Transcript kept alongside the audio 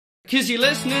'Cause you're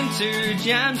listening to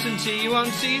Jams and Tea. You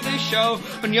won't see the show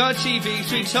on your TV,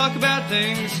 so we talk about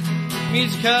things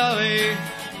musically.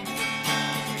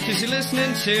 'Cause you're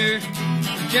listening to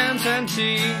Jams and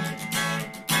Tea.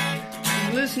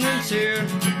 You're listening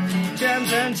to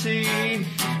Jams and Tea.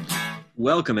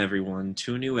 Welcome, everyone,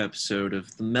 to a new episode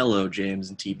of the Mellow Jams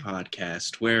and Tea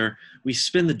podcast, where we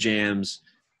spin the jams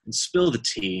and spill the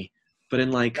tea, but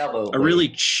in like a really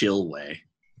chill way,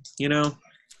 you know,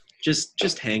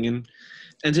 just hanging.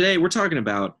 And today we're talking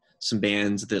about some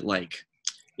bands that, like,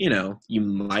 you know, you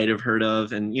might have heard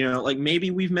of, and, you know, like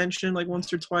maybe we've mentioned like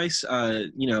once or twice,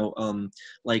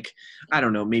 like, I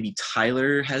don't know, maybe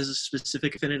Tyler has a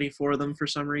specific affinity for them for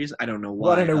some reason. I don't know why.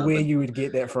 Well, I don't know where you would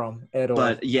get that from at all.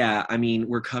 But yeah, I mean,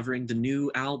 we're covering the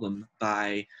new album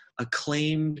by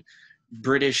acclaimed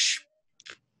British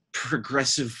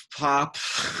progressive pop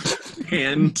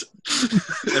and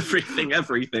everything. I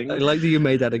like that you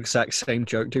made that exact same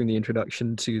joke during the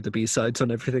introduction to the B-sides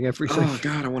on Everything. Oh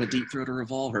god, I want to deep throat a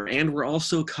revolver. And we're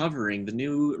also covering the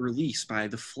new release by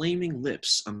the Flaming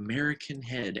Lips, American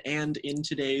Head. And in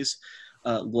today's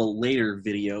later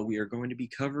video, we are going to be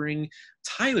covering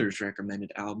Tyler's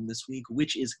recommended album this week,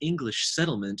 which is English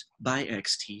Settlement by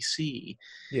XTC.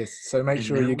 Yes, so make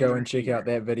sure you go and check out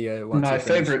that video. Once my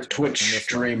favorite Twitch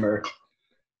streamer.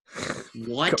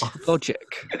 What?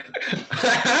 Logic.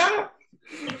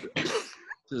 This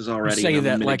is already say a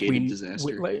that mitigated like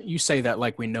disaster. you say that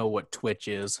like we know what Twitch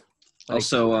is. Like,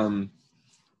 Also,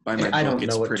 by my book, I don't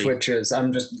it's know what pretty. Twitch is.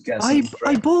 I'm just guessing.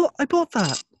 I bought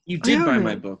that. You did buy own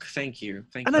my it. book. Thank you.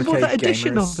 And I bought Okay, that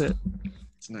edition gamers. of it.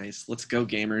 It's nice. Let's go,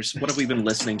 gamers. What have we been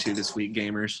listening to this week,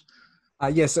 gamers?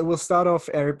 So we'll start off,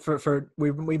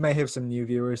 we may have some new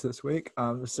viewers this week.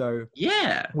 So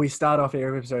Yeah. we start off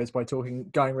our episodes by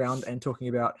going around and talking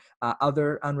about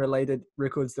other unrelated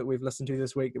records that we've listened to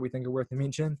this week that we think are worth a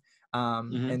mention.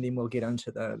 And then we'll get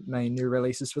into the main new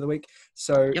releases for the week.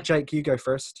 So Yep. Jake, you go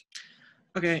first.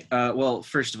 Okay. Well,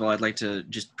 first of all, I'd like to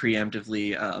just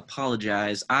preemptively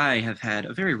apologize. I have had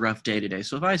a very rough day today,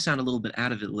 so if I sound a little bit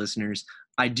out of it, listeners,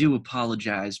 I do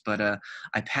apologize. But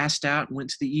I passed out and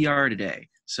went to the ER today,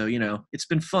 so you know it's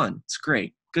been fun. It's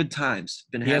great, good times.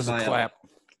 Been he had has a by clap.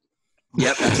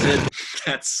 Yep,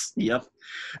 that's it. Yep.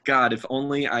 God, if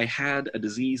only I had a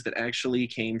disease that actually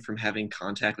came from having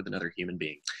contact with another human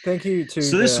being. Thank you to.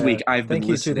 So this week I've been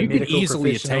thank you to the listening. You could medical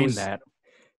easily attain professionals. that.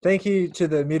 Thank you to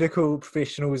the medical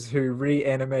professionals who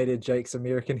reanimated Jake's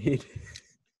American Head.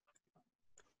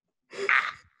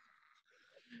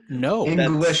 No.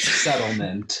 English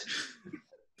Settlement.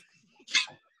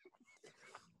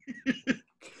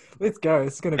 Let's go.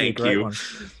 It's going to be a Thank great you. one.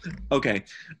 Okay,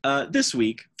 this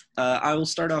week I will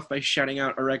start off by shouting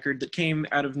out a record that came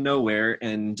out of nowhere,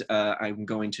 and I'm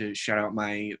going to shout out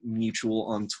my mutual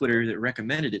on Twitter that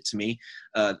recommended it to me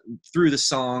through the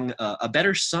song A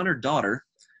Better Son or Daughter,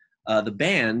 the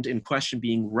band in question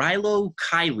being Rilo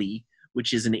Kiley,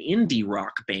 which is an indie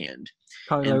rock band.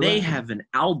 And they have an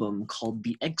album called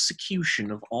The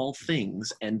Execution of All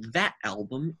Things, and that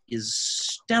album is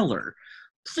stellar.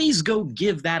 Please go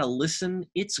give that a listen.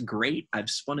 It's great. I've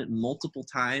spun it multiple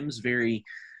times. Very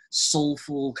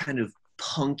soulful, kind of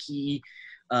punky,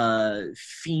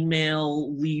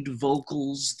 female lead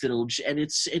vocals and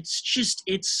it's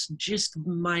just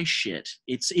my shit.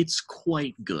 It's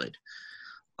quite good.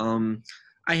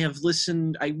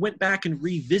 I went back and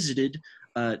revisited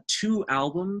 2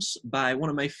 albums by one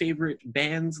of my favorite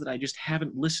bands that I just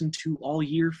haven't listened to all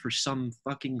year for some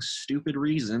fucking stupid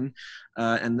reason.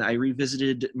 And I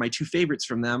revisited my 2 favorites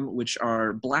from them, which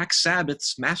are Black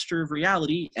Sabbath's Master of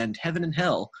Reality and Heaven and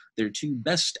Hell, their 2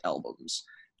 best albums.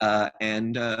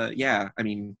 Yeah, I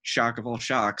mean, shock of all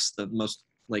shocks, the most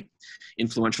like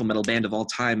influential metal band of all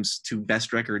time's 2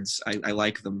 best records. I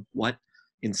like them. What?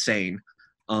 Insane.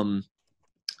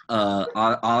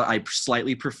 I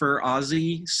slightly prefer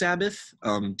Ozzy Sabbath.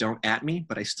 Don't at me,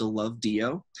 but I still love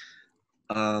Dio.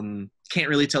 Can't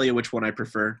really tell you which one I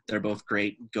prefer. They're both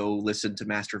great. Go listen to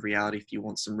Master of Reality if you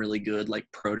want some really good like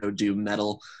proto-doom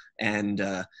metal, and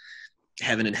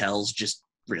Heaven and Hell's just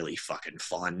really fucking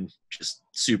fun. Just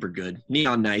super good.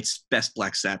 Neon Nights, best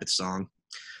Black Sabbath song.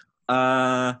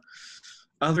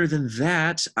 Other than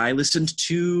that, I listened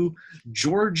to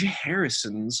George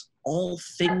Harrison's All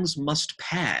Things Must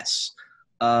Pass.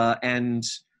 And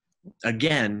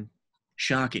again,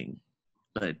 shocking,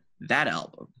 but that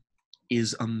album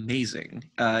is amazing.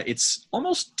 It's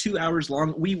almost 2 hours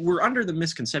long. We were under the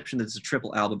misconception that it's a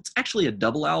triple album. It's actually a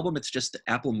double album. It's just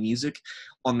Apple Music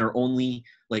on their only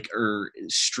like, or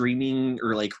streaming,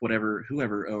 or like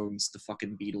whoever owns the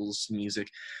fucking Beatles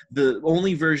music. The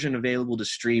only version available to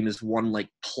stream is one like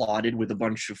plotted with a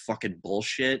bunch of fucking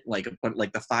bullshit. Like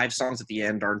the 5 songs at the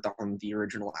end aren't on the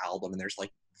original album, and there's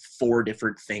like 4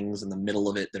 different things in the middle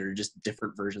of it that are just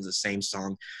different versions of the same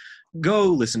song. Go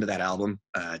listen to that album.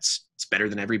 It's better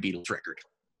than every Beatles record.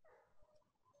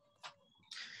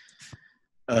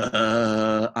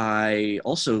 I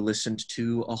also listened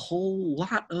to a whole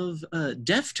lot of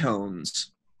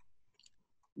Deftones.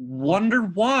 Wonder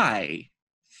why?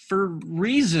 For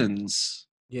reasons.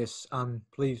 Yes.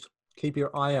 Please keep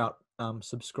your eye out.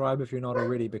 Subscribe if you're not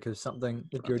already, because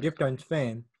if you're a Deftones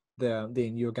fan,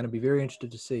 then you're going to be very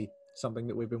interested to see something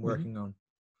that we've been working on.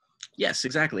 Yes,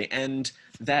 exactly. And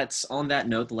that's on that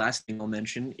note, the last thing I'll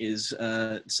mention is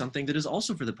something that is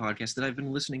also for the podcast that I've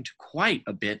been listening to quite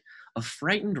a bit, A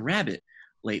Frightened Rabbit,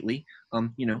 lately.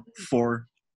 For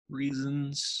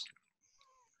reasons.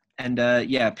 And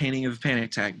Painting of a Panic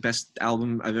Attack, best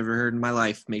album I've ever heard in my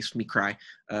life, makes me cry.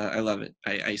 I love it.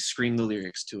 I scream the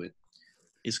lyrics to it.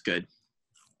 It's good.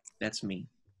 That's me.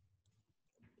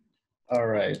 All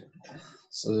right.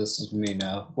 So this is me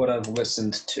now. What I've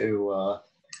listened to,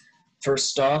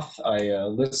 first off, I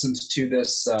listened to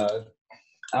this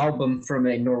album from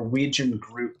a Norwegian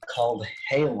group called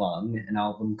Halung, an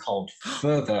album called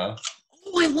Further.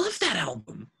 Oh, I love that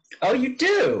album. Oh, you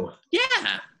do?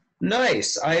 Yeah.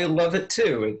 Nice. I love it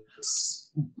too. It's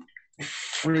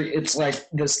like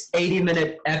this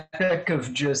 80-minute epic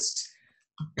of just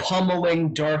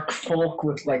pummeling dark folk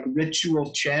with like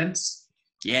ritual chants.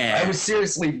 Yeah. I was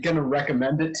seriously gonna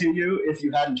recommend it to you if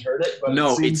you hadn't heard it, but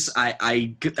no,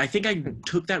 I think I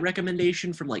took that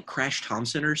recommendation from like Crash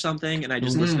Thompson or something, and I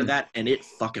just listened to that, and it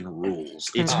fucking rules.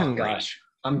 It's oh great. gosh,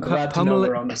 I'm glad to know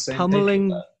we're on the same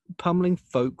page. Pummeling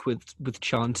folk with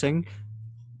chanting.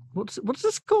 What's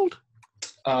this called?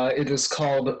 It is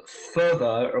called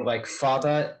Further, or like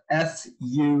Father,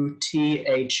 Futha,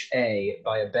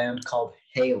 by a band called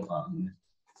Halung.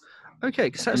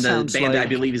 Okay, because that and the sounds band, like I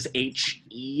believe, is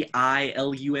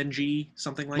Heilung,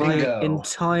 something like my that.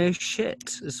 entire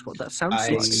shit is what that sounds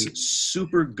like. It's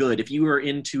super good. If you are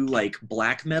into like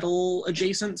black metal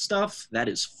adjacent stuff, that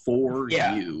is for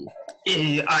you.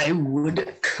 I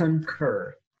would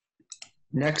concur.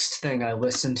 Next thing I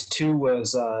listened to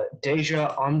was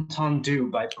Deja Entendu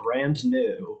by Brand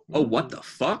New. Oh, what the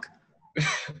fuck?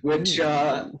 Which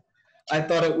I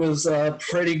thought it was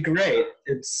pretty great.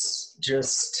 It's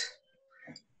just,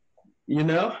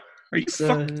 Are you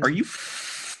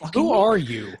fucking? Who are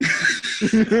you?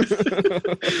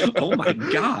 Oh my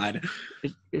god!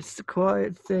 It's the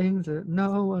quiet things that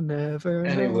no one ever.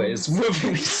 Anyways,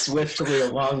 moving swiftly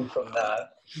along from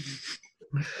that.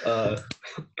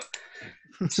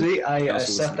 See, I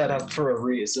set that up for a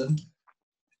reason.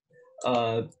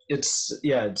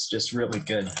 It's just really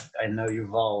good. I know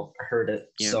you've all heard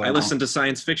it. Yeah, so I listened to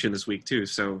science fiction this week too,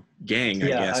 so gang, I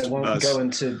guess. I won't go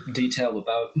into detail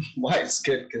about why it's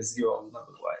good, because you all know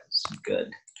why it's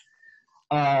good.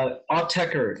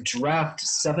 Autechre Draft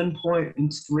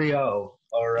 7.30,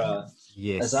 or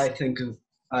Yes. as I think of,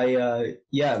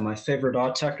 my favorite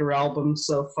Autechre album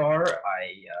so far.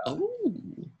 I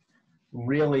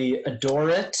really adore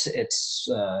it. It's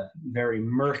very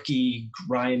murky,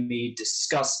 grimy,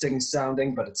 disgusting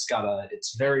sounding, but it's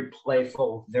very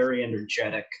playful, very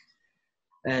energetic,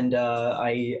 and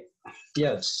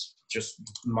it's just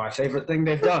my favorite thing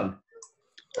they've done.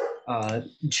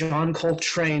 John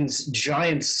Coltrane's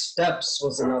Giant Steps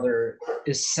was another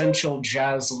essential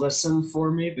jazz listen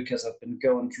for me, because I've been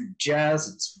going through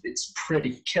jazz. It's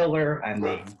pretty killer. I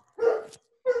mean,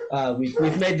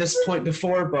 we've made this point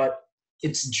before, but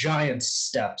it's giant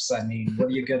steps. I mean, what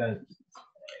are you gonna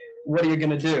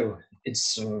do?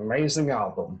 It's an amazing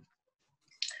album.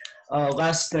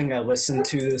 Last thing I listened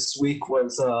to this week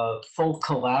was Full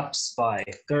Collapse by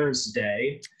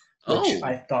Thursday, which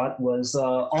I thought was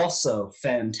also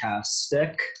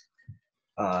fantastic.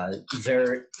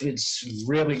 It's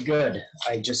really good.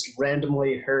 I just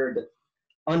randomly heard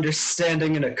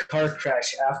Understanding in a Car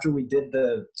Crash after we did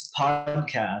the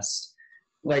podcast,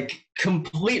 like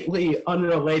completely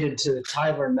unrelated to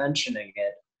Tyler mentioning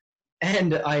it.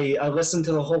 And I listened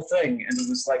to the whole thing, and it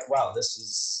was like, wow, this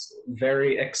is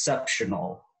very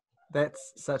exceptional.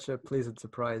 That's such a pleasant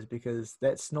surprise, because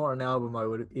that's not an album I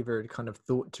would have ever kind of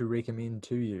thought to recommend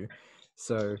to you.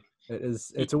 So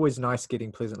it's always nice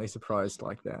getting pleasantly surprised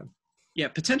like that. Yeah,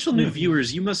 potential new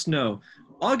viewers, you must know,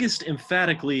 August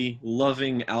emphatically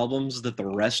loving albums that the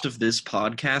rest of this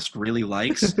podcast really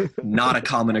likes, not a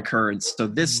common occurrence. So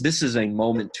this is a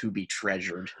moment to be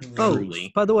treasured,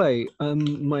 truly. By the way,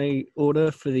 my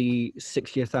order for the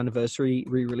 60th anniversary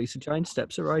re-release of Giant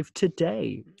Steps arrived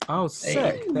today. Oh,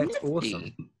 sick. That's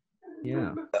awesome.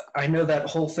 Yeah. I know that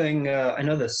whole thing. I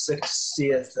know the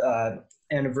 60th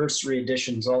anniversary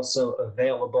edition is also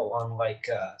available on like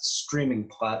streaming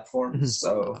platforms.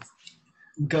 So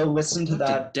go listen to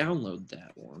that. Download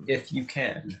that one if you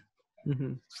can.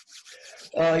 Mm-hmm.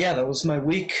 Yeah, that was my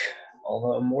week.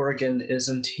 Although Morgan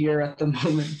isn't here at the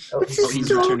moment. Oh,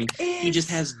 he's returning. He just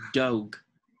has Dog.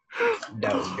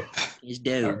 Dog. He's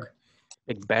Dog.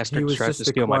 Big bastard He was tries just to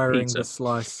steal my acquiring pizza. the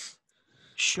slice.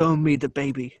 Show me the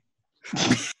baby.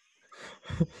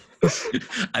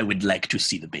 I would like to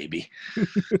see the baby.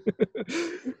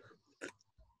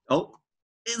 Oh,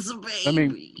 it's a baby. I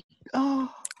mean,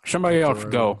 somebody else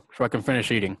go so I can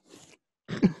finish eating.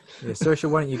 Yeah, Saoirse,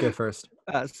 why don't you go first?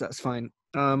 That's fine.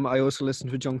 I also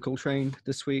listened to John Coltrane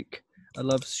this week. I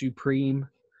love Supreme,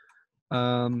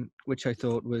 which I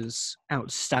thought was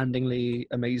outstandingly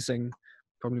amazing.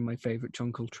 Probably my favorite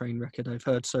John Coltrane record I've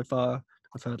heard so far.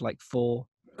 I've heard like 4.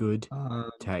 Good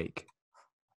take.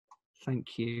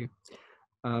 Thank you.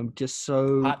 Just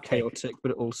so Hot take. chaotic,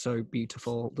 but also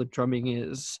beautiful. The drumming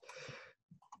is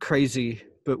crazy,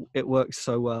 but it works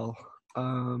so well.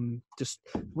 Just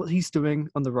what he's doing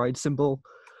on the ride cymbal,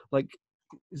 like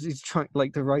he's trying,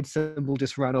 like the ride cymbal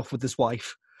just ran off with his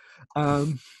wife. But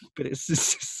it's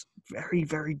just very,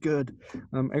 very good.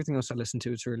 Everything else I listen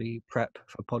to is really prep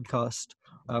for podcast.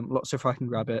 Lots of I Can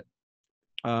Grab It.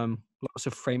 Lots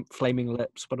of Flaming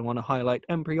Lips, but I want to highlight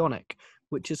Embryonic,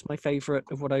 which is my favorite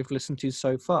of what I've listened to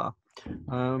so far.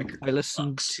 I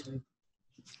listened to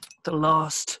the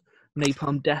last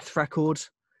Napalm Death record,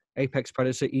 Apex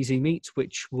Predator Easy Meat,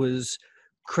 which was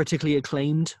critically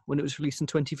acclaimed when it was released in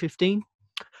 2015.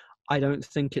 I don't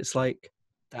think it's like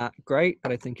that great,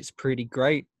 but I think it's pretty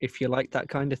great if you like that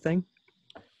kind of thing,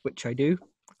 which I do.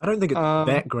 I don't think it's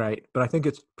that great, but I think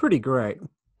it's pretty great.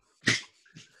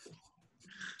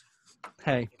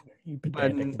 Hey, You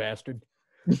pedantic bastard.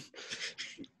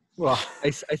 Well, I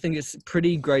think it's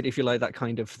pretty great if you like that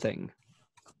kind of thing.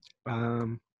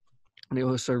 And I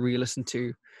also re-listened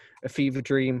to A Fever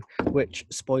Dream, which,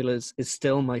 spoilers, is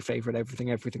still my favorite Everything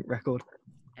record.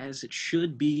 As it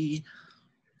should be.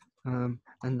 And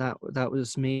that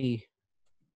was me.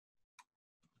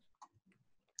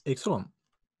 excellent.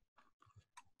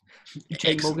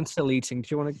 Jay Morgan's still eating. Do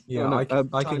you want to? Yeah, oh, no, I can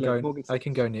Tyler, go. Morgan's I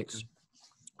can go next.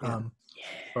 Yeah.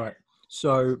 Right.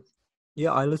 So,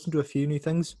 yeah, I listened to a few new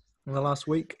things in the last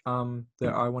week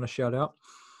that I want to shout out.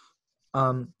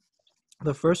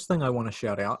 The first thing I want to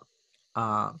shout out,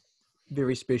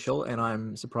 very special, and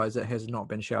I'm surprised it has not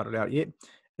been shouted out yet,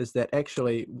 is that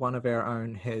actually one of our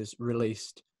own has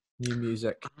released new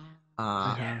music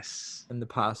Yes. in the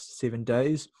past 7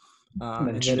 days. And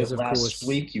Mentioned that it is, of last course,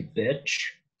 week, you bitch.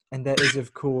 and that is,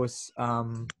 of course,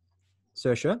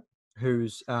 Saoirse,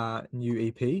 whose new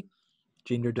EP,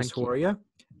 Gender Thank you. Dysphoria,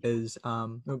 is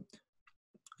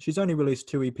she's only released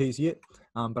 2 EPs yet,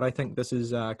 but I think this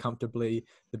is comfortably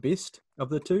the best of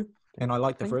the 2, and I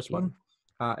like the Thank first you. one.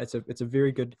 It's a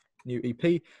very good new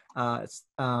EP. It's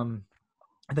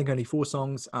I think only 4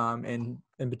 songs, and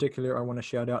in particular, I want to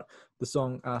shout out the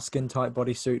song "Skin Tight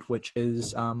Bodysuit," which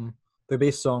is the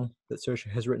best song that Saoirse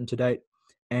has written to date,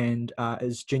 and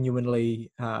is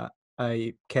genuinely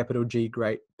a capital G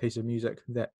great piece of music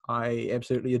that I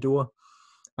absolutely adore.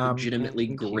 Legitimately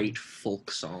thank you. great folk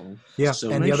song. Yeah,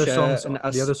 So and Can the I other share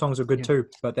songs, an are good yeah. too.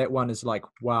 But that one is like,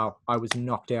 wow, I was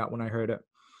knocked out when I heard it.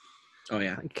 Oh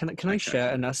yeah. Can I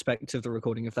share an aspect of the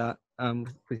recording of that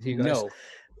with you guys? No.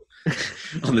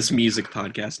 On this music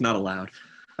podcast, not allowed.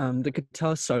 The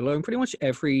guitar solo and pretty much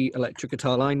every electric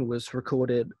guitar line was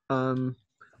recorded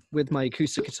with my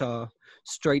acoustic guitar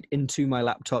straight into my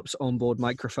laptop's onboard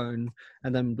microphone,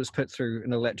 and then was put through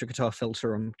an electric guitar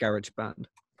filter on GarageBand.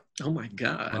 Oh my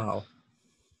god. Wow.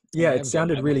 Yeah, I it have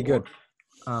sounded done that really before.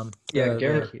 good. Yeah,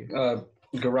 thank you.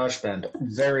 GarageBand,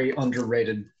 very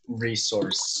underrated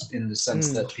resource in the sense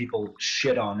that people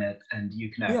shit on it, and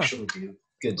you can Yeah. actually do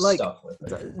good Like, stuff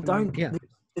with it. Don't. Yeah.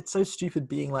 It's so stupid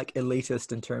being like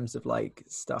elitist in terms of like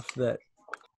stuff that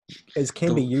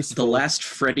can be useful. The last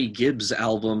Freddie Gibbs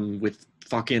album with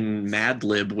fucking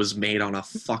Madlib was made on a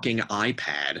fucking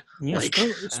iPad. Yeah, Like,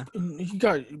 you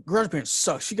got GarageBand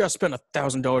sucks. You got to spend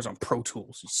 $1,000 on Pro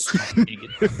Tools. You stupid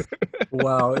idiot.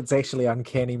 Wow, it's actually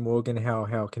uncanny, Morgan,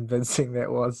 how convincing that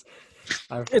was.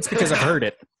 It's because I've heard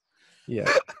it.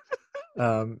 Yeah.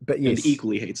 But yes. and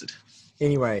equally hates it.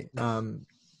 Anyway,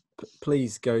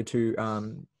 please go to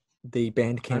the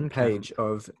Bandcamp page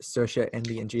of Saoirse and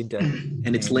the Agenda.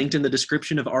 And it's linked in the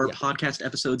description of our podcast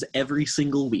episodes every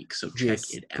single week, so check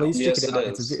it out. Please check it out.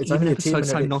 It's only a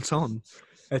 10-minute. I'm not on.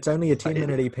 It's only a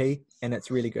 10-minute EP, and it's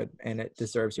really good, and it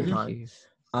deserves your time.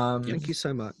 Thank you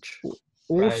so much.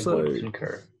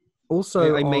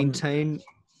 Also, I maintain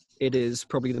it is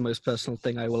probably the most personal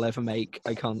thing I will ever make.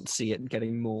 I can't see it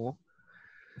getting more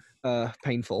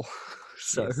painful.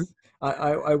 So yes.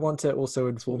 I want to also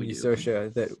inform you,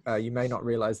 Saoirse, that you may not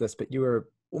realize this, but you are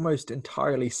almost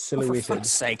entirely silhouetted. For fuck's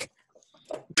sake.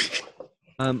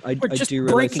 I We're just do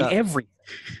realize breaking that.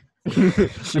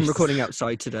 I'm recording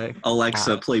outside today.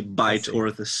 Alexa, play By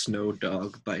Tor the Snow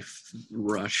Dog by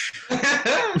Rush.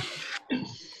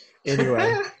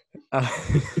 Anyway,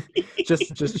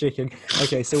 just checking.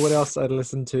 Okay, so what else I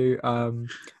listened to?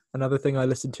 Another thing I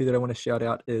listened to that I want to shout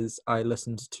out is I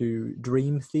listened to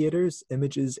Dream Theater's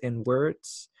Images and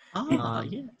Words.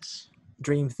 Yes.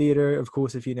 Dream Theater, of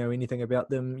course, if you know anything about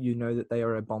them, you know that they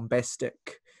are a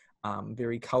bombastic,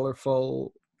 very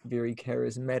colorful, very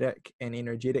charismatic and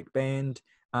energetic band.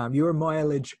 Your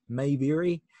mileage may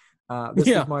vary.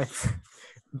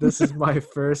 This is my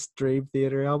first Dream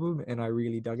Theater album, and I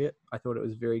really dug it. I thought it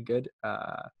was very good.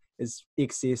 It's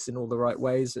excess in all the right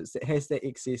ways. It has that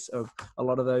excess of a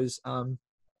lot of those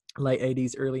late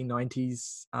 80s, early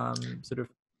 90s sort of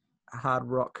hard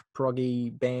rock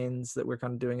proggy bands that were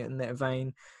kind of doing it in that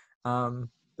vein.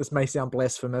 This may sound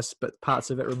blasphemous, but parts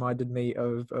of it reminded me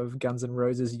of Guns N'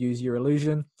 Roses' Use Your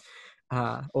Illusion.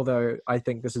 Although I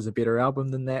think this is a better album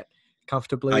than that,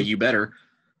 comfortably. You better.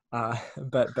 But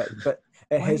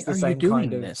it has the same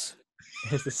kind of. It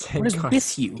has the same kind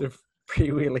of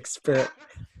freewheeling spirit.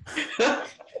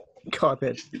 God,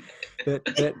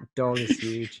 that dog is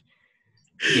huge.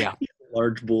 Yeah,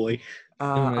 large boy.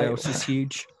 Anyone else is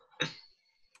huge.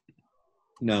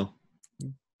 No.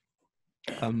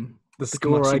 The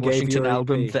score I gave Washington you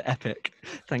album, The Epic.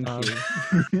 Thank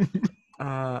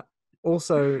you.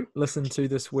 Also, listened to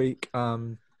this week.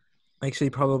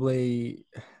 Actually, probably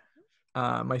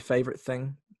my favorite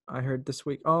thing I heard this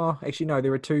week. Oh, actually, no, there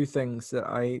were two things that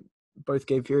I both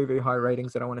gave very, very high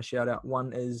ratings that I want to shout out.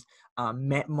 One is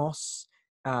Matt Moss,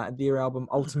 their album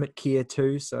Ultimate Care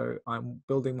 2. So I'm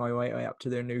building my way up to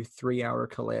their new 3-hour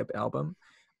collab album.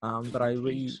 But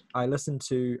I listened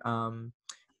to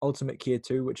Ultimate Care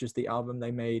 2, which is the album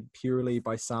they made purely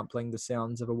by sampling the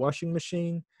sounds of a washing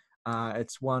machine.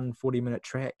 It's one 40-minute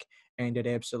track, and it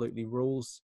absolutely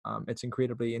rules. It's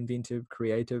incredibly inventive,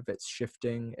 creative, it's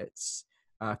shifting, it's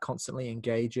constantly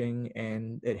engaging,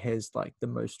 and it has like the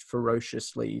most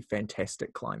ferociously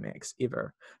fantastic climax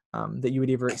ever that you would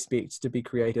ever expect to be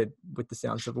created with the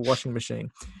sounds of a washing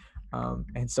machine.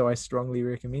 And so I strongly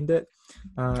recommend it.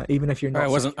 Even if you're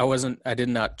not, I did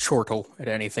not chortle at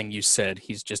anything you said.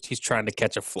 He's trying to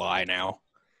catch a fly now.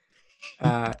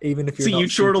 Even if you're See, not you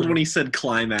chortled when he said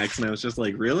climax, and I was just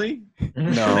like, really?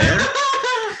 No.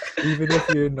 Even if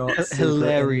you're not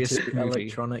hilarious into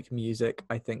electronic music,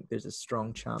 I think there's a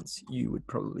strong chance you would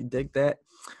probably dig that.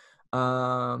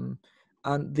 And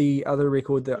the other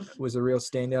record that was a real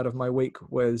standout of my week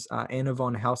was Anna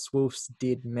von Hauswolf's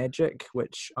Dead Magic,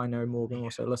 which I know Morgan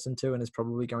also listened to and is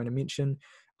probably going to mention.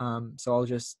 So I'll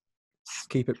just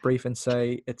keep it brief and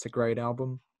say it's a great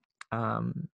album.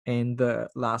 And the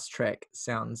last track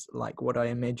sounds like what I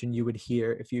imagine you would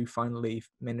hear if you finally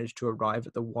managed to arrive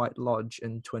at the White Lodge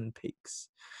in Twin Peaks.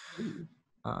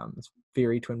 It's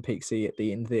very Twin Peaksy at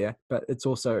the end there, but it's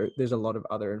also, there's a lot of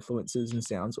other influences and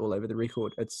sounds all over the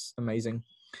record. It's amazing.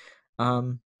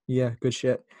 Yeah, good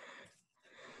shit.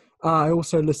 I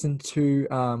also listened to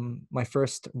my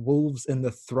first Wolves in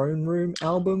the Throne Room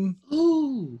album.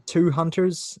 Ooh. Two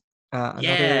Hunters.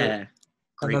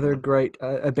 Another great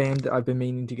a band that I've been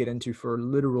meaning to get into for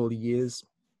literal years.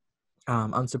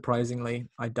 Unsurprisingly,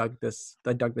 I dug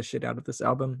the shit out of this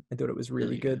album. I thought it was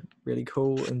really good, really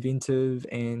cool, inventive,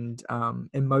 and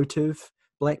emotive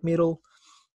black metal.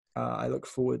 I look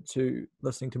forward to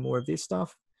listening to more of their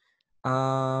stuff.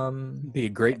 Be a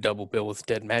great double bill with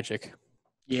Dead Magic.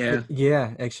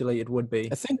 Yeah, actually, it would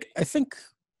be. I think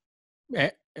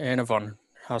Anna von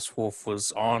Hauswolf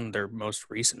was on their most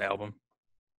recent album.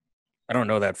 I don't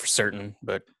know that for certain,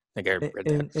 but I think I read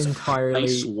that.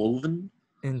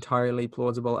 Entirely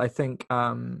plausible. I think,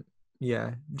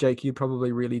 Jake, you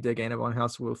probably really dig Anna von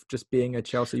Hauswolf, just being a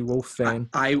Chelsea Wolf fan.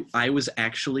 I was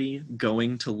actually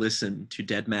going to listen to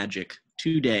Dead Magic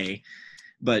today,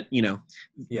 but,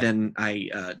 then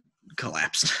I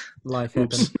collapsed. Life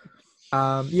happened.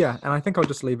 And I think I'll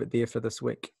just leave it there for this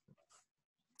week.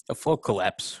 A full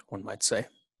collapse, one might say.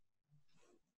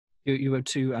 You have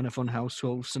two Anaphon house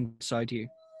wolves inside you.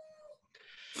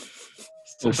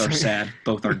 Both are sad.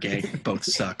 Both are gay. Both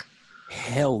suck.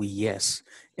 Hell yes.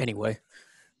 Anyway,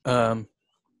 so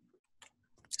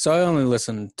I only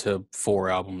listened to 4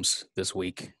 albums this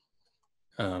week.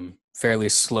 Fairly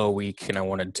slow week, and I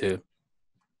wanted to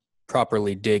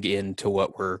properly dig into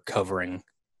what we're covering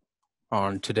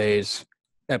on today's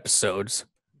episodes.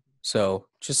 So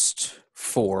just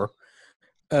 4.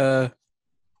 I'll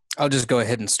just go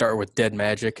ahead and start with Dead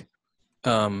Magic.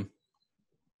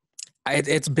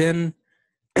 It's been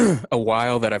a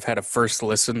while that I've had a first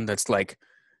listen that's like,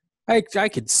 I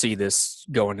could see this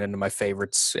going into my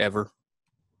favorites ever.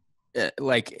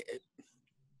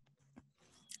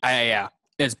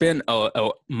 It's been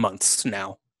months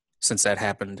now since that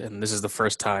happened, and this is the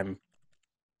first time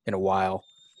in a while.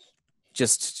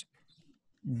 Just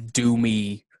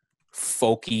doomy,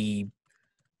 folky,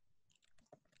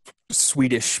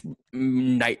 Swedish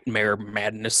nightmare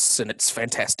madness, and it's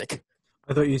fantastic.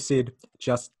 I thought you said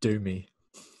just do me.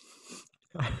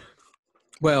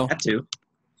 Well, That too.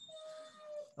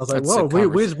 I was like, whoa,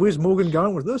 where's Morgan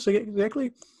going with this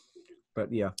exactly?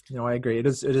 But yeah, no, I agree. It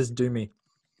is do me.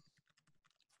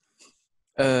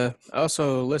 I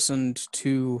also listened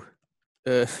to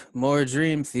more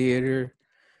Dream Theater.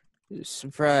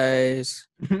 Surprise.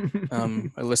 I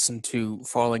listened to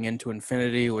Falling Into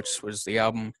Infinity, which was the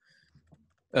album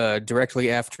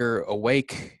directly after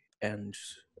Awake and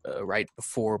right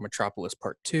before Metropolis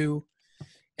Part 2.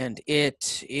 And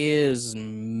it is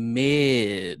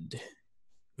mid.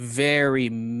 Very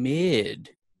mid.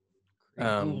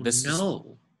 This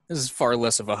is far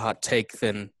less of a hot take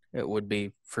than it would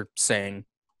be for saying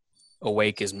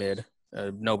Awake is mid.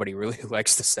 Nobody really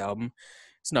likes this album.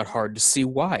 It's not hard to see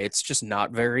why. It's just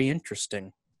not very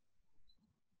interesting.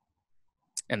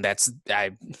 And that's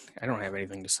I don't have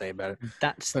anything to say about it.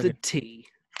 That's the tea.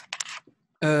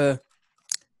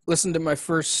 Listen to my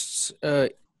first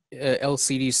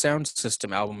LCD Sound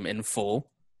System album in full.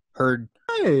 Heard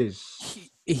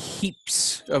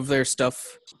heaps of their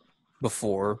stuff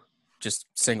before, just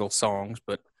single songs,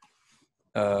 but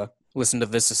listen to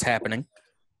This Is Happening.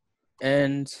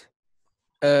 And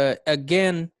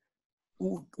again,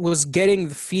 was getting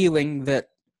the feeling that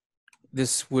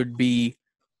this would be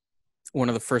one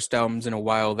of the first albums in a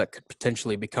while that could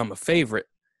potentially become a favorite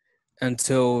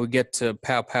until we get to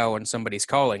Pow Pow and Somebody's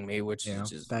Calling Me, which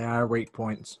is... They are weak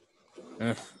points.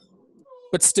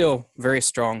 But still, very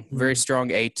strong. Very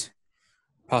strong 8.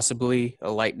 Possibly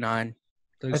a light 9.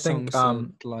 Those songs are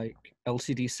like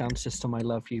LCD Sound System, I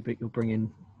love you, but you're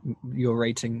bringing your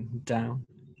rating down.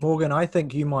 Morgan, I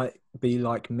think you might be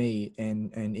like me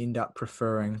and end up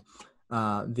preferring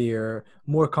their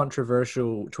more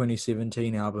controversial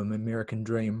 2017 album, American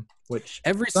Dream, which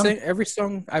every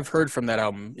song I've heard from that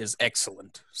album is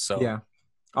excellent. So yeah,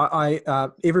 I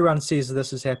everyone says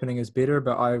This Is Happening is better,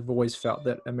 but I've always felt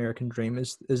that American Dream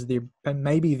is their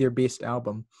maybe their best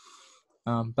album.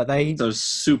 But those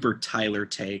super Tyler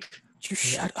take. You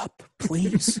shut up,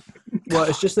 please. Well,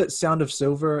 it's just that Sound of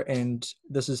Silver and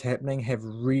This Is Happening have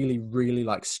really, really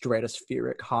like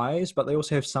stratospheric highs, but they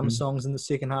also have some songs in the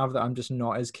second half that I'm just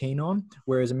not as keen on,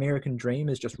 whereas American Dream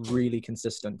is just really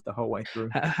consistent the whole way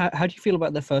through. How do you feel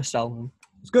about the first album?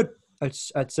 It's good.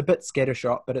 It's a bit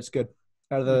scattershot, but it's good.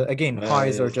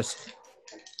 Highs are just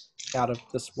out of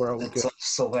this world. It's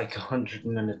also like 100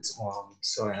 minutes long,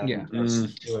 so I haven't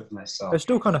listened to it myself. They're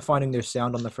still kind of finding their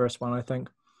sound on the first one, I think.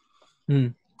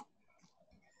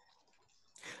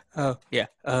 Oh, yeah.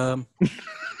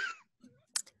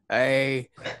 The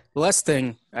last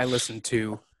thing I listened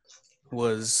to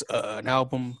was an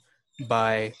album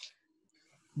by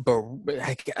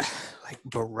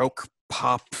Baroque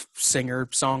pop singer,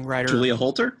 songwriter. Julia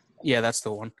Holter? Yeah, that's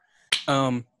the one.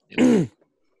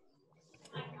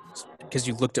 Because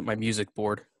you looked at my music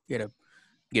board. You gotta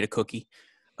get a cookie.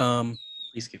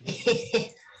 Please give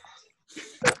me.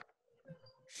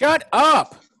 Shut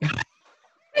up!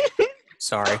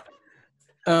 Sorry.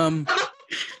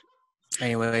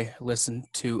 Anyway, listen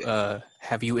to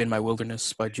Have You in My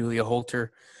Wilderness by Julia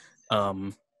Holter.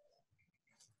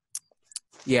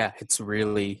 Yeah, it's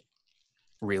really,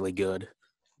 really good.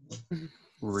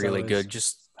 Really good.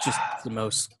 Just the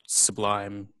most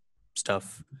sublime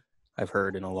stuff I've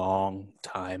heard in a long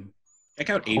time. Check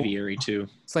out Aviary too.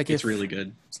 It's really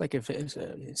good. It's like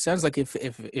it sounds like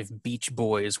if Beach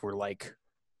Boys were like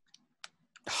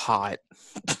hot.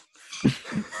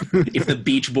 If the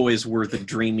Beach Boys were the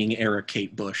dreaming era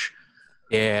Kate Bush.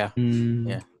 Yeah.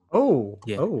 Yeah. Oh,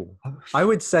 yeah. Oh. I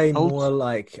would say more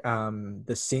like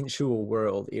the sensual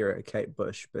world era Kate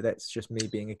Bush, but that's just me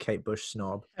being a Kate Bush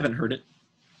snob. Haven't heard it.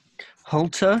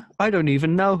 Halter? I don't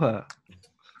even know her.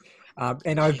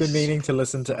 And I've been meaning to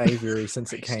listen to Aviary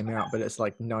since it came out, but it's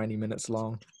like 90 minutes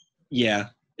long. Yeah,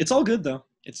 it's all good though.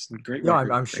 It's a great. Yeah,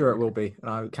 record, I'm great sure it record. will be. And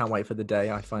I can't wait for the day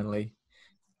I finally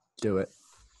do it.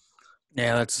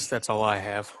 Yeah, that's all I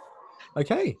have.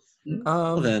 Okay.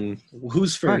 Well then,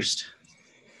 who's first?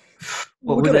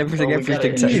 What we with gotta- everything gotta to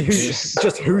introduce-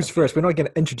 Just who's first? We're not going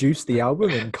to introduce the album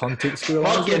and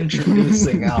contextualize Fuck it.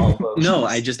 introducing albums. No,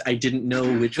 I didn't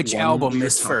know which Which one album we were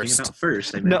is talking first? about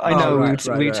first. No, I know. right,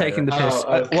 we were right, taking right. the piss. Oh,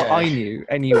 Well, okay. I knew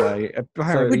anyway.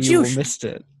 Apparently, Would you you all sh- missed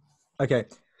it. Okay.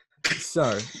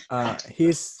 So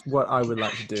here's what I would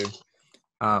like to do.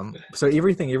 So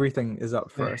everything is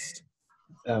up first.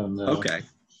 Oh no. Okay.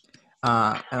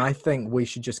 And I think we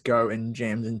should just go in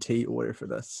Jams and Tea order for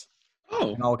this.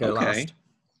 Oh, And I'll go okay. last.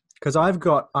 Because I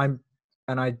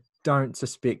don't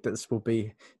suspect that this will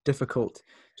be difficult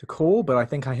to call, but I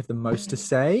think I have the most to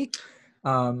say.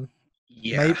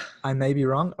 Yeah. I may be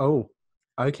wrong. Oh,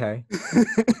 okay.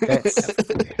 That's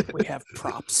We have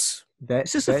props.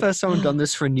 Is this the first someone done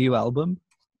this for a new album?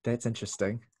 That's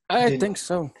interesting. I Did- think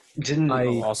so. Didn't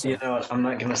Awesome. you know what? I'm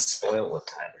not gonna spoil what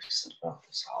Tyler said about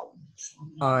this album.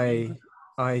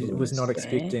 I was not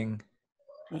expecting.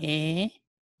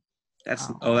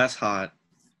 That's hot.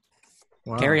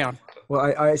 Wow. Carry on. Well,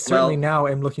 I certainly Well- now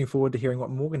am looking forward to hearing what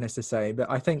Morgan has to say. But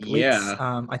I think Yeah.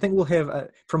 I think we'll have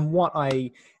from what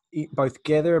I both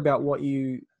gather about what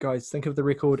you guys think of the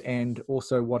record and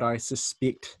also what I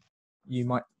suspect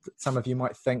some of you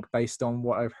might think based on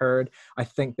what I've heard. I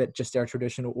think that just our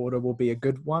traditional order will be a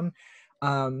good one.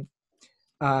 But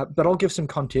I'll give some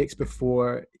context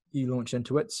before you launch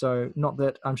into it. So not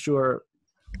that I'm sure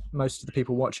most of the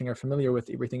people watching are familiar with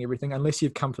everything, unless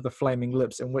you've come for the Flaming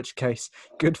Lips, in which case,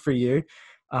 good for you.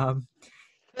 All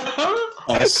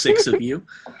 6 of you.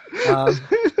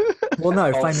 Well,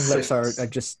 no, All Flaming Lips six. are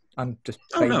just, Oh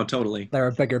no, totally. they're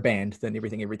a bigger band than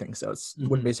everything, so it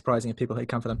wouldn't be surprising if people had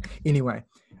come for them. Anyway,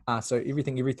 so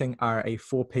everything are a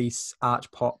 4-piece art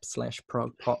pop /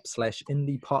 prog pop /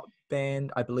 indie pop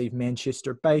band, I believe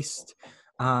Manchester based.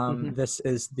 This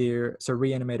is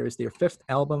Re-Animator is their 5th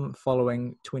album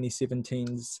following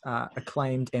 2017's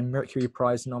acclaimed and Mercury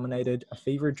Prize nominated A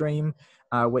Fever Dream,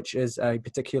 which is a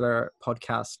particular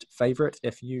podcast favorite.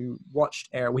 If you watched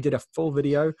we did a full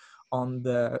video on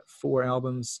the 4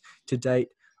 albums to date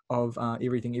of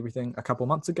everything a couple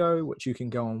months ago, which you can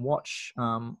go and watch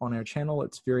on our channel.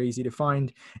 It's very easy to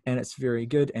find and it's very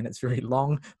good and it's very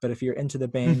long, but if you're into the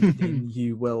band then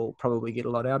you will probably get a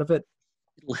lot out of it.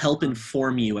 It'll help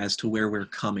inform you as to where we're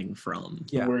coming from.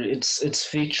 Yeah. Where it's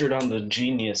featured on the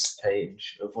Genius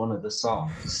page of one of the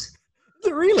songs. Is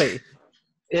it really?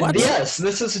 What? Yes,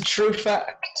 this is a true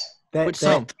fact. Which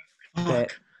song?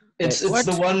 It's What?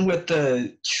 the one with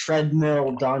the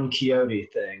treadmill Don Quixote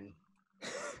thing.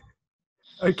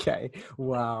 Okay.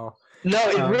 Wow. No,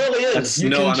 it really is. That's You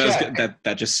can check.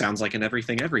 that just sounds like an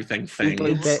everything thing.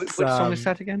 That's, Which song is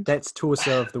that again? That's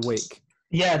Torso of the Week.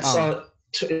 Yeah, Um,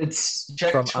 it's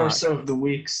check from Torso of the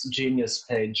Week's Genius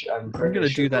page. I'm I'm gonna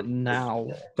sure. do that now.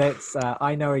 That's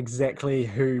I know exactly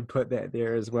who put that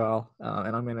there as well,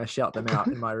 and I'm going to shout them out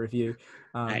in my review.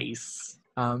 Nice.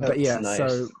 But That's yeah, nice.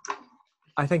 so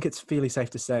I think it's fairly safe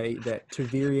to say that to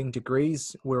varying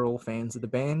degrees, we're all fans of the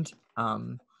band.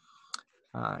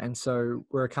 And so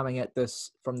we're coming at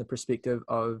this from the perspective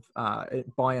of,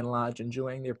 by and large,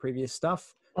 enjoying their previous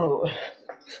stuff. Oh,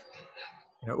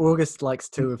 August likes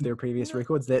 2 of their previous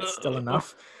records. That's still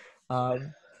enough.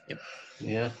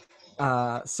 yeah.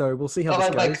 So we'll see how Oh, this I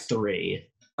goes. like 3.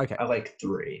 Okay. I like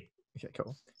 3. Okay.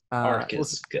 Cool. Arc we'll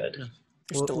is good.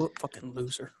 You're still Well- a fucking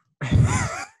loser.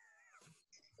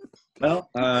 Well,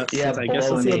 Yeah, I We'll guess see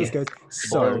Blow how me. this goes.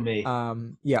 Blow So, me.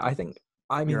 yeah, I think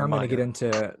I'm You're a going to get minor.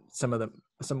 into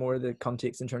some more of the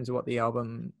context in terms of what the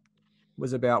album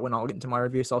was about when I'll get into my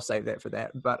review. So I'll save that for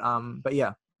that. But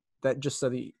yeah, that just so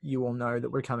that you all know that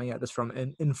we're coming at this from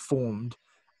an informed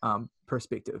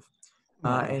perspective.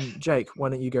 And Jake, why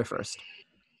don't you go first?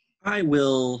 I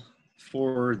will,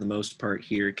 for the most part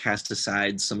here, cast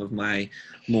aside some of my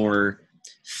more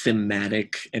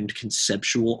thematic and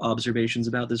conceptual observations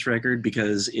about this record,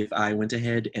 because if I went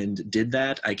ahead and did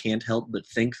that, I can't help but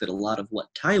think that a lot of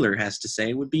what Tyler has to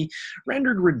say would be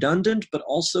rendered redundant, but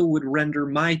also would render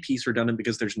my piece redundant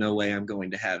because there's no way I'm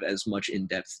going to have as much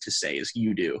in-depth to say as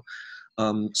you do.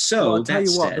 So Well, I'll tell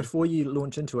that you what, said, before you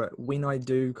launch into it, when I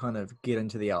do kind of get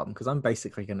into the album, because I'm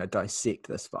basically going to dissect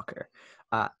this fucker,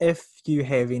 if you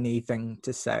have anything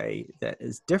to say that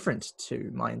is different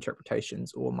to my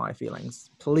interpretations or my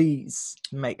feelings, please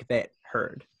make that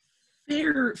heard.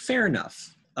 fair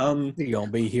enough. You're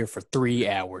gonna be here for 3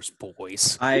 hours,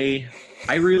 boys. I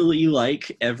really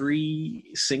like every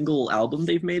single album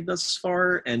they've made thus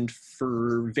far, and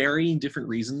for varying different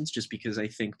reasons, just because I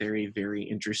think they're a very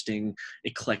interesting,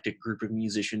 eclectic group of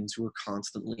musicians who are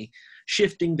constantly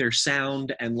shifting their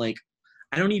sound. And like,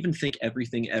 I don't even think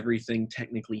everything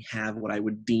technically have what I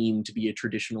would deem to be a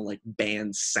traditional like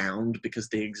band sound, because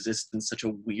they exist in such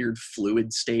a weird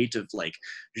fluid state of like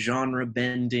genre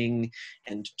bending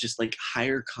and just like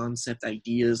higher concept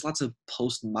ideas, lots of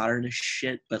postmodernist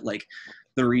shit. But like,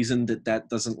 the reason that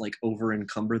doesn't like over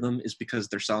encumber them is because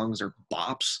their songs are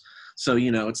bops. So,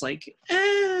 you know, it's like,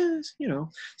 you know.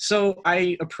 So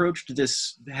I approached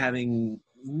this having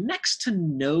next to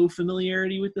no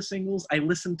familiarity with the singles. I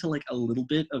listened to like a little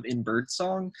bit of In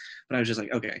Birdsong, but I was just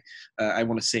like, okay, I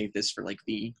want to save this for like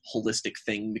the holistic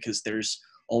thing, because there's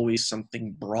always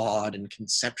something broad and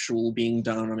conceptual being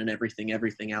done on an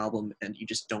everything album, and you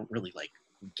just don't really like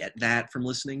get that from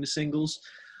listening to singles.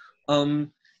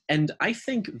 And I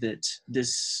think that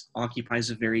this occupies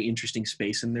a very interesting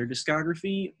space in their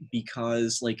discography,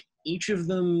 because like each of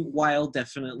them, while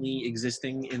definitely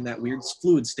existing in that weird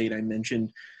fluid state I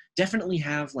mentioned, definitely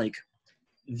have like,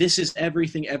 this is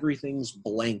everything's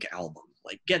blank album.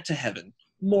 Like Get to Heaven,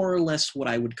 more or less what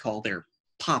I would call their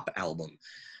pop album.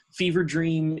 Fever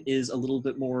Dream is a little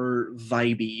bit more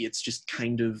vibey. It's just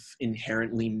kind of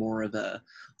inherently more of a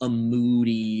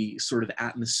moody, sort of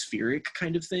atmospheric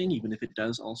kind of thing, even if it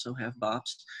does also have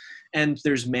bops. And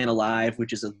there's Man Alive,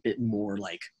 which is a bit more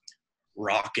like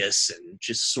raucous and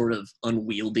just sort of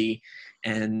unwieldy.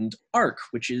 And Arc,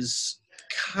 which is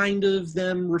kind of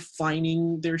them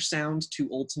refining their sound to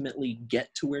ultimately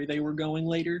get to where they were going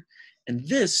later. And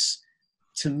this,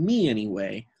 to me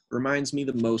anyway, reminds me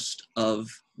the most of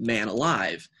Man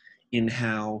Alive, in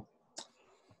how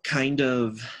kind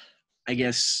of, I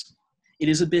guess, it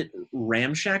is a bit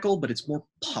ramshackle, but it's more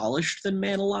polished than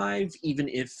Man Alive, even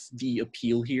if the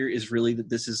appeal here is really that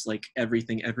this is like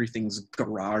everything's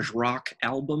garage rock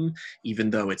album, even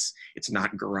though it's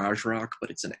not garage rock, but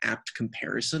it's an apt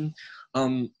comparison.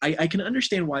 I can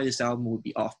understand why this album would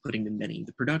be off-putting to many.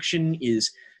 The production is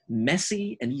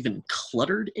messy and even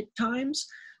cluttered at times.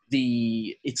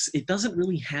 It doesn't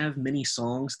really have many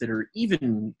songs that are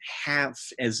even half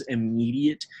as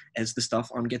immediate as the stuff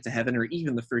on Get to Heaven, or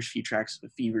even the first few tracks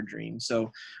of Fever Dream.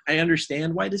 So I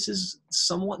understand why this is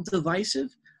somewhat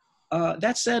divisive.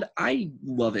 That said, I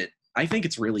love it. I think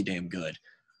it's really damn good.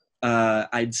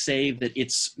 I'd say that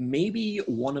it's maybe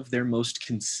one of their most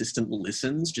consistent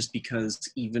listens, just because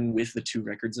even with the 2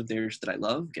 records of theirs that I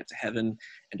love, Get to Heaven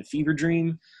and A Fever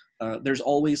Dream, there's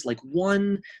always like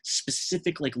one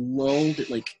specific like lull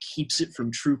that like keeps it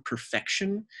from true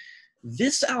perfection.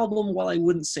 This album, while I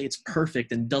wouldn't say it's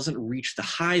perfect and doesn't reach the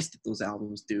highs that those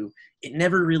albums do, it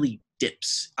never really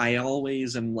dips. I am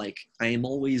always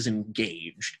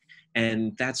engaged,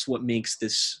 and that's what makes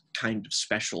this kind of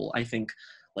special. I think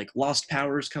like Lost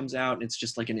Powers comes out and it's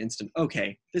just like an instant,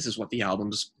 okay, this is what the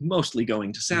album's mostly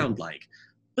going to sound like.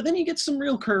 But then you get some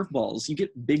real curveballs. You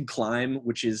get Big Climb,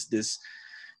 which is this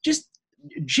just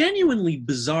genuinely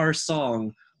bizarre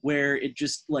song where it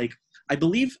just like, I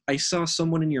believe I saw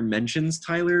someone in your mentions,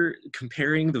 Tyler,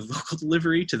 comparing the vocal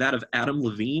delivery to that of Adam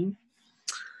Levine.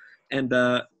 And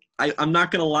I'm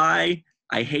not going to lie,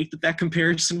 I hate that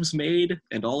comparison was made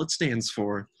and all it stands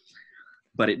for.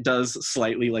 But it does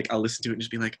slightly, like, I'll listen to it and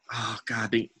just be like, oh,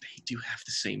 God, they do have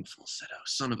the same falsetto,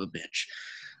 son of a bitch.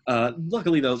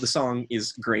 Luckily, though, the song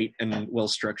is great and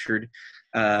well-structured.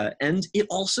 And it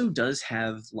also does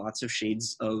have lots of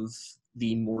shades of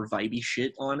the more vibey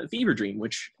shit on A Fever Dream,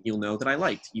 which you'll know that I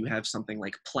liked. You have something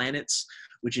like Planets,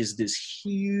 which is this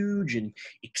huge and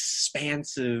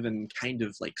expansive and kind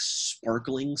of like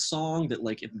sparkling song that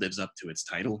like it lives up to its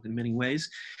title in many ways.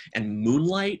 And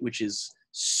Moonlight, which is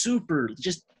super,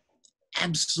 just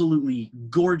absolutely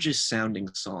gorgeous sounding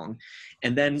song.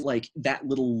 And then like that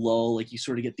little lull, like you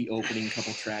sort of get the opening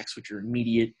couple tracks which are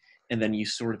immediate, and then you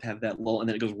sort of have that lull, and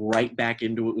then it goes right back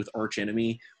into it with Arch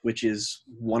Enemy, which is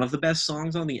one of the best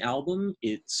songs on the album.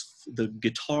 It's the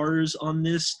guitars on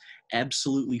this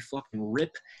absolutely fucking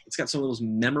rip. It's got some of those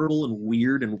memorable and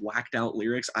weird and whacked out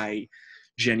lyrics. I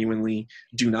genuinely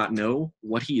do not know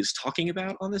what he is talking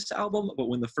about on this album, but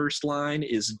when the first line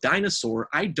is dinosaur,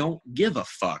 I don't give a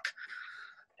fuck.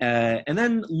 And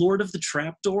then Lord of the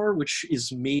Trapdoor, which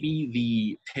is maybe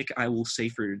the pick I will say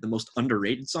for the most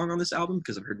underrated song on this album,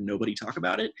 because I've heard nobody talk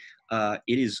about it.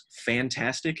 It is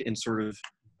fantastic and sort of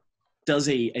does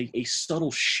a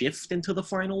subtle shift into the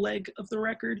final leg of the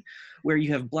record, where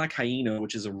you have Black Hyena,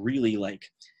 which is a really like,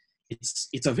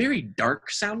 it's a very dark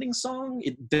sounding song.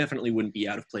 It definitely wouldn't be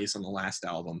out of place on the last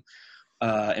album.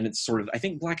 and it's sort of, I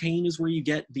think Black Hyena is where you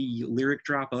get the lyric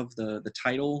drop of the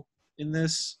title in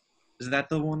this. Is that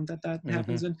the one that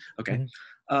happens in? Okay.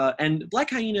 And Black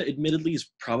Hyena, admittedly,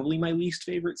 is probably my least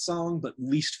favorite song, but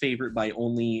least favorite by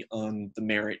only on the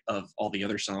merit of all the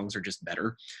other songs are just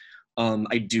better.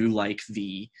 I do like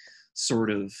the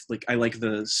sort of, like, I like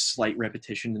the slight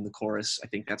repetition in the chorus. I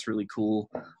think that's really cool.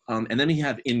 And then you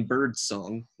have In Bird's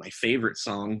song, my favorite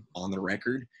song on the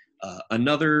record.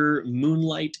 Another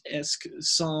Moonlight-esque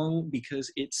song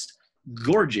because it's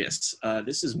gorgeous.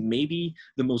 This is maybe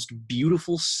the most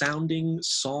beautiful sounding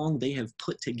song they have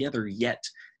put together yet,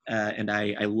 and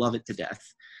I love it to death.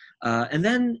 And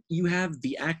then you have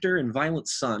The Actor and Violent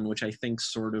Sun, which I think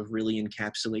sort of really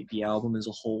encapsulate the album as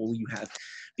a whole. You have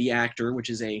The Actor, which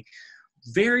is a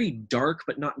very dark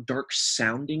but not dark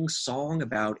sounding song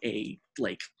about a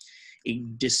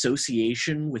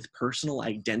dissociation with personal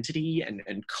identity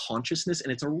and consciousness,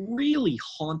 and it's a really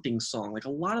haunting song. Like,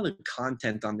 a lot of the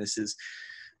content on this is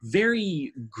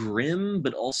very grim,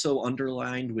 but also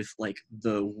underlined with like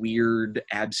the weird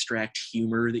abstract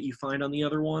humor that you find on the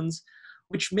other ones,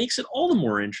 which makes it all the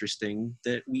more interesting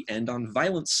that we end on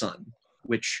Violent Sun,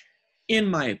 which, in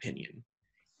my opinion,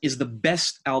 is the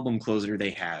best album closer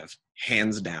they have,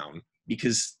 hands down,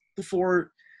 because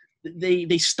before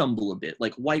they stumble a bit.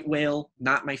 Like White Whale,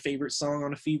 not my favorite song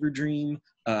on A Fever Dream.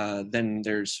 Then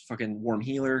there's fucking Warm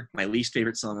Healer, my least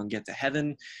favorite song on Get to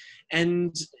Heaven.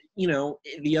 And, you know,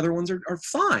 the other ones are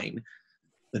fine.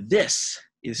 But this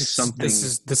is something. This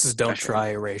is Don't special. Try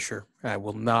Erasure. I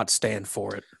will not stand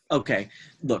for it. Okay,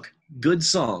 look, good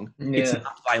song. Yeah. It's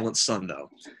not Violent Sun,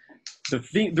 though.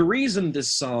 The reason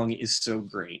this song is so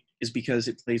great is because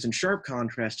it plays in sharp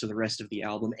contrast to the rest of the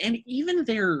album, and even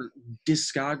their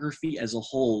discography as a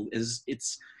whole.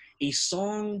 It's a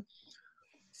song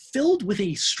filled with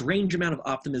a strange amount of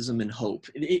optimism and hope.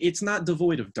 It's not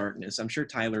devoid of darkness. I'm sure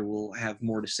Tyler will have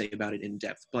more to say about it in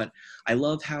depth, but I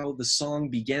love how the song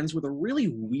begins with a really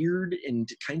weird and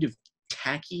kind of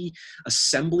tacky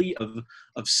assembly of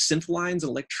synth lines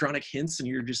and electronic hints, and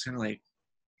you're just kind of like,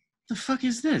 the fuck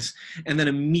is this? And then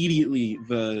immediately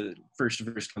the first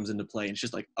verse comes into play, and it's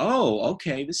just like, oh,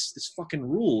 okay, this fucking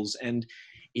rules. And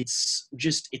it's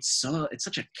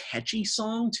such a catchy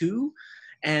song too,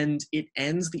 and it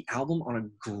ends the album on a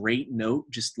great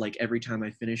note. Just like every time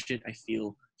I finish it, I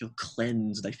feel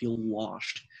cleansed, I feel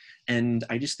washed, and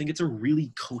I just think it's a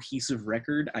really cohesive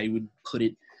record. I would put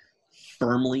it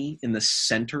firmly in the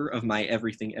center of my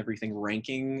everything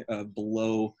ranking,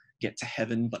 below Get to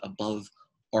Heaven, but above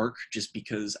Arc, just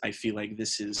because I feel like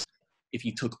this is, if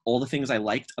you took all the things I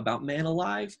liked about Man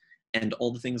Alive and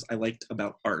all the things I liked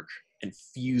about Arc and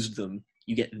fused them,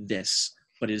 you get this,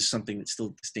 but it is something that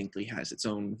still distinctly has its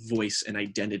own voice and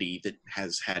identity that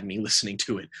has had me listening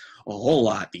to it a whole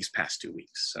lot these past 2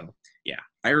 weeks. So yeah,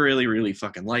 I really, really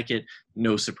fucking like it.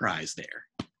 No surprise there.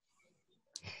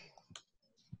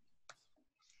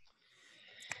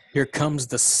 Here comes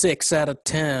the 6 out of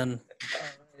 10.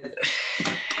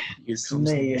 Here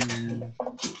comes Me.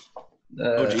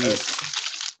 oh geez.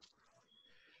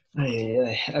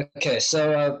 Okay,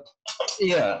 so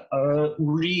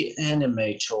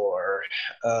Re-Animator.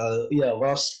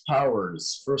 Lost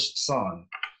Powers, first song.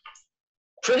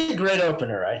 Pretty great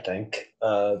opener, I think.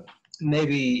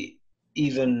 Maybe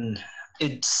even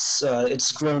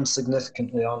it's grown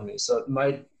significantly on me, so it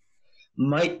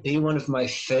might be one of my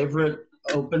favorite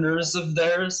openers of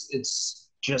theirs. It's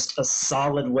just a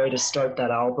solid way to start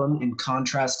that album. In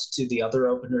contrast to the other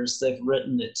openers they've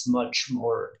written, it's much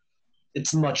lower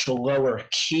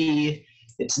key.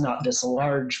 It's not this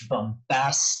large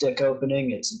bombastic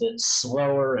opening. It's a bit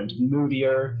slower and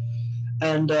moodier.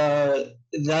 And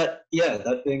that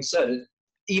being said,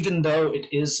 even though it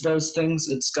is those things,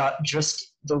 it's got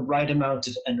just the right amount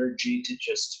of energy to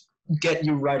just get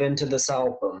you right into this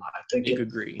album. I think it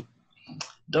agree.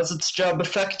 Does its job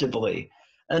effectively.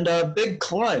 And Big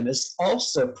Climb is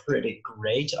also pretty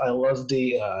great. I love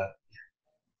the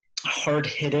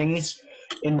hard-hitting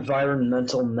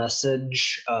environmental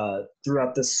message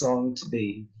throughout this song to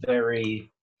be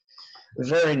very,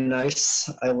 very nice.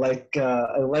 I liked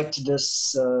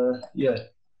this.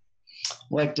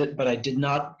 Liked it, but I did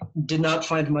not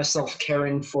find myself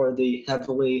caring for the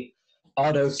heavily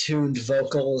auto-tuned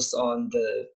vocals on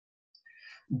the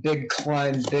Big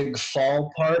Climb, Big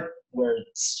Fall part, where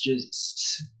it's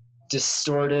just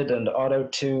distorted and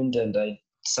auto-tuned, and I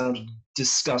sounded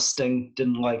disgusting.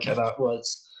 Didn't like how that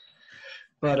was.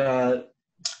 But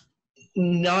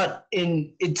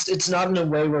it's not in a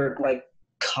way where it like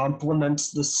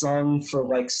complements the song for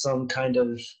like some kind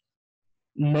of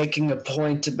making a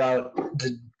point about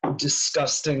the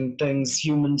disgusting things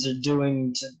humans are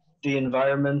doing to the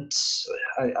environment.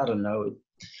 I don't know.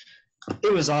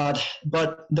 It was odd,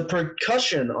 but the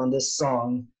percussion on this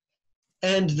song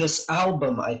and this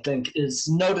album, I think, is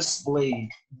noticeably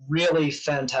really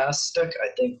fantastic. I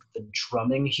think the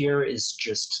drumming here is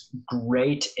just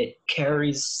great. It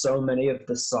carries so many of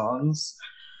the songs.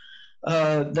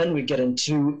 Then we get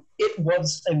into It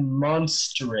Was a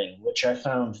Monstering, which I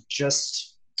found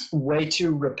just way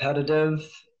too repetitive,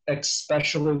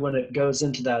 especially when it goes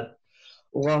into that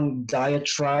long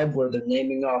diatribe where they're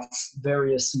naming off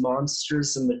various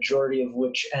monsters, the majority of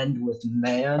which end with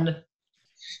man.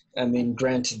 I mean,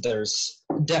 granted, there's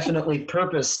definitely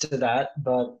purpose to that,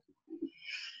 but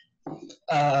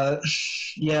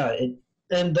yeah,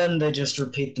 and then they just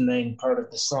repeat the main part of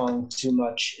the song too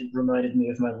much. It reminded me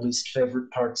of my least favorite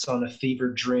parts on A Fever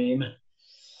Dream.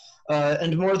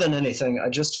 And more than anything, I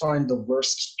just find the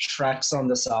worst tracks on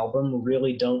this album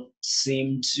really don't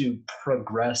seem to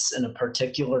progress in a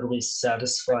particularly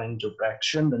satisfying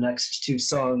direction. The next two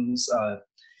songs,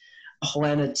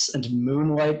 Planets and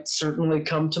Moonlight, certainly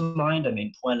come to mind. I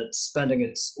mean, Planets spending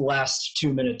its last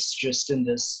 2 minutes just in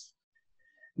this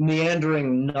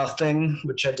meandering nothing,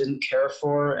 which I didn't care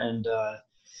for, and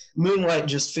Moonlight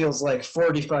just feels like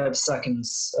 45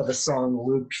 seconds of a song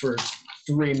looped for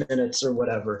 3 minutes or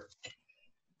whatever.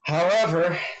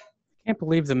 However, I can't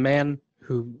believe the man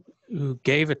who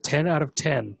gave a 10 out of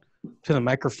 10 to the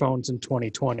microphones in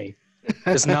 2020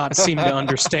 does not seem to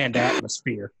understand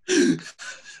atmosphere.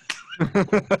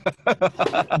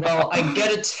 well, I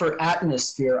get it's for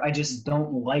atmosphere. I just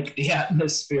don't like the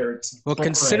atmosphere. It's well, boring.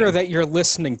 consider that you're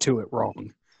listening to it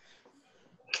wrong.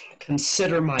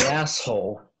 Consider my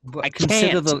asshole. But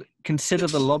consider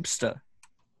the lobster.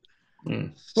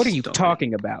 What are you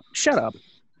talking about? Shut up.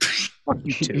 Fuck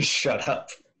you two. You shut up.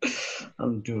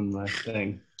 I'm doing my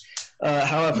thing.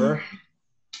 However,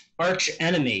 Arch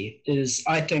Enemy is,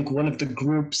 I think, one of the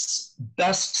group's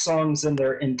best songs in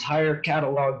their entire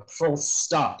catalog, full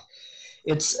stop.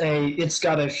 It's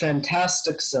got a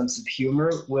fantastic sense of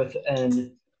humor with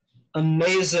an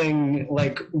amazing,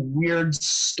 like, weird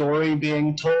story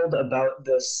being told about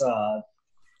this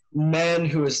man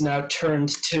who is now turned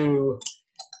to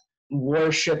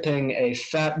worshipping a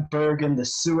fat berg in the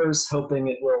sewers, hoping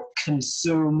it will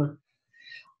consume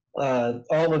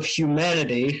all of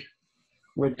humanity.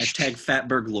 Which Hashtag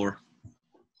Fatberg lore.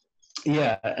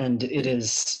 Yeah, and it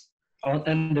is,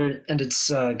 and it's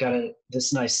got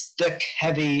this nice, thick,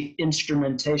 heavy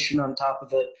instrumentation on top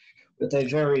of it, with a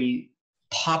very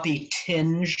poppy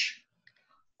tinge.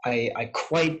 I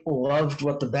quite loved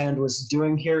what the band was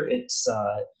doing here. It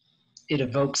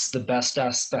evokes the best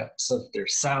aspects of their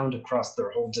sound across their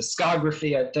whole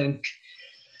discography, I think.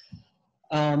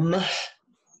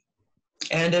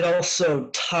 And it also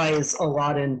ties a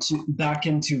lot back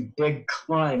into Big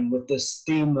Climb with this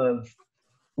theme of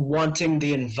wanting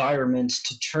the environment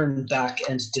to turn back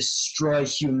and destroy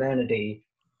humanity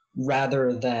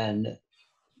rather than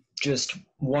just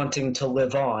wanting to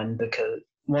live on, because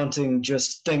wanting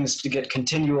just things to get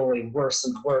continually worse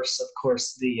and worse. Of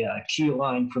course, the key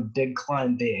line from Big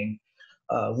Climb being,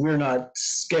 we're not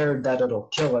scared that it'll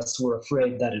kill us, we're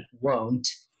afraid that it won't,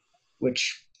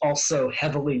 which also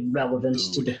heavily relevant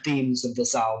to the themes of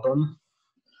this album.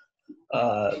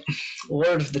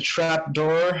 Lord of the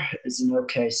Trapdoor is an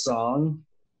okay song.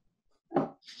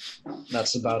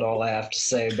 That's about all I have to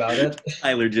say about it.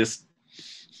 Tyler just...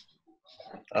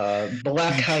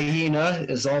 Black Hyena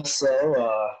is also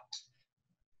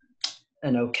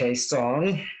an okay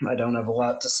song. I don't have a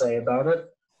lot to say about it.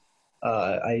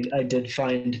 I did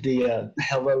find the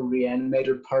Hello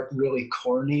Re-Animator part really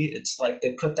corny. It's like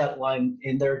they put that line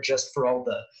in there just for all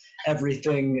the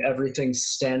everything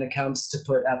Stan accounts to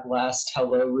put at last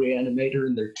Hello Re-Animator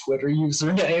in their Twitter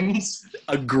usernames.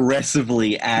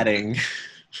 Aggressively adding.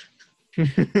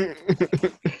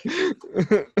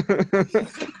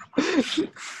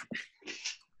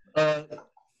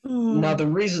 Now, the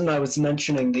reason I was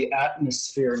mentioning the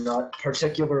atmosphere not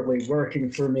particularly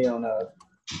working for me on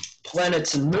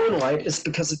Planets and Moonlight is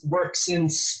because it works in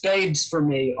spades for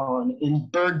me in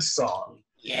Birdsong,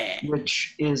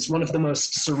 which is one of the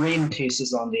most serene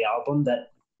pieces on the album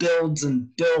that builds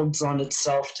and builds on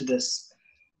itself to this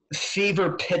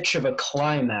fever pitch of a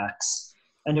climax.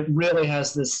 And it really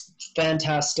has this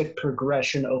fantastic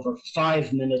progression over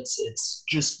 5 minutes. It's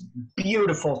just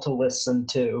beautiful to listen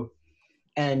to.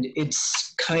 And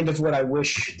it's kind of what I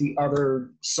wish the other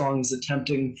songs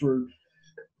attempting for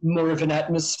more of an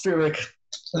atmospheric...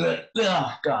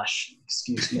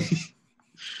 excuse me.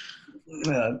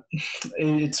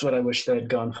 It's what I wish they had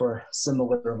gone for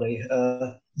similarly.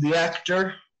 The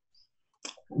Actor,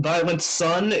 Violent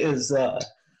Sun, is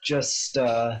just...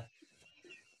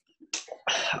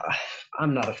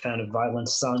 I'm not a fan of Violent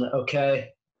Sun, okay?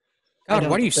 I God,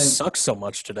 why do don't you think- suck so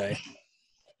much today?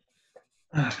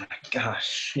 Oh my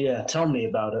gosh. Yeah, tell me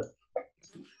about it.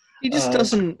 He just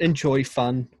doesn't enjoy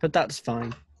fun, but that's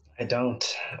fine. I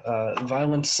don't.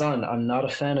 Violent Sun, I'm not a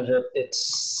fan of it. It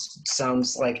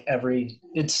sounds like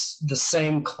it's the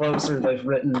same closer they've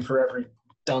written for every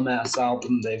dumbass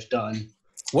album they've done.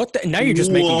 What? Now you're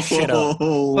just making shit up.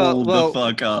 Well, Well, the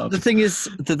fuck up. The thing is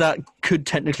that could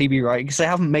technically be right because they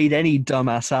haven't made any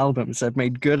dumbass albums. They've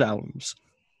made good albums.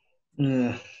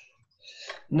 No,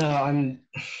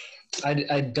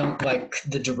 I don't like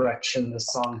the direction the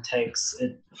song takes.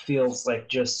 It feels like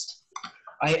just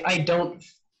I don't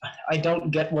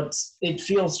get it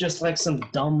feels just like some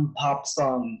dumb pop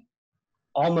song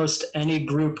almost any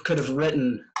group could have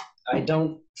written. I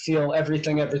don't feel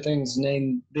everything's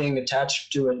name being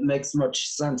attached to it makes much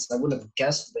sense. I wouldn't have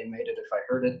guessed they made it if I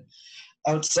heard it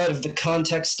outside of the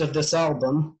context of this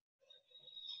album.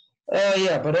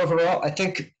 Yeah, but overall, I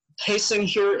think pacing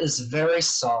here is very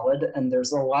solid, and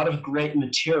there's a lot of great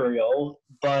material,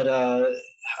 but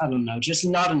I don't know, just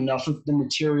not enough of the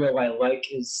material I like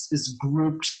is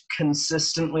grouped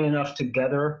consistently enough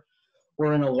together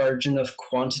or in a large enough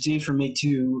quantity for me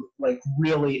to like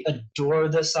really adore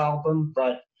this album.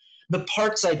 But the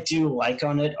parts I do like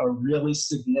on it are really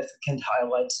significant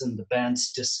highlights in the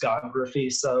band's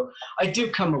discography. So I do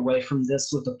come away from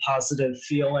this with a positive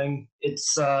feeling.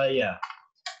 It's yeah.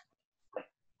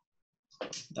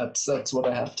 That's what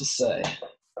I have to say.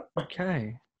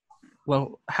 Okay.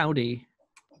 Well, howdy,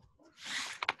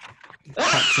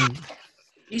 Captain.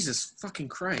 Jesus fucking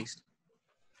Christ.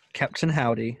 Captain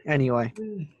Howdy. Anyway,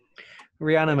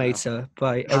 Re-Animator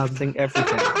by Everything.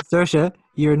 Saoirse,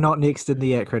 you're not next in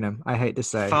the acronym. I hate to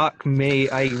say. Fuck me,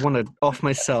 I want to off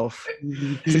myself.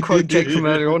 To quote Jake from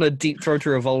earlier, I want to deep throat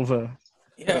a revolver.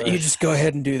 Yeah, you just go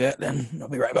ahead and do that, then I'll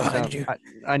be right behind you.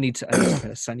 I need to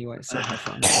piss anyway, so have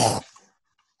fun.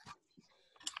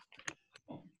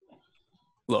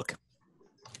 Look.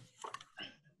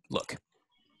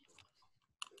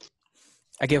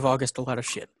 I give August a lot of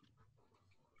shit.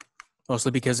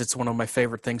 Mostly because it's one of my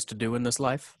favorite things to do in this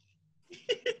life.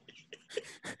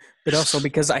 But also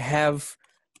because I have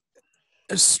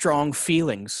strong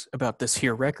feelings about this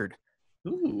here record.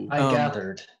 Ooh. I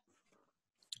gathered.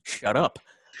 Shut up.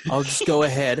 I'll just go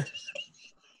ahead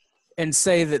and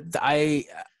say that I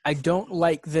don't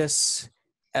like this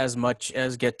as much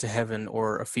as Get to Heaven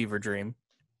or A Fever Dream.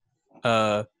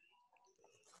 But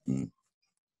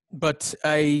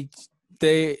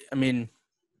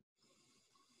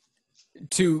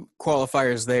two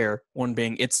qualifiers there. One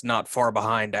being it's not far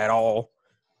behind at all.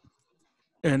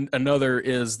 And another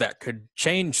is that could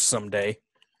change someday.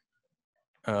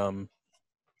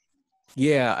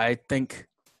 Yeah, I think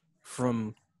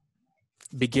from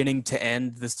beginning to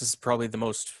end, this is probably the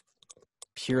most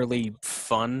purely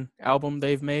fun album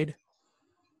they've made.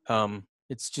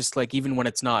 It's just like, even when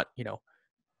it's not,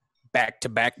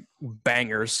 back-to-back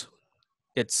bangers,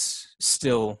 it's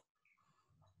still,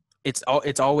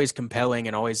 it's always compelling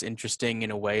and always interesting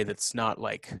in a way that's not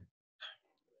like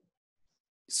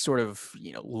sort of,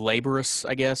 laborious,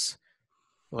 I guess.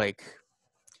 Like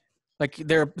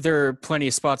there are plenty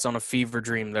of spots on A Fever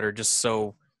Dream that are just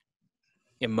so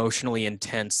emotionally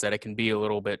intense that it can be a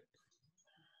little bit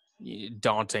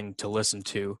daunting to listen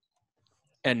to.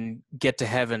 And Get to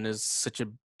Heaven is such a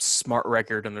smart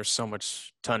record, and there's so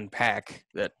much to unpack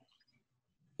that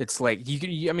it's like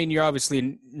you're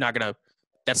obviously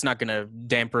that's not gonna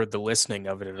damper the listening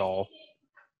of it at all,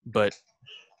 but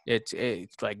it's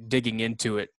like digging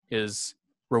into it is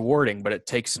rewarding, but it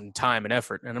takes some time and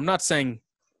effort. And I'm not saying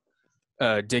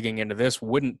digging into this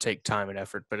wouldn't take time and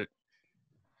effort, but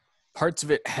parts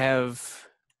of it have,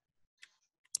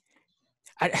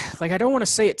 I don't want to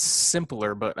say it's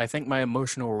simpler, but I think my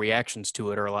emotional reactions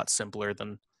to it are a lot simpler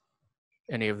than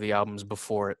any of the albums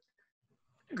before it.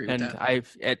 I agree And with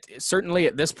that. Certainly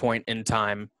at this point in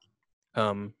time,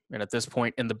 and at this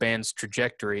point in the band's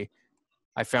trajectory,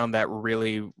 I found that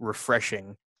really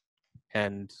refreshing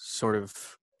and sort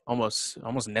of almost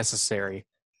necessary.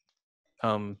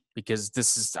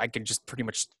 Because I could just pretty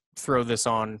much throw this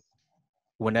on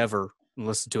whenever and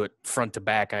listen to it front to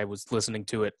back. I was listening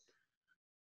to it.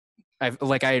 I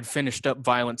had finished up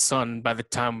Violent Sun by the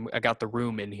time I got the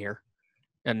room in here,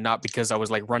 and not because I was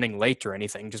like running late or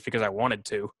anything, just because I wanted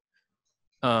to.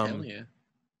 Hell yeah.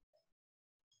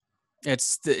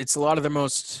 It's a lot of the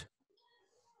most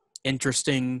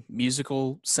interesting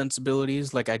musical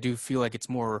sensibilities. Like, I do feel like it's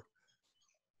more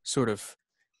sort of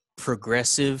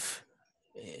progressive,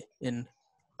 in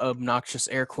obnoxious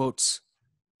air quotes,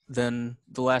 than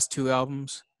the last two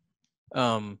albums.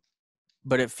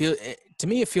 but it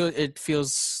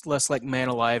feels less like Man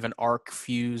Alive and Arc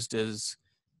fused as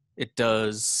it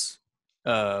does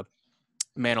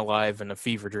Man Alive and A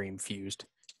Fever Dream fused.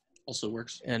 Also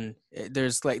works. And there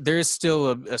is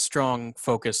still a strong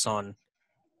focus on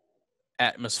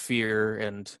atmosphere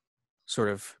and sort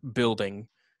of building,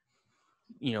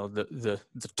 the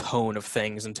tone of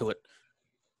things until it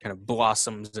kind of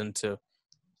blossoms into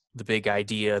the big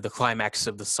idea, the climax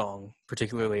of the song,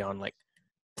 particularly on like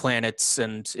Planets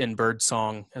and in Bird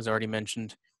Song, as already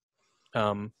mentioned.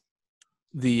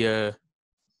 The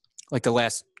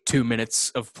last 2 minutes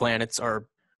of Planets are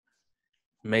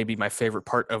maybe my favorite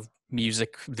part of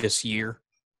music this year.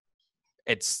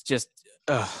 It's just,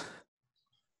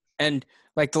 and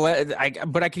like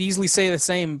but I could easily say the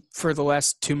same for the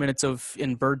last 2 minutes of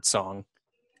In Bird Song.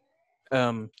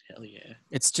 Hell yeah!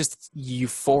 It's just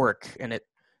euphoric and it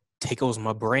tickles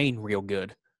my brain real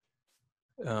good.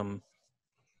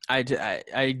 I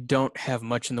don't have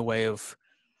much in the way of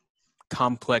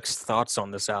complex thoughts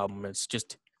on this album. It's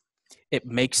just, it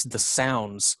makes the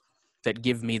sounds that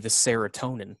give me the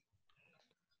serotonin.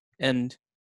 And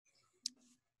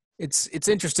it's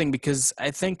interesting because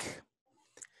I think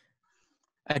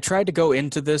I tried to go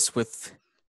into this with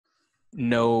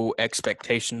no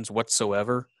expectations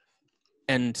whatsoever,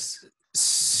 and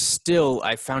still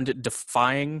I found it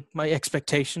defying my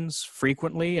expectations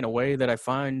frequently in a way that I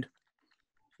find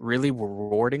really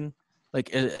rewarding.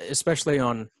 Like, especially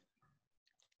on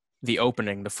the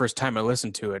opening, the first time I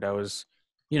listened to it, I was,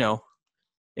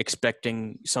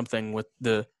 expecting something with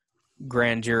the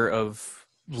grandeur of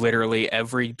literally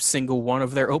every single one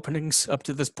of their openings up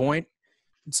to this point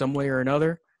in some way or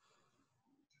another.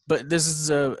 But this is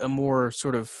a more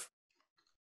sort of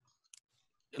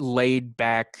laid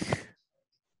back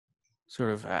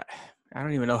sort of, I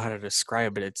don't even know how to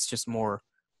describe it. It's just more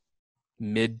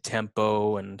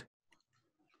mid-tempo and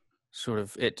sort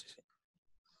of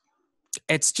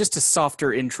it's just a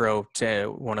softer intro to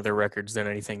one of their records than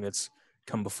anything that's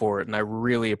come before it, and I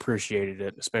really appreciated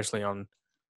it, especially on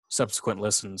subsequent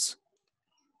listens.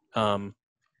 But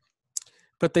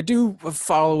they do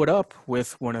follow it up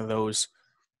with one of those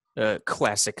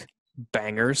classic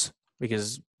bangers,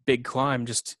 because Big Climb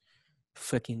just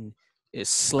fucking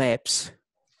slaps.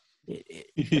 I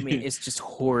mean, it's just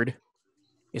horde.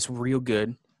 It's real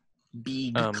good.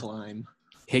 Big Climb.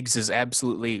 Higgs is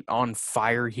absolutely on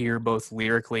fire here, both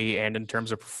lyrically and in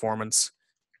terms of performance.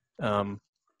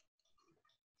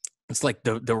 It's like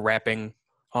the rapping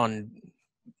on,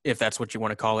 if that's what you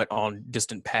want to call it, on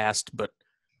Distant Past, but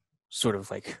sort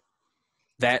of like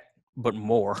that, but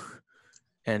more.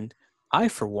 And I,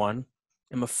 for one,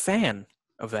 am a fan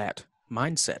of that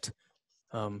mindset.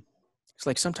 It's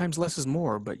like sometimes less is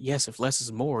more, but yes, if less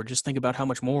is more, just think about how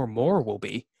much more will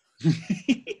be.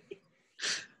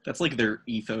 That's like their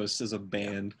ethos as a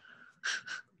band.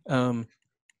 I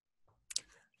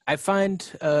find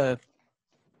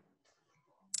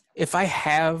if I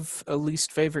have a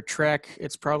least favorite track,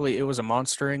 it's probably It Was a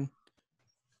Monstering.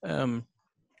 I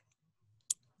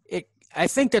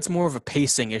think that's more of a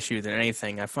pacing issue than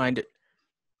anything. I find it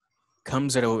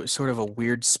comes at a sort of a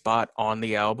weird spot on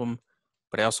the album,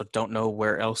 but I also don't know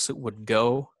where else it would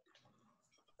go.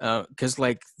 Because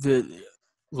like the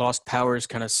Lost Powers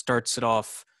kind of starts it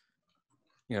off,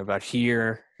 about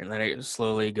here, and then it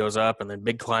slowly goes up, and then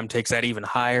Big Climb takes that even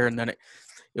higher, and then it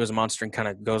was a monster and kind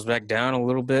of goes back down a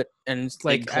little bit, and it's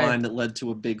like big climb that led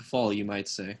to a big fall, you might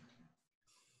say.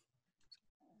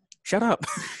 Shut up.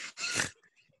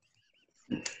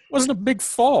 Wasn't a big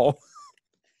fall.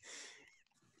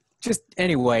 Just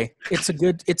anyway, it's a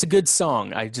good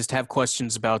song. I just have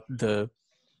questions about the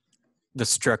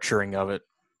structuring of it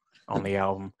on the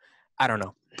album. I don't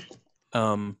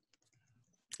know.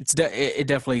 It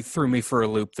definitely threw me for a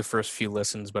loop the first few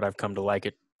listens, but I've come to like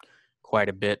it quite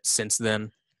a bit since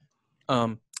then.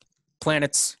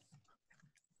 Planets,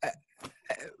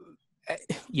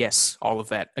 yes, all of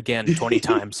that again 20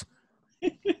 times.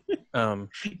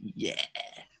 Yeah.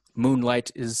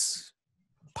 Moonlight is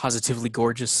positively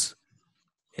gorgeous.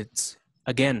 It's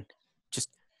again just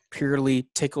purely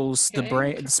tickles the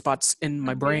brain, the spots in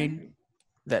my brain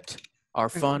that are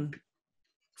fun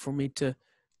for me to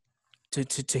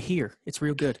hear. It's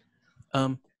real good.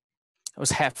 I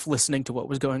was half listening to what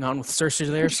was going on with Saoirse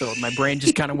there, so my brain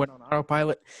just kind of went on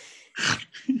autopilot.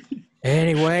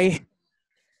 Anyway,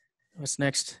 what's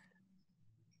next?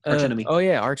 Arch Enemy. Oh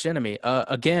yeah, Arch Enemy.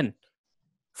 Again,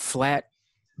 flat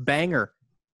banger.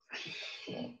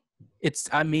 It's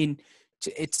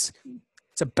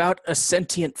about a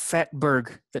sentient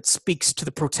fatberg that speaks to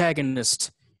the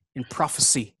protagonist in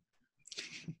prophecy.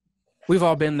 We've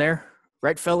all been there,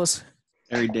 right, fellas?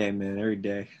 Every day, man. Every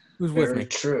day. Who's with Very me?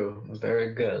 true.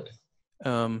 Very good.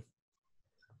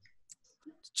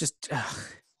 Just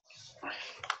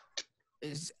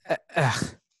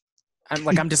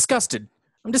I'm disgusted.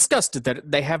 I'm disgusted that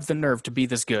they have the nerve to be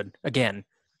this good again.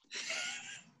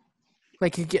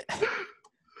 Like, you get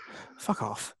fuck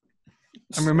off.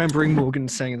 I'm remembering Morgan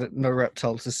saying that No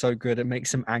Reptiles is so good it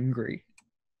makes him angry.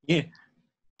 Yeah.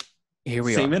 Here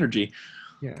we Same are. energy.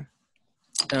 Yeah.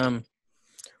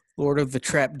 Lord of the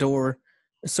Trapdoor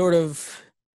is sort of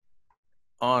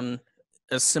on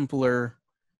a simpler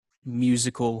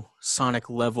musical sonic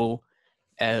level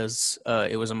as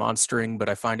It Was a Monstering, but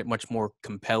I find it much more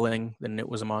compelling than It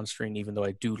Was a Monstering, even though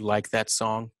I do like that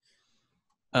song.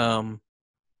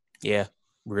 Yeah,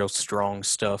 real strong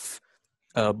stuff.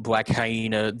 Black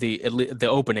Hyena, the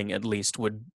opening at least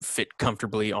would fit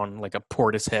comfortably on like a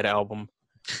Portishead album.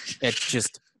 It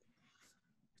just,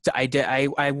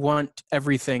 I want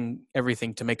everything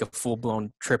to make a full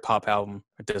blown trip hop album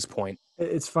at this point.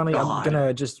 It's funny. God. I'm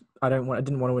gonna just. I didn't want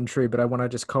to intrude, but I want to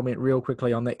just comment real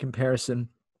quickly on that comparison.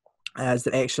 As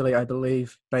that actually, I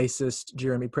believe bassist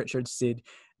Jeremy Pritchard said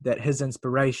that his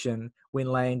inspiration when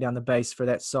laying down the bass for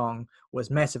that song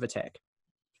was Massive Attack.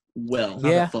 Well,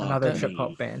 Another trip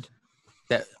hop band.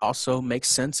 That also makes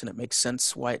sense, and it makes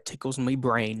sense why it tickles my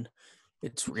brain.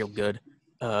 It's real good.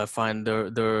 Find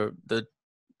the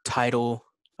title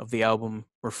of the album,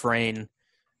 Refrain,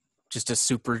 just a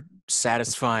super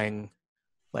satisfying,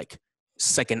 like,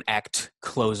 second act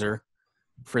closer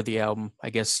for the album, I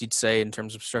guess you'd say, in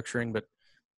terms of structuring. But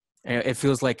it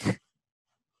feels like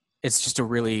it's just a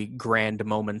really grand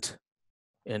moment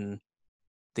in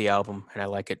the album, and I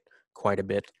like it quite a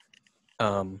bit.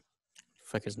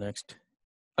 Fuck is next?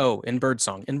 Oh, In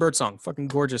Birdsong, fucking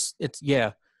gorgeous. It's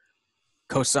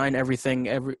co-sign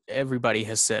everything everybody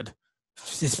has said.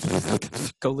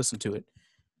 Go listen to it.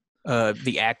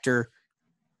 The Actor,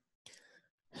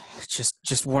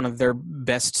 just one of their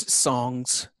best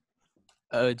songs.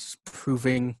 Just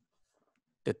proving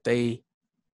that they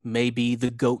may be the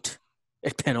GOAT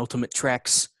at penultimate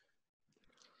tracks.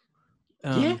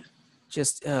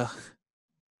 Just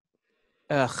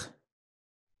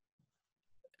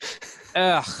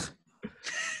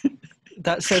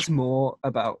That says more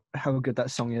about how good that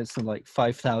song is than like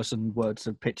 5,000 words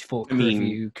of Pitchfork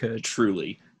review could.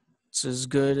 Truly. It's as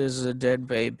good as a dead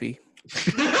baby.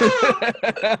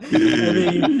 I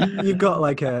mean, you've got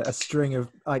like a string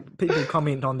of like people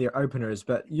comment on their openers,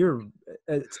 but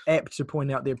it's apt to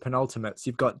point out their penultimates.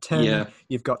 You've got Tim,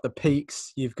 you've got the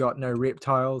Peaks, you've got No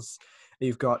Reptiles,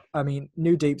 you've got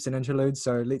New Deep's an interlude,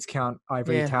 so let's count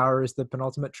Ivory Tower as the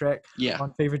penultimate track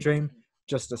on Fever Dream.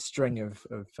 Just a string of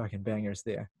fucking bangers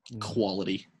there.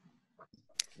 Quality.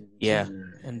 Yeah,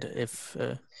 and if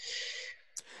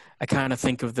I kind of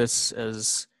think of this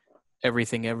as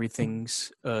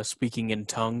everything's speaking in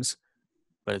tongues,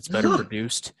 but it's better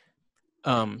produced.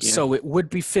 So it would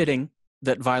be fitting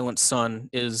that Violent Sun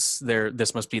is there.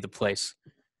 This must be the place,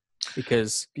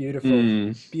 because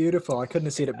beautiful. I couldn't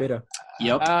have said it better.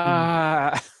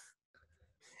 Yep.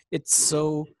 It's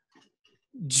so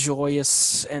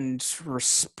joyous and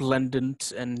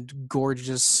resplendent and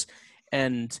gorgeous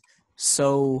and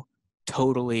so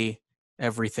totally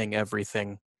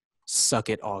everything. Suck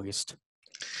it, August.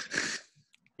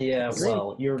 Yeah,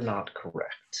 well, you're not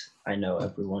correct. I know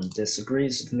everyone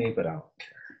disagrees with me, but I don't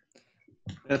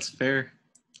care. That's fair,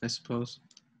 I suppose.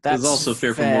 That's it's also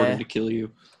fair for Morgan to kill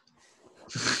you.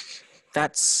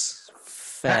 That's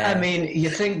fair. I mean, you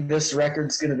think this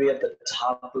record's going to be at the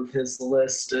top of his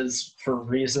list is for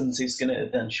reasons he's going to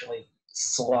eventually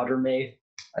slaughter me?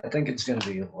 I think it's going to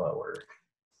be lower.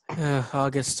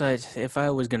 August, if I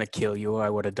was going to kill you, I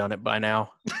would have done it by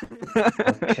now.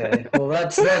 Okay, well,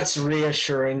 that's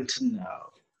reassuring to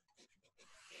know.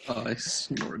 Oh, I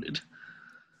snorted.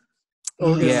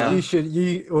 August,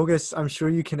 August, I'm sure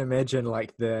you can imagine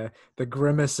like the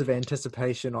grimace of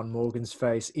anticipation on Morgan's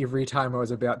face every time I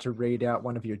was about to read out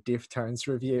one of your Deftones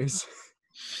reviews.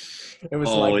 It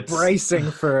was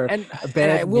bracing for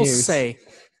bad news.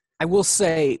 I will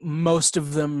say most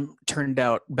of them turned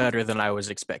out better than I was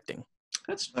expecting.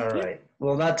 That's all right.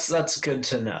 Well, that's good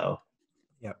to know.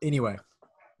 Yeah. Anyway.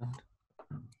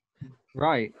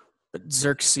 Right. But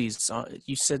Xerxes,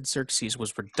 you said Xerxes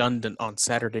was redundant on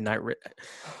Saturday Night.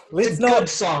 It's a good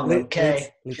song, okay?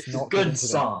 Let's it's a good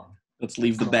song. Let's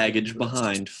leave the baggage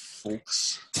behind,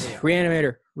 folks.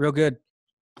 Re-Animator, real good.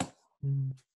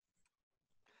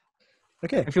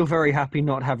 Okay. I feel very happy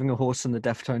not having a horse in the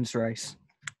Deftones race.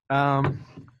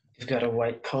 You've got a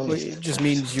white pony. It just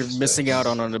means you're missing out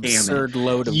on an absurd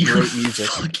load of great music.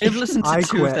 I've listened to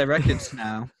two of their records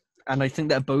now, and I think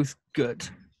they're both good.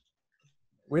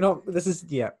 We're not. This is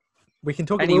We can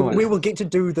talk. Anyway. We will get to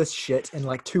do this shit in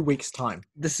like 2 weeks' time.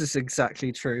 This is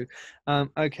exactly true.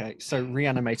 Okay, so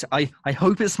Re-Animator. I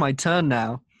hope it's my turn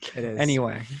now. It is.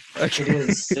 Anyway. Okay. It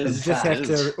is. It in is. Just fact. have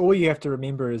to. All you have to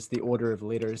remember is the order of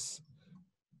letters.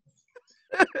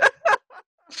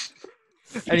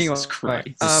 Anyway, Jesus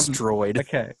Christ. Destroyed.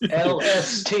 Okay.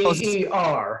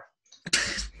 LSTER.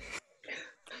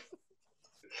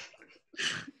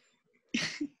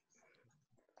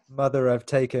 Mother, I've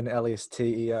taken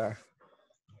LSTER.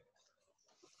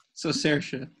 So,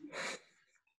 Saoirse.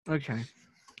 Okay.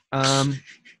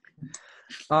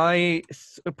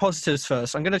 Positives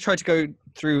first. I'm going to try to go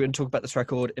through and talk about this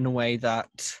record in a way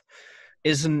that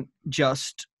isn't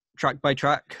just track by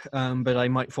track, but I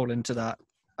might fall into that.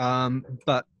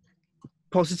 But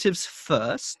positives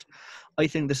first. I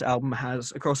think this album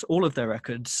has, across all of their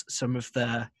records, some of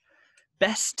their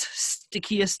best,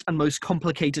 stickiest, and most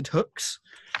complicated hooks.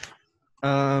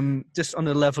 Just on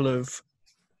a level of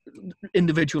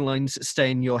individual lines that stay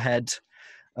in your head.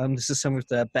 This is some of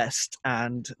their best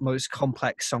and most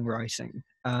complex songwriting.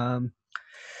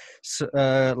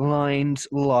 Lines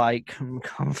like, I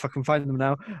can't fucking find them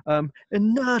now. And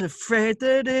not afraid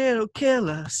that it'll kill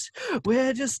us.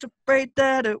 We're just afraid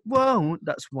that it won't.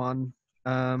 That's one.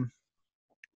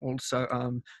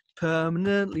 Also,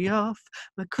 permanently off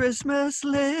my Christmas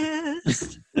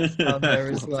list.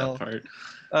 There as well. That part.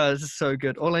 This is so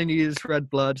good. All I need is red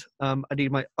blood. I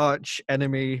need my arch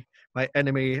enemy. My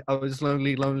enemy. I was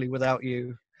lonely, lonely without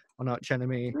you. On arch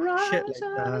enemy. Shit like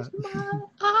that.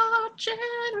 Arch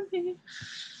enemy.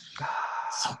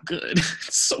 So good.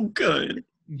 It's so good.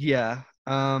 Yeah.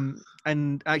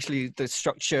 And actually, the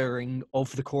structuring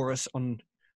of the chorus on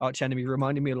Arch Enemy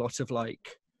reminded me a lot of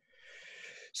like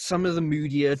some of the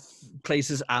moodier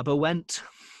places ABBA went.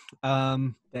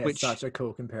 That's such a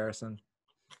cool comparison.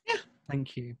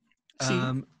 Thank you. See?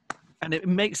 And it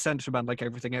makes sense for a band like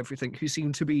Everything, who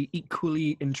seem to be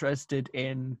equally interested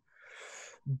in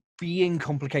being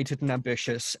complicated and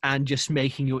ambitious and just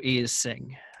making your ears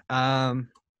sing.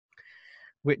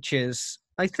 Which is,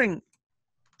 I think,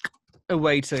 a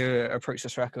way to approach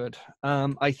this record.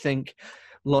 I think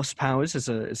Lost Powers is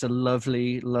a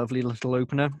lovely, lovely little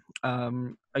opener.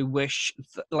 I wish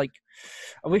we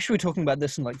were talking about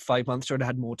this in like 5 months, so I'd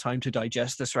had more time to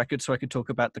digest this record, so I could talk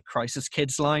about the Crisis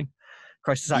Kids line,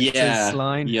 Crisis Actors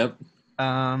line. Yep.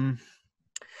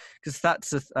 Because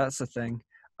that's a thing.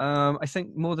 I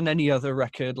think more than any other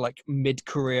record, like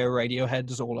mid-career Radiohead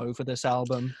is all over this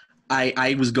album.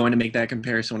 I was going to make that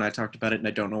comparison when I talked about it, and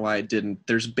I don't know why I didn't.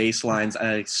 There's bass lines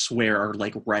I swear are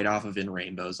like right off of In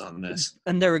Rainbows on this.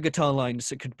 And there are guitar lines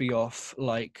that could be off,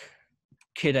 like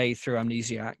Kid A through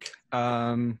Amnesiac.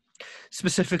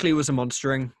 Specifically was a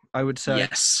monstering, I would say.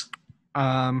 Yes.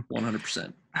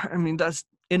 100%. I mean, that's,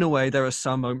 in a way, there are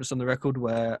some moments on the record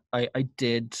where I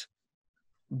did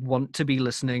want to be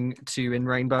listening to In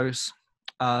Rainbows.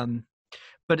 But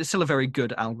it's still a very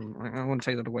good album. I won't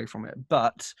take that away from it.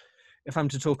 But if I'm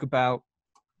to talk about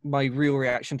my real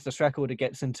reaction to this record, it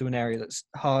gets into an area that's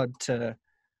hard to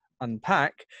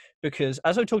unpack because,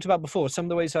 as I talked about before, some of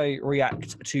the ways I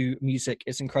react to music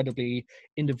is incredibly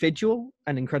individual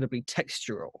and incredibly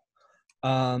textural.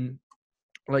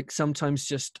 Like sometimes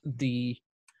just the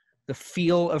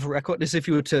feel of a record, as if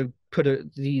you were to put a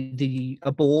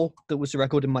ball that was a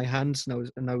record in my hands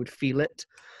and I would feel it.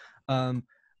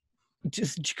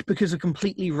 Just because of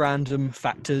completely random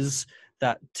factors,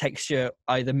 that texture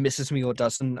either misses me or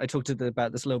doesn't. I talked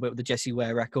about this a little bit with the Jessie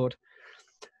Ware record,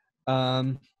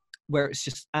 where it's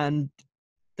just, and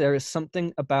there is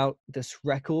something about this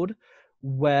record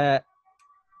where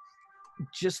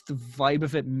just the vibe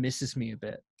of it misses me a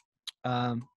bit.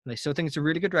 I still think it's a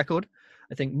really good record.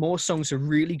 I think more songs are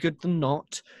really good than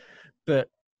not, but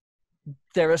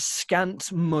there are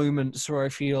scant moments where I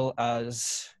feel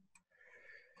as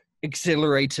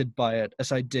exhilarated by it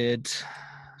as I did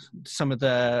some of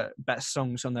the best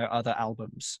songs on their other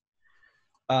albums.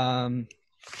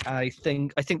 I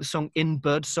think the song In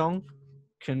Birdsong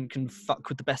can fuck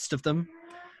with the best of them,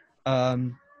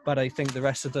 but I think the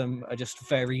rest of them are just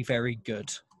very, very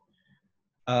good.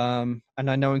 And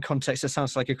I know in context it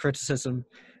sounds like a criticism,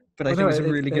 but I think it's a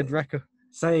really good record.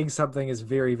 Saying something is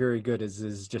very, very good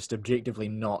is just objectively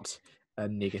not a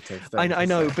negative thing. I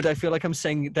know, but I feel like I'm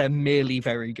saying they're merely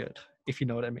very good, if you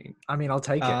know what I mean. I mean, I'll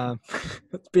take it.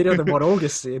 It's better than what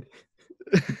August said.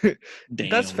 Damn.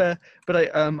 That's fair,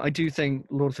 but I do think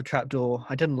Lord of the Trapdoor,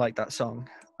 I didn't like that song.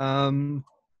 And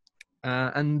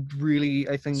really,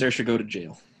 I think Sarah should go to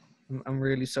jail. I'm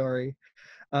really sorry.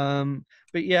 But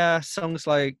yeah, songs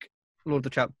like Lord of the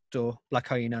Trapdoor, Black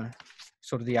Hyena,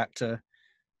 sort of the actor,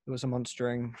 it was a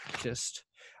monstering, just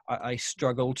I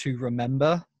struggle to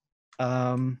remember.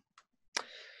 And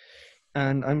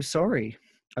I'm sorry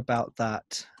about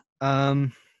that.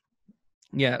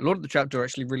 Yeah, Lord of the Trapdoor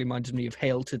actually really reminded me of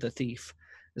Hail to the Thief.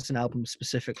 It's an album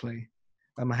specifically.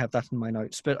 I have that in my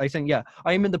notes. But I think, yeah,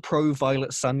 I am in the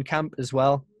pro-Violet Sun camp as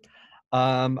well.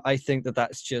 I think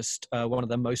that's just one of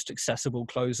the most accessible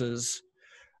closers.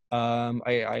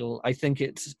 I think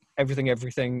it's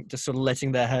everything, just sort of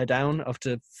letting their hair down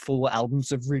after 4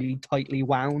 albums of really tightly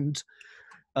wound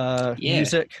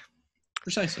music.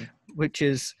 Precisely. Which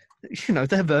is,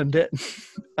 they've earned it,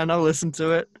 and I'll listen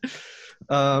to it.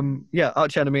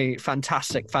 Arch Enemy,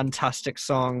 fantastic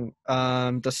song.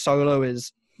 The solo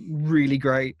is really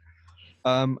great.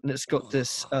 And it's got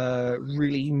this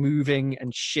really moving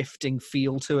and shifting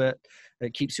feel to it.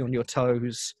 It keeps you on your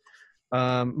toes.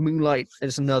 Moonlight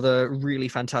is another really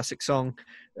fantastic song.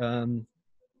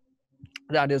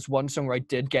 That is one song where I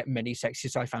did get many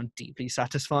sexies I found deeply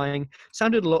satisfying.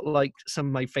 Sounded a lot like some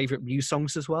of my favorite Muse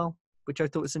songs as well, which I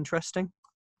thought was interesting.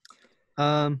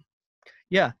 In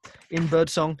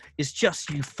Birdsong is just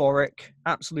euphoric,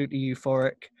 absolutely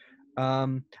euphoric.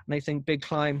 And I think Big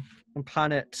Climb and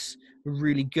Planets were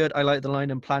really good. I like the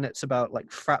line in Planets about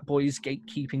like frat boys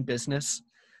gatekeeping business.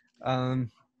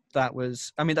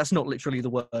 That's not literally the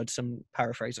words, I'm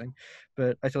paraphrasing,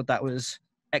 but I thought that was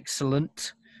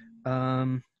excellent.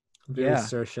 Very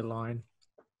Saoirse line.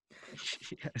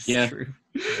 Yes, yeah. True.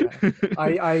 Yeah.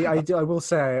 I will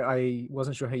say I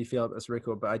wasn't sure how you feel about this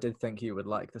record, but I did think you would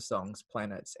like the songs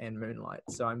Planets and Moonlight,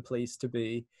 so I'm pleased to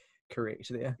be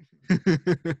correct there.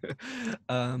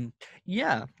 And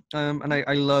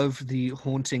I love the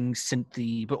haunting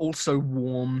synthy but also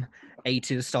warm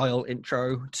 80s style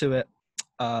intro to it.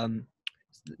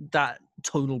 That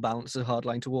tonal balance is a hard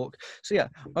line to walk. So yeah,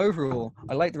 overall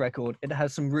I like the record. It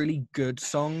has some really good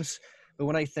songs, but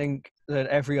when I think that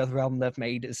every other album they've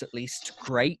made is at least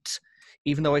great,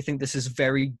 even though I think this is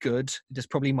very good, it is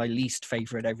probably my least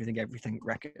favorite Everything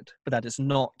record. But that is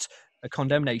not a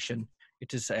condemnation.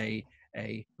 It is a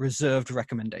reserved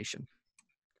recommendation.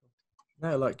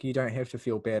 No, like, you don't have to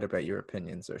feel bad about your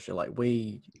opinions, Saoirse. Like,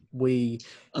 we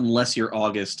unless you're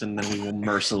August, and then we will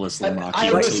mercilessly mock I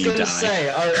you was until you going to die.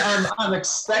 say, I'm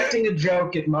expecting a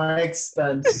joke at my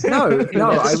expense. No, I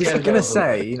was Just going to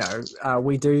say,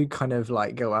 we do kind of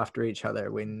like go after each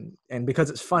other and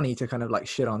because it's funny to kind of like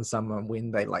shit on someone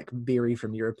when they like vary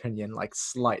from your opinion like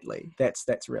slightly. That's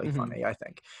really funny, I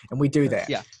think, and we do that.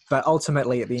 Yeah. But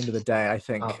ultimately, at the end of the day, I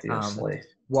think Obviously.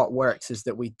 what works is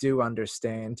that we do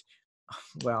understand.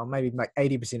 Well, maybe like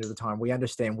 80% of the time, we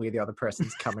understand where the other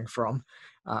person's coming from,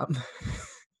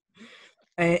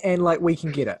 and like we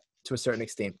can get it to a certain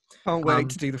extent. Can't wait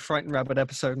to do the Frightened Rabbit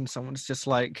episode, and someone's just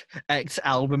like, X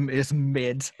album is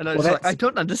mid, and I was like, I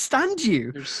don't understand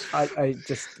you.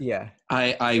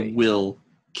 I will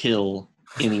kill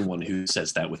anyone who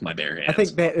says that with my bare hands. I think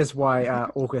that is why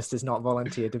August is not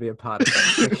volunteered to be a part of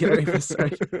that particular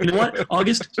episode. You know what?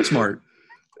 August, smart.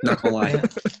 Not gonna lie.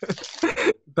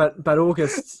 But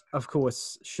August, of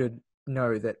course, should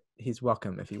know that he's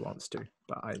welcome if he wants to.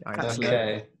 But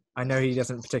I know he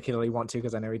doesn't particularly want to,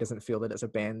 because I know he doesn't feel that it's a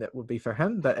band that would be for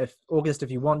him. But if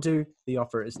you want to, the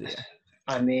offer is there.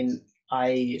 I mean,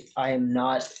 I am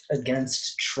not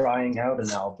against trying out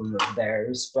an album of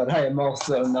theirs, but I am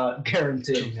also not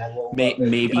guaranteeing I will.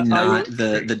 Maybe not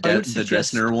the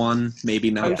Dressner one. Maybe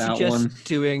not that one.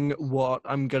 Doing what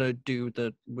I'm gonna do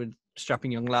with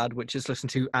Strapping Young Lad, which is listen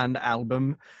to an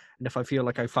album, and if I feel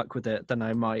like I fuck with it, then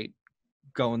I might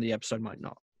go on the episode, might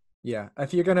not. Yeah,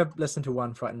 if you're gonna listen to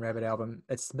one Frightened Rabbit album,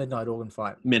 it's Midnight Organ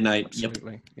Fight. Midnight,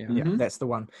 absolutely. Yep. Yeah. Yeah, that's the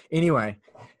one. Anyway,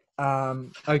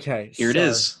 okay. Here it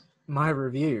is. My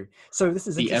review. So this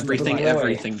is the everything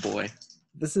boy.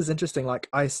 This is interesting. Like,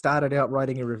 I started out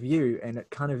writing a review, and it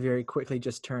kind of very quickly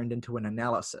just turned into an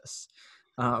analysis.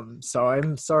 So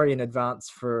I'm sorry in advance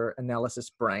for analysis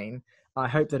brain. I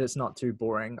hope that it's not too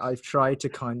boring. I've tried to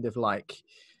kind of like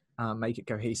make it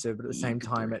cohesive, but at the same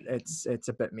time, it's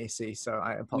a bit messy. So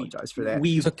I apologize for that.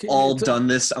 We've all done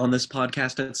this on this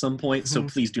podcast at some point, so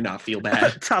please do not feel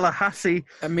bad. Tallahassee.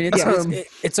 I mean,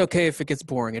 it's okay if it gets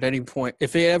boring at any point.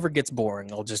 If it ever gets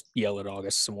boring, I'll just yell at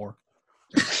August some more.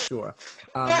 Sure.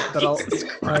 But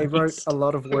I wrote a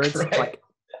lot of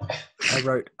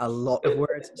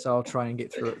words. So I'll try and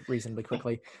get through it reasonably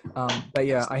quickly. But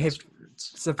yeah, I have,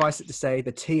 suffice it to say,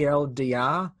 the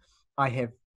TLDR, I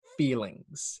have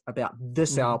feelings about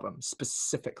this album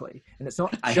specifically, and it's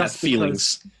not. I have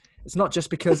feelings. It's not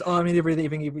just because I'm an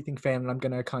everything fan, and I'm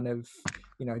gonna kind of,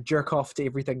 jerk off to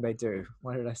everything they do.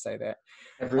 Why did I say that?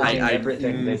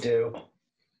 Everything they do.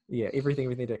 Yeah, everything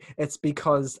they do. It's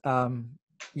because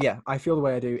yeah, I feel the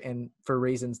way I do, and for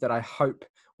reasons that I hope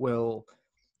will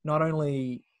not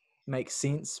only make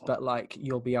sense, but like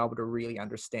you'll be able to really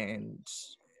understand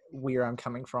where I'm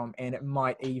coming from, and it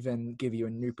might even give you a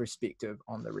new perspective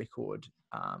on the record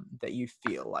that you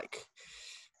feel like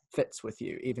fits with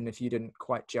you, even if you didn't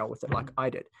quite gel with it like I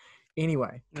did.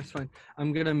 Anyway, That's fine.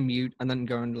 I'm gonna mute and then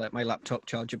go and let my laptop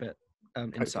charge a bit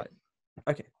inside.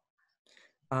 Okay.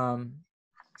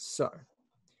 So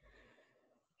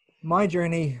my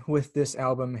journey with this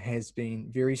album has been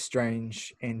very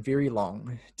strange and very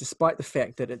long, despite the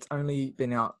fact that it's only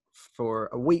been out for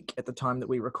a week at the time that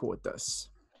we record this.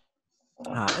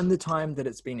 In the time that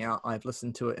it's been out, I've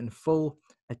listened to it in full,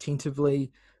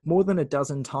 attentively, more than a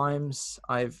dozen times.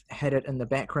 I've had it in the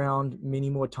background many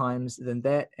more times than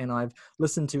that, and I've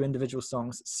listened to individual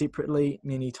songs separately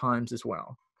many times as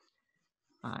well.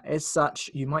 As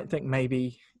such, you might think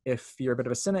maybe if you're a bit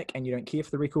of a cynic and you don't care for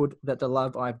the record, that the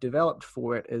love I've developed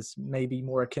for it is maybe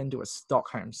more akin to a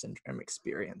Stockholm Syndrome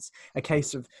experience, a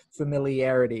case of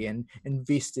familiarity and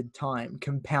invested time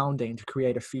compounding to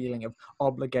create a feeling of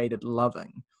obligated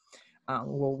loving.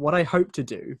 Well, what I hope to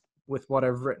do with what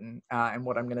I've written and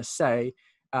what I'm going to say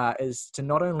is to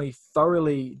not only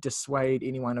thoroughly dissuade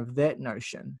anyone of that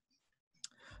notion,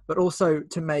 but also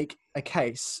to make a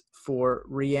case for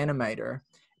Re-Animator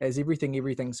as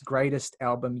Everything's greatest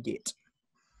album yet.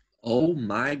 Oh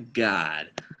my God.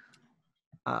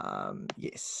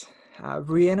 Yes.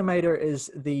 Re-Animator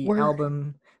is the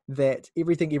album that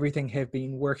Everything have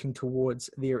been working towards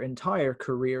their entire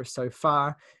career so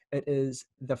far. It is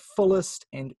the fullest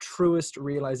and truest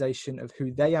realization of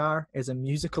who they are as a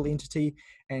musical entity,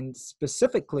 and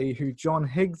specifically who John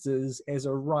Higgs is as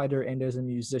a writer and as a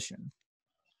musician.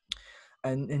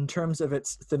 And in terms of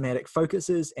its thematic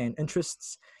focuses and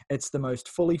interests, it's the most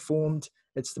fully formed,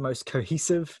 it's the most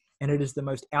cohesive, and it is the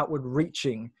most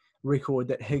outward-reaching record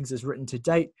that Higgs has written to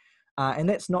date. And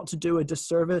that's not to do a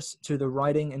disservice to the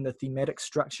writing and the thematic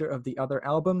structure of the other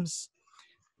albums.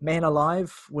 Man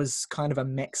Alive was kind of a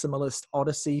maximalist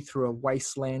odyssey through a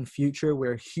wasteland future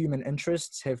where human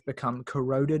interests have become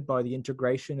corroded by the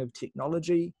integration of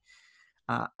technology.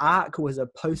 Ark was a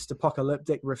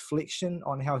post-apocalyptic reflection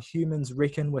on how humans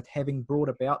reckon with having brought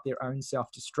about their own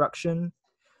self-destruction.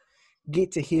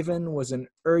 Get to Heaven was an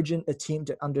urgent attempt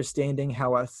at understanding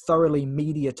how a thoroughly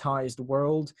mediatized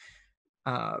world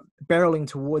barreling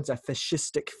towards a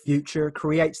fascistic future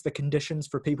creates the conditions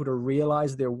for people to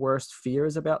realize their worst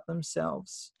fears about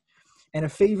themselves. And A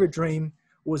Fever Dream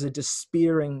was a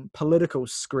despairing political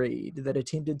screed that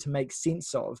attempted to make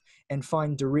sense of and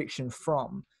find direction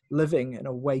from living in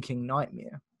a waking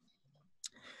nightmare.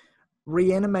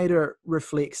 Re-Animator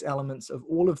reflects elements of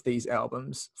all of these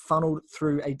albums funneled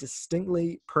through a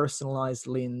distinctly personalized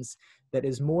lens that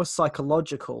is more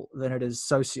psychological than it is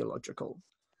sociological.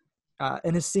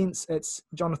 In a sense, it's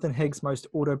Jonathan Higgs' most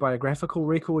autobiographical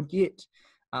record yet,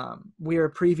 where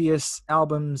previous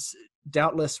albums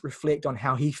doubtless reflect on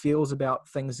how he feels about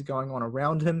things going on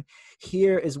around him.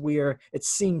 Here is where it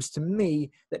seems to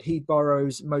me that he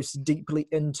burrows most deeply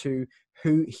into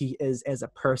who he is as a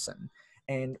person.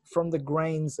 And from the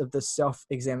grains of this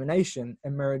self-examination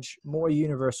emerge more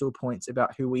universal points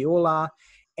about who we all are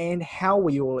and how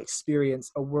we all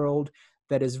experience a world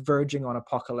that is verging on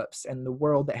apocalypse and the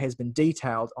world that has been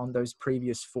detailed on those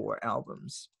previous 4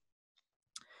 albums.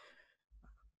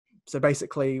 So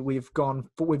basically, we've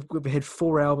had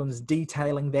 4 albums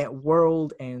detailing that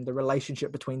world and the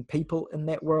relationship between people in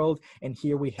that world. And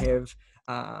here we have,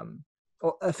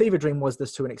 A Fever Dream was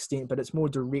this to an extent, but it's more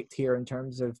direct here in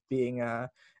terms of being an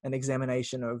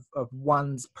examination of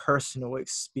one's personal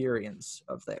experience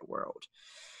of that world.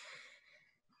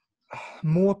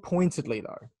 More pointedly,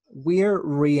 though, where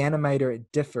Re-Animator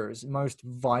differs most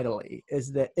vitally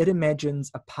is that it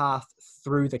imagines a path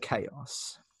through the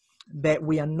chaos, that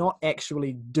we are not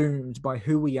actually doomed by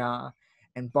who we are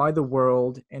and by the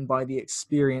world and by the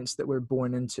experience that we're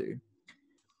born into,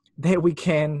 that we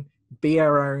can be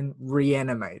our own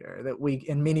Re-Animator, that we,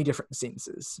 in many different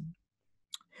senses,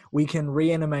 we can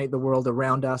reanimate the world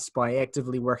around us by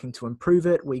actively working to improve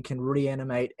it. We can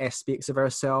reanimate aspects of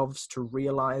ourselves to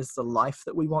realize the life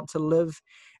that we want to live.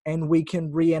 And we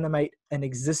can reanimate an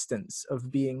existence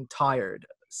of being tired,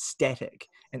 static,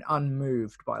 and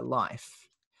unmoved by life.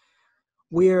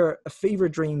 Where A Fever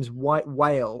Dream's white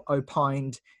whale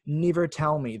opined, "Never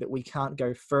tell me that we can't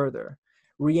go further,"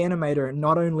 Re-Animator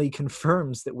not only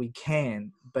confirms that we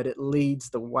can, but it leads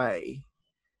the way.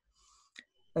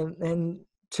 And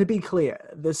to be clear,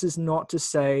 this is not to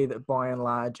say that by and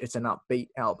large it's an upbeat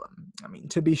album. I mean,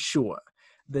 to be sure,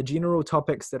 The general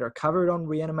topics that are covered on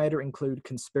Re-Animator include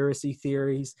conspiracy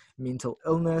theories, mental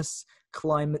illness,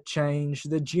 climate change,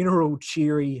 the general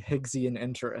cheery Higgsian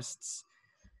interests.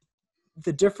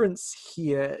 The difference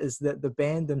here is that the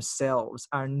band themselves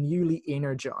are newly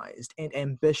energized and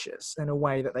ambitious in a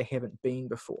way that they haven't been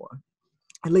before.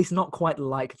 At least not quite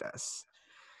like this.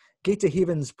 Get to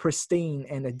Heaven's pristine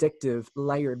and addictive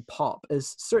layered pop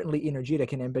is certainly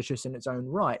energetic and ambitious in its own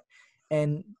right,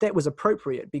 and that was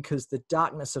appropriate because the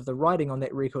darkness of the writing on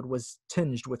that record was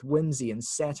tinged with whimsy and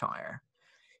satire.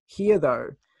 Here, though,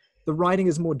 the writing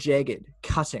is more jagged,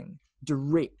 cutting,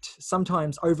 direct,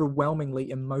 sometimes overwhelmingly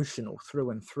emotional through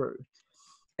and through.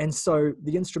 And so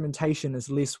the instrumentation is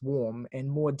less warm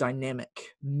and more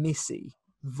dynamic, messy,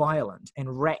 violent,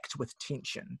 and racked with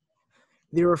tension.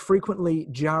 There are frequently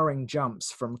jarring jumps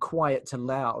from quiet to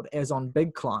loud, as on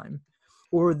Big Climb,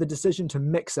 or the decision to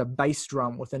mix a bass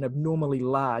drum with an abnormally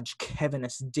large,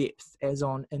 cavernous depth, as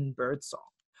on In Birdsong,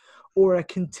 or a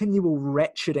continual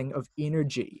ratcheting of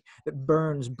energy that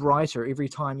burns brighter every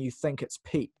time you think it's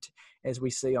peaked, as we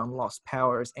see on Lost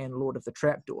Powers and Lord of the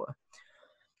Trapdoor,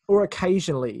 or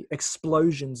occasionally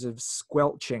explosions of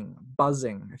squelching,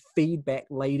 buzzing,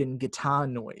 feedback-laden guitar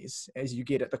noise, as you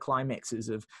get at the climaxes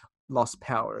of Lost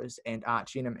Powers and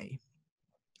Arch Enemy.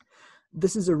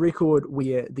 This is a record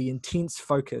where the intense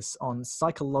focus on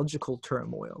psychological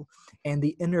turmoil and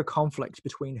the inner conflict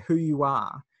between who you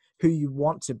are, who you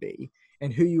want to be,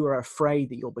 and who you are afraid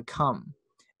that you'll become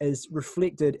is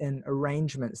reflected in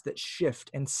arrangements that shift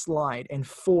and slide and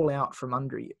fall out from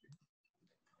under you.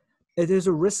 It is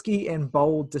a risky and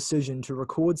bold decision to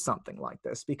record something like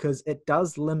this because it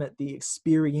does limit the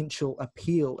experiential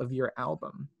appeal of your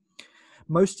album.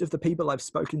 Most of the people I've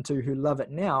spoken to who love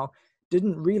it now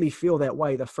didn't really feel that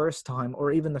way the first time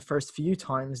or even the first few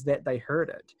times that they heard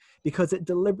it, because it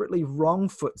deliberately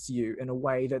wrong-foots you in a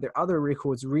way that their other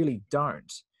records really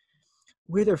don't.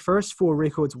 Where their first four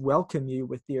records welcome you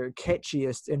with their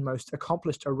catchiest and most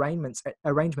accomplished arrangements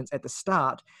at the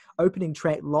start, opening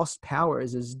track Lost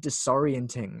Powers is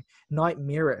disorienting,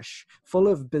 nightmarish, full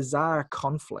of bizarre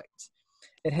conflict.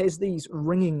 It has these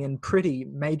ringing and pretty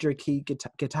major key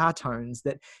guitar tones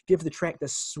that give the track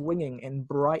this swinging and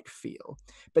bright feel.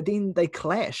 But then they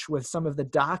clash with some of the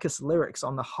darkest lyrics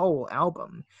on the whole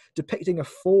album, depicting a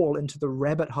fall into the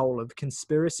rabbit hole of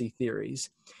conspiracy theories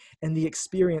and the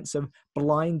experience of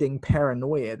blinding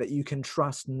paranoia that you can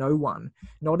trust no one,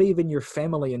 not even your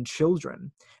family and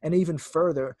children, and even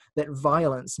further, that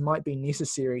violence might be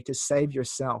necessary to save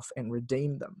yourself and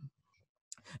redeem them.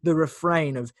 The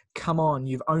refrain of, "Come on,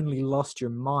 you've only lost your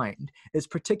mind," is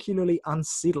particularly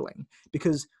unsettling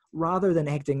because rather than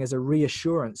acting as a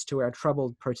reassurance to our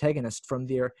troubled protagonist from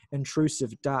their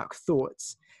intrusive dark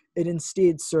thoughts, it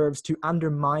instead serves to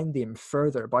undermine them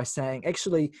further by saying,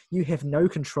 actually, you have no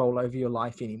control over your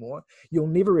life anymore, you'll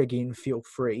never again feel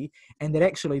free, and that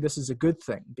actually this is a good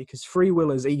thing because free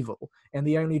will is evil and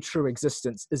the only true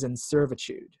existence is in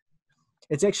servitude.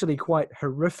 It's actually quite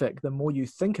horrific the more you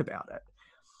think about it.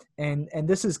 And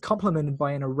this is complemented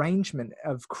by an arrangement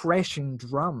of crashing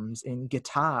drums and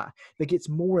guitar that gets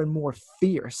more and more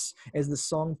fierce as the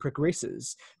song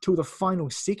progresses, till the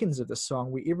final seconds of the song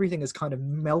where everything is kind of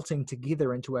melting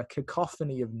together into a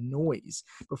cacophony of noise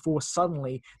before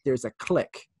suddenly there's a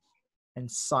click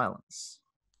and silence.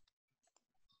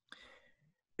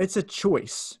 It's a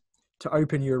choice to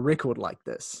open your record like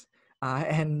this.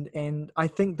 And I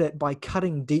think that by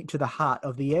cutting deep to the heart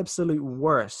of the absolute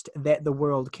worst that the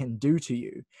world can do to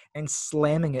you and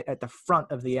slamming it at the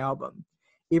front of the album,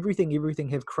 Everything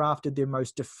have crafted their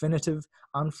most definitive,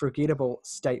 unforgettable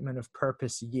statement of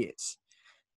purpose yet.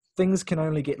 Things can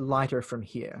only get lighter from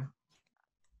here.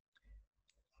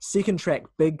 Second track,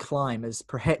 Big Climb, is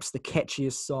perhaps the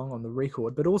catchiest song on the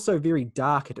record, but also very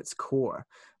dark at its core,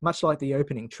 much like the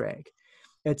opening track.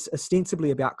 It's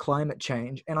ostensibly about climate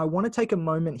change, and I want to take a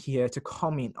moment here to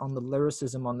comment on the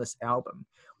lyricism on this album,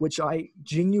 which I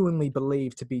genuinely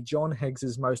believe to be John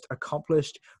Higgs's most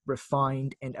accomplished,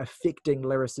 refined, and affecting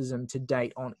lyricism to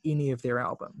date on any of their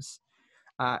albums.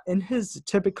 In his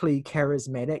typically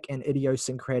charismatic and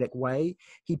idiosyncratic way,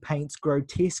 he paints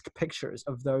grotesque pictures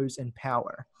of those in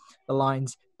power. The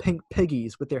lines, "Pink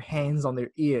piggies with their hands on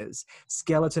their ears,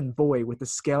 skeleton boy with the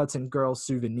skeleton girl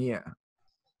souvenir."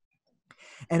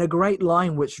 And a great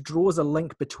line which draws a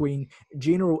link between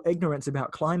general ignorance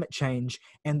about climate change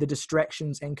and the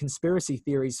distractions and conspiracy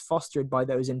theories fostered by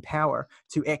those in power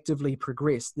to actively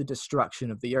progress the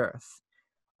destruction of the earth.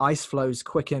 Ice flows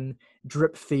quicken,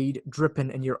 drip feed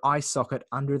drippin' in your eye socket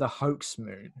under the hoax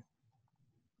moon.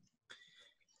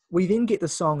 We then get the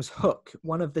song's hook,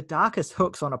 one of the darkest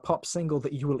hooks on a pop single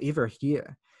that you will ever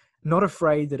hear. Not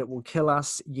afraid that it will kill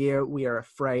us, yeah, we are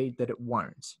afraid that it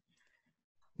won't.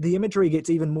 The imagery gets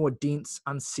even more dense,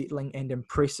 unsettling, and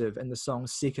impressive in the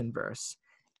song's second verse.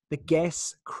 The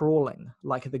gas crawling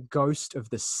like the ghost of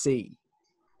the sea.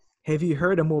 Have you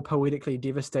heard a more poetically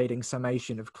devastating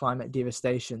summation of climate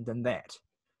devastation than that?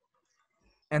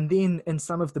 And then, in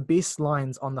some of the best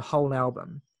lines on the whole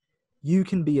album, you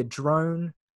can be a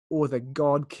drone or the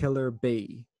god killer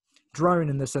bee. Drone,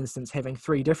 in this instance, having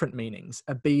three different meanings: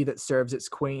 a bee that serves its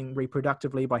queen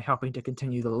reproductively by helping to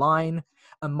continue the line,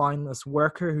 a mindless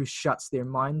worker who shuts their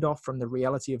mind off from the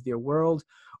reality of their world,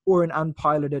 or an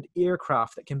unpiloted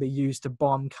aircraft that can be used to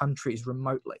bomb countries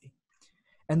remotely.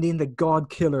 And then the god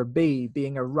killer bee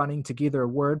being a running together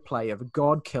wordplay of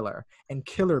god killer and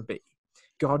killer bee.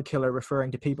 God killer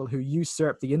referring to people who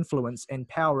usurp the influence and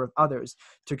power of others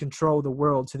to control the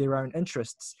world to their own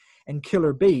interests, and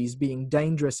killer bees being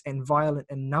dangerous and violent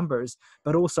in numbers,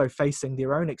 but also facing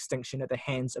their own extinction at the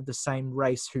hands of the same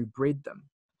race who bred them.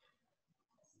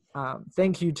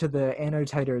 Thank you to the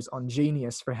annotators on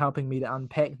Genius for helping me to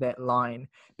unpack that line,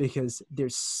 because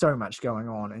there's so much going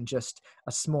on in just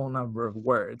a small number of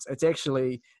words. It's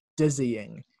actually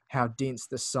dizzying how dense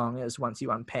this song is once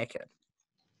you unpack it.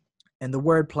 And the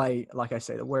wordplay, like I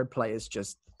say, the wordplay is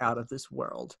just out of this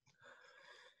world.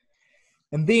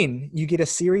 And then you get a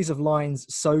series of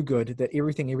lines so good that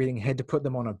Everything had to put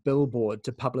them on a billboard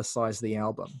to publicize the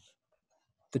album.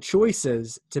 The choice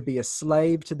is to be a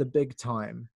slave to the big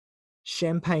time,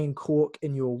 champagne cork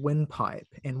in your windpipe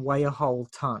and weigh a whole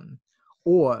ton,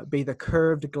 or be the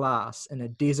curved glass in a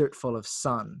desert full of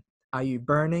sun. Are you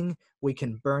burning? We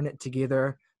can burn it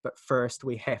together, but first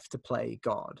we have to play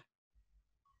God.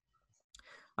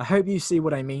 I hope you see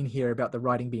what I mean here about the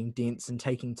writing being dense and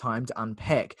taking time to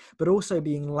unpack, but also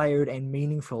being layered and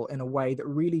meaningful in a way that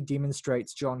really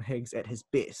demonstrates John Higgs at his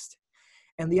best.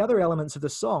 And the other elements of the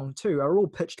song, too, are all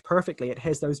pitched perfectly. It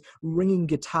has those ringing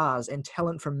guitars and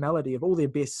talent for melody of all their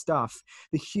best stuff,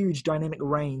 the huge dynamic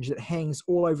range that hangs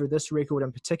all over this record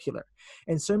in particular,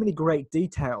 and so many great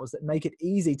details that make it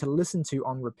easy to listen to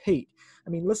on repeat. I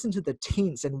mean, listen to the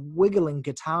tense and wiggling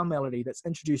guitar melody that's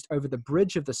introduced over the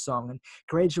bridge of the song and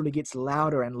gradually gets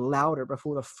louder and louder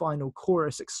before the final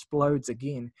chorus explodes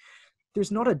again. There's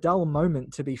not a dull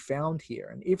moment to be found here,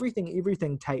 and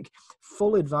everything take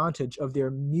full advantage of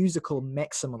their musical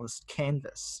maximalist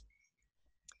canvas.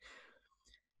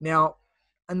 Now,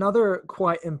 another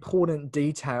quite important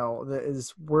detail that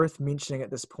is worth mentioning at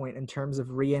this point in terms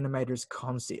of Re-Animator's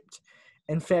concept.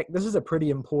 In fact, this is a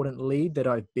pretty important lead that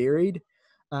I've buried,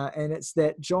 and it's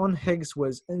that John Higgs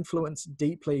was influenced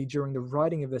deeply during the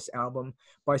writing of this album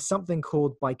by something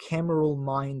called bicameral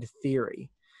mind theory.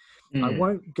 I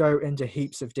won't go into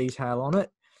heaps of detail on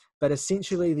it, but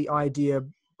essentially the idea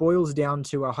boils down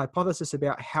to a hypothesis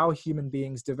about how human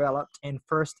beings developed and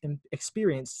first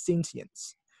experienced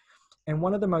sentience. And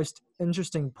one of the most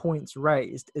interesting points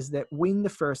raised is that when the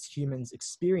first humans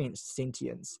experienced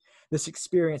sentience, this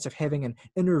experience of having an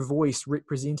inner voice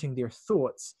representing their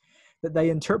thoughts, that they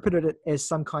interpreted it as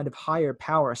some kind of higher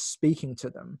power speaking to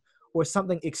them, or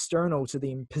something external to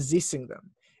them possessing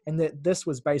them, and that this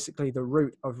was basically the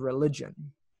root of religion.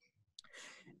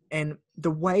 And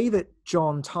the way that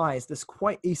John ties this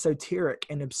quite esoteric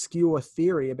and obscure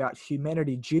theory about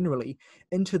humanity generally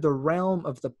into the realm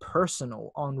of the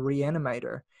personal on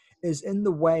Re-Animator is in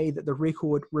the way that the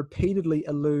record repeatedly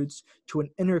alludes to an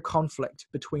inner conflict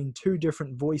between two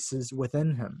different voices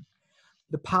within him.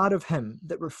 The part of him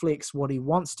that reflects what he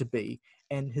wants to be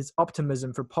and his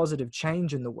optimism for positive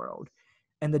change in the world,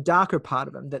 and the darker part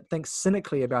of him that thinks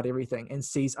cynically about everything and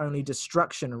sees only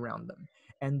destruction around them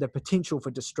and the potential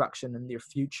for destruction in their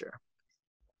future.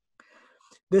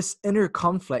 This inner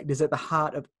conflict is at the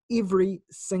heart of every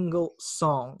single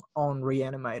song on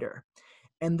Re-Animator.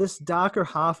 And this darker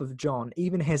half of John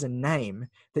even has a name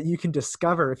that you can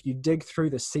discover if you dig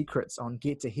through the secrets on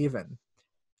Get to Heaven.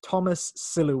 Thomas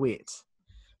Silhouette.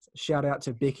 Shout out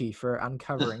to Becky for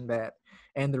uncovering that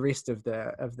and the rest of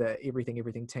the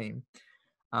Everything team.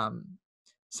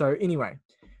 So anyway,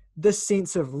 this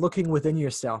sense of looking within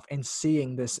yourself and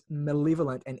seeing this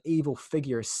malevolent and evil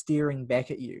figure staring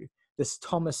back at you, this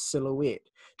Thomas silhouette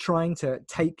trying to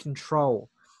take control,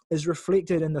 is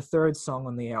reflected in the third song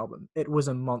on the album, It Was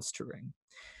a Monstering.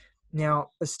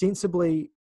 Now,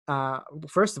 ostensibly,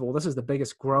 first of all, this is the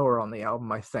biggest grower on the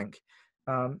album, I think.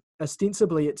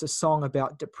 Ostensibly, it's a song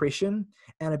about depression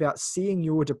and about seeing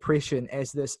your depression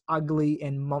as this ugly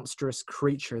and monstrous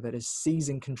creature that is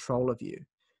seizing control of you.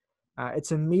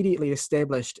 It's immediately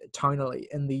established tonally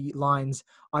in the lines,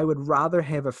 I would rather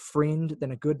have a friend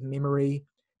than a good memory,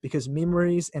 because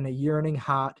memories and a yearning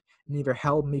heart never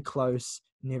held me close,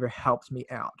 never helped me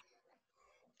out.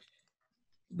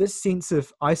 This sense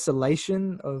of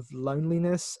isolation, of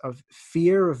loneliness, of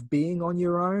fear of being on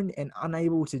your own and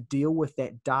unable to deal with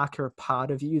that darker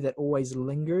part of you that always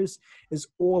lingers is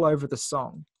all over the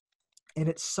song. And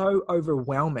it's so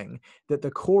overwhelming that the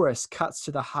chorus cuts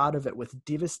to the heart of it with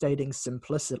devastating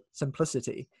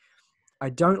simplicity. I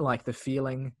don't like the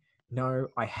feeling. No,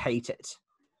 I hate it.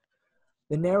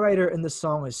 The narrator in the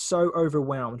song is so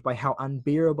overwhelmed by how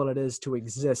unbearable it is to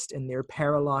exist in their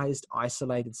paralyzed,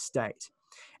 isolated state.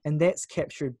 And that's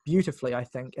captured beautifully, I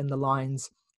think, in the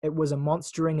lines, "It was a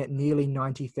monstering at nearly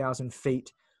 90,000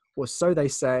 feet, or so they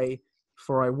say,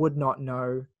 for I would not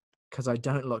know, 'cause I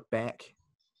don't look back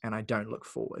and I don't look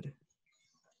forward."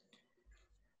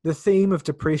 The theme of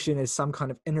depression is some kind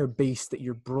of inner beast that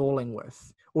you're brawling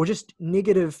with, or just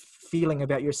negative feeling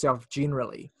about yourself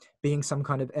generally, being some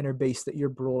kind of inner beast that you're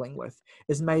brawling with,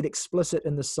 is made explicit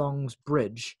in the song's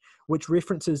bridge, which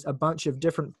references a bunch of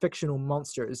different fictional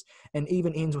monsters and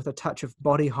even ends with a touch of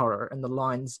body horror in the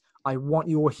lines, "I want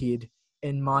your head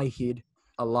in my head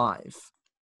alive."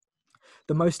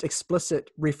 The most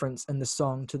explicit reference in the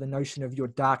song to the notion of your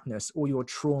darkness or your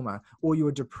trauma or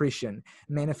your depression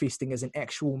manifesting as an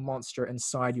actual monster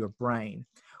inside your brain,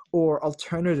 or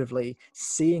alternatively,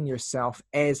 seeing yourself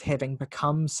as having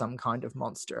become some kind of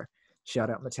monster, shout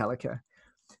out Metallica,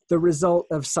 the result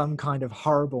of some kind of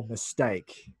horrible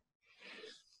mistake.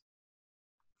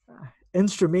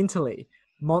 Instrumentally,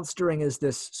 Monstering is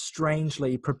this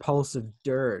strangely propulsive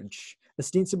dirge,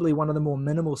 ostensibly one of the more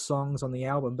minimal songs on the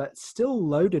album, but still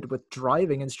loaded with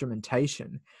driving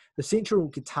instrumentation. The central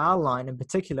guitar line in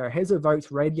particular has evoked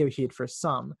Radiohead for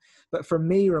some, but for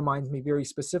me reminds me very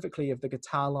specifically of the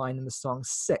guitar line in the song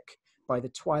Sick by the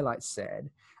Twilight Sad,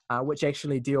 which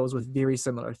actually deals with very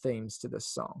similar themes to this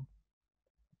song.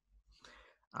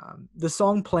 The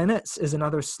song Planets is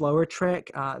another slower track.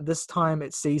 This time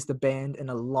it sees the band in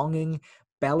a longing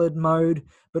ballad mode,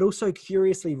 but also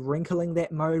curiously wrinkling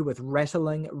that mode with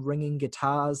rattling, ringing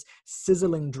guitars,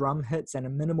 sizzling drum hits, and a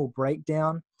minimal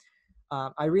breakdown.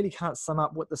 I really can't sum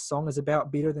up what the song is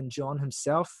about better than John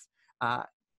himself.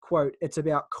 Quote, "It's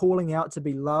about calling out to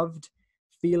be loved,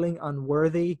 feeling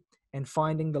unworthy, and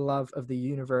finding the love of the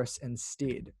universe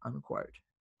instead," unquote.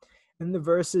 In the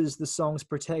verses, the song's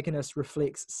protagonist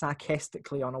reflects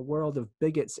sarcastically on a world of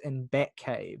bigots in bat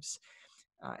caves,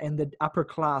 and the upper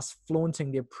class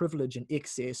flaunting their privilege and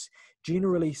excess,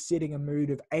 generally setting a mood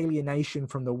of alienation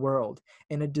from the world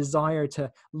and a desire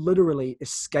to literally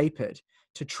escape it,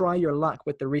 to try your luck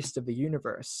with the rest of the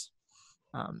universe.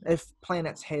 If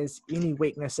Planets has any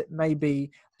weakness, it may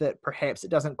be that perhaps it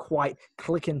doesn't quite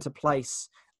click into place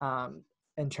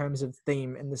in terms of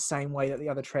theme in the same way that the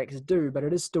other tracks do, but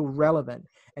it is still relevant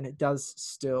and it does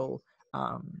still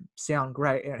sound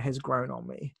great, and it has grown on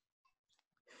me.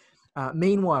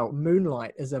 Meanwhile,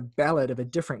 Moonlight is a ballad of a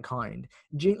different kind,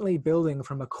 gently building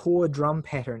from a core drum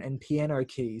pattern and piano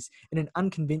keys in an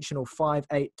unconventional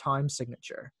 5/8 time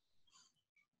signature.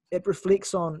 It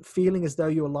reflects on feeling as though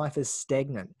your life is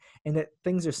stagnant and that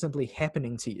things are simply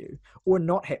happening to you or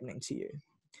not happening to you.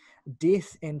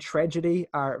 Death and tragedy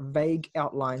are vague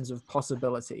outlines of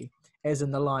possibility, as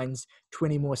in the lines,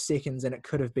 20 more seconds and it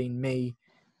could have been me,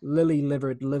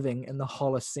 lily-livered living in the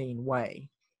Holocene way.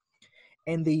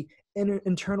 And the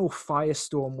internal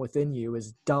firestorm within you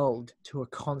is dulled to a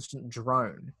constant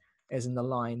drone, as in the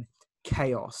line,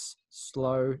 chaos,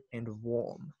 slow and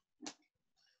warm.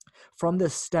 From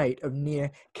this state of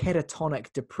near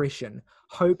catatonic depression,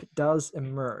 hope does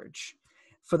emerge.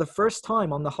 For the first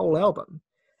time on the whole album,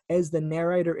 as the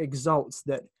narrator exalts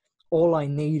that all I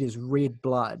need is red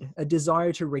blood, a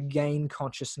desire to regain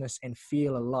consciousness and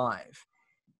feel alive.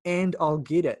 And I'll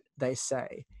get it, they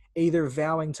say, either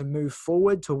vowing to move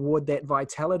forward toward that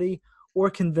vitality or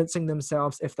convincing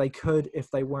themselves if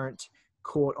they weren't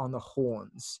caught on the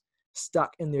horns,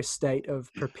 stuck in their state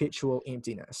of perpetual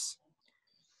emptiness.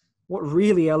 What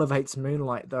really elevates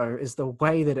Moonlight, though, is the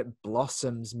way that it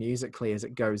blossoms musically as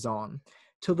it goes on,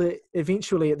 till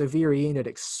eventually at the very end it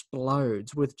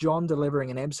explodes, with John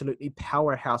delivering an absolutely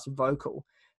powerhouse vocal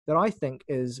that I think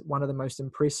is one of the most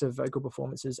impressive vocal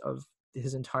performances of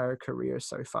his entire career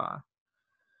so far.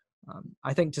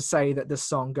 I think to say that this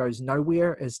song goes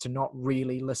nowhere is to not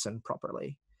really listen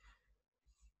properly.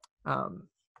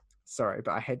 Sorry,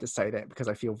 but I had to say that because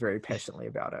I feel very passionately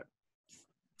about it.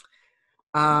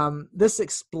 This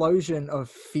explosion of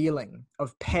feeling,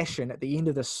 of passion at the end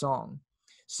of the song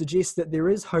suggests that there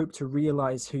is hope to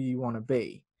realize who you want to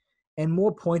be. And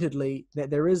more pointedly, that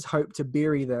there is hope to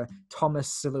bury the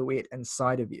Thomas silhouette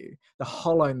inside of you, the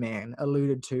hollow man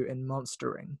alluded to in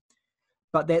Monstering.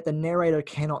 but that the narrator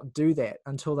cannot do that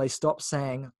until they stop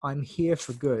saying, "I'm here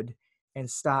for good," and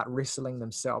start wrestling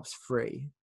themselves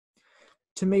free.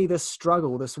 To me, this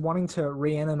struggle, this wanting to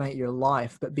reanimate your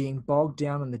life, but being bogged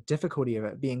down in the difficulty of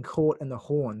it, being caught in the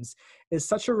horns, is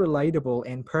such a relatable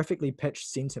and perfectly pitched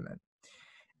sentiment.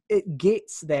 It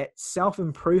gets that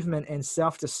self-improvement and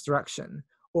self-destruction,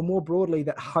 or more broadly,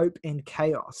 that hope and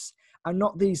chaos, are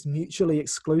not these mutually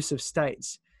exclusive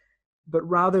states, but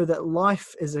rather that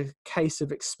life is a case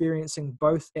of experiencing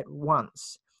both at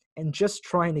once and just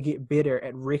trying to get better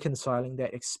at reconciling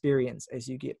that experience as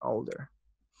you get older.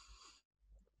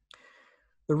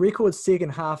 The record's second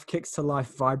half kicks to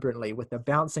life vibrantly with the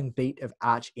bouncing beat of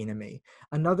Arch Enemy,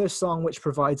 another song which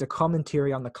provides a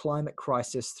commentary on the climate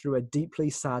crisis through a deeply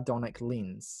sardonic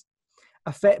lens.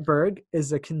 A fatberg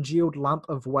is a congealed lump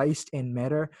of waste and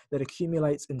matter that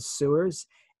accumulates in sewers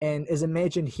and is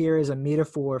imagined here as a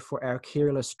metaphor for our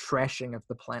careless trashing of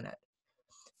the planet.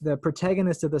 The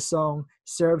protagonist of the song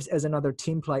serves as another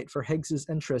template for Higgs's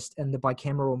interest in the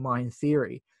bicameral mind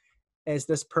theory, as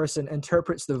this person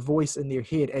interprets the voice in their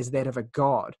head as that of a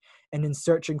god, and in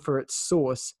searching for its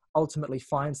source, ultimately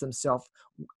finds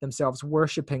themselves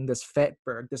worshipping this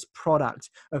fatberg, this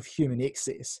product of human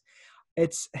excess.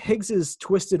 It's Higgs's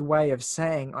twisted way of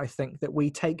saying, I think, that we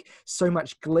take so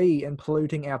much glee in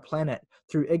polluting our planet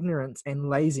through ignorance and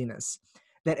laziness,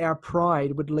 that our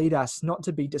pride would lead us not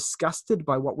to be disgusted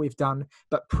by what we've done,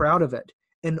 but proud of it,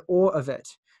 in awe of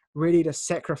it, ready to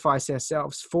sacrifice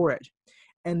ourselves for it,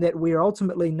 and that we are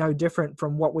ultimately no different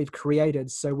from what we've created,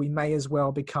 so we may as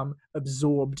well become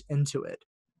absorbed into it.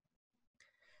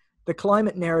 The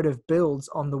climate narrative builds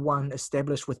on the one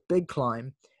established with Big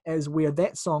Climb, as where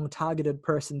that song targeted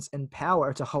persons in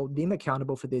power to hold them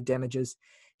accountable for their damages,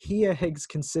 here Higgs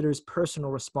considers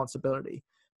personal responsibility,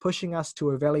 pushing us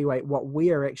to evaluate what we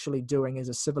are actually doing as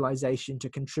a civilization to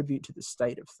contribute to the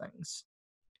state of things.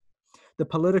 The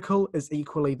political is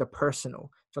equally the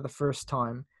personal for the first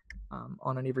time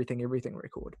on an Everything Everything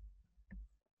record.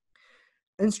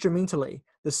 Instrumentally,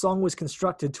 the song was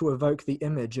constructed to evoke the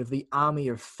image of the army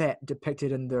of fat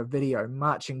depicted in the video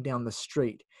marching down the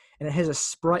street, and it has a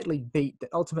sprightly beat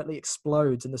that ultimately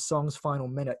explodes in the song's final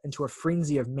minute into a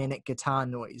frenzy of manic guitar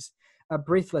noise, a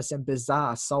breathless and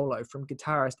bizarre solo from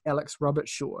guitarist Alex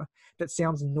Robertshaw that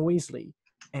sounds noisy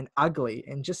and ugly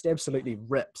and just absolutely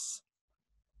rips.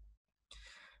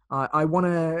 I want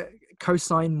to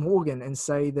co-sign Morgan and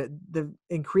say that the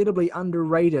incredibly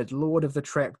underrated Lord of the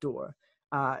Trapdoor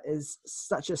is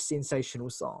such a sensational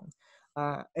song.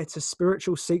 It's a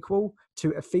spiritual sequel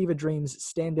to A Fever Dream's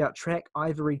standout track,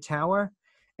 Ivory Tower,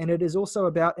 and it is also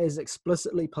about as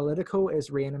explicitly political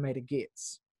as Re-Animator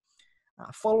gets.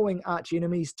 Following Arch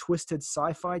Enemy's twisted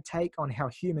sci-fi take on how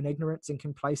human ignorance and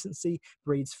complacency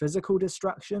breeds physical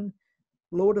destruction,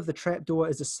 Lord of the Trapdoor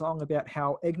is a song about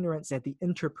how ignorance at the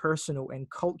interpersonal and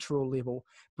cultural level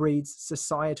breeds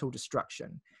societal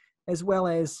destruction, as well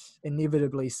as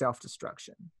inevitably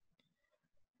self-destruction.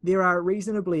 There are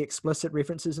reasonably explicit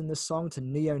references in this song to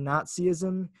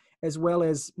neo-Nazism, as well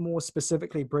as more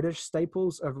specifically British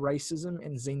staples of racism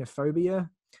and xenophobia.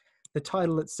 The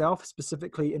title itself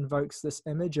specifically invokes this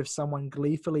image of someone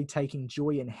gleefully taking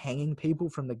joy in hanging people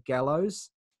from the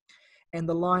gallows. And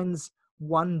the lines,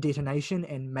 "one detonation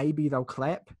and maybe they'll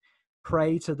clap,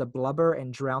 pray to the blubber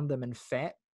and drown them in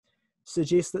fat,"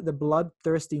 suggests that the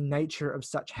bloodthirsty nature of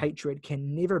such hatred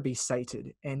can never be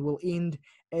sated and will end,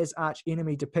 as Arch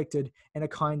Enemy depicted, in a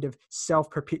kind of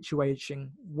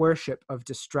self-perpetuating worship of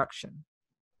destruction.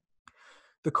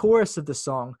 The chorus of the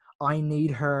song, "I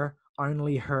need her,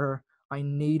 only her, I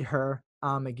need her,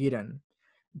 Armageddon,"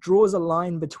 draws a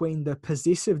line between the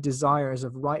possessive desires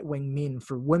of right-wing men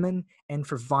for women and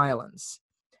for violence.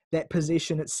 That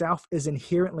possession itself is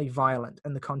inherently violent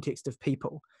in the context of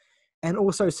people, and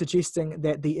also suggesting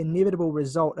that the inevitable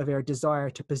result of our desire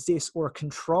to possess or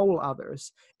control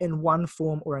others in one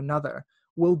form or another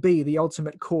will be the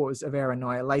ultimate cause of our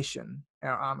annihilation,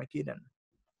 our Armageddon.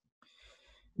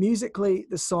 Musically,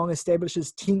 the song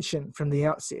establishes tension from the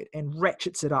outset and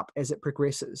ratchets it up as it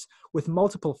progresses, with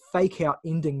multiple fake-out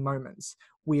ending moments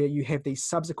where you have these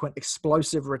subsequent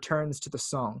explosive returns to the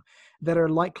song that are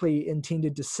likely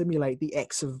intended to simulate the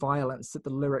acts of violence that the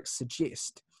lyrics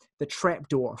suggest, the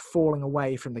trapdoor falling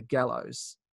away from the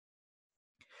gallows.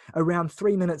 Around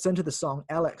 3 minutes into the song,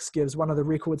 Alex gives one of the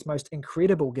record's most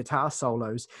incredible guitar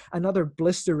solos, another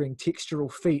blistering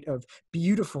textural feat of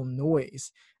beautiful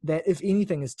noise that, if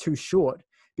anything, is too short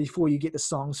before you get the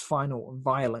song's final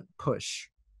violent push.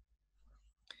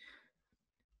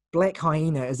 Black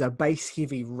Hyena is a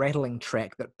bass-heavy rattling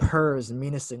track that purrs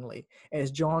menacingly as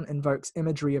John invokes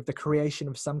imagery of the creation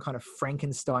of some kind of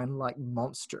Frankenstein-like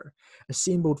monster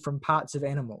assembled from parts of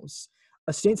animals,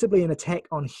 ostensibly an attack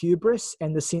on hubris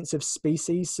and the sense of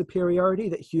species superiority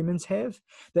that humans have,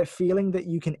 that feeling that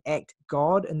you can act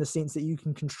God in the sense that you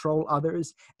can control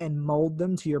others and mold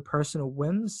them to your personal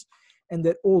whims, and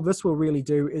that all this will really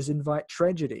do is invite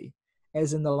tragedy,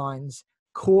 as in the lines,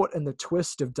 "Caught in the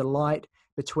twist of delight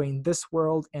between this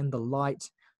world and the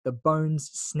light, the bones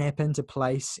snap into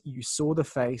place, you saw the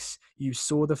face,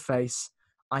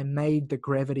 I made the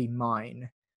gravity mine,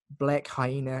 Black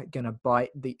Hyena gonna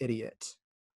bite the idiot."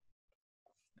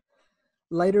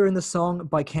 Later in the song,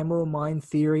 bicameral mind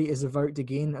theory is evoked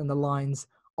again in the lines,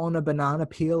 "On a banana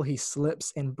peel he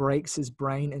slips and breaks his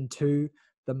brain in two,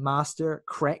 the master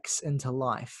cracks into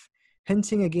life,"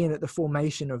 hinting again at the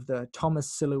formation of the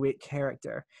Thomas Silhouette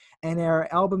character, and our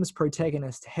album's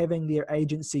protagonist having their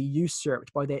agency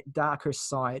usurped by that darker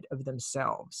side of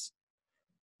themselves.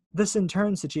 This in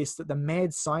turn suggests that the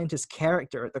mad scientist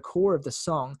character at the core of the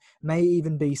song may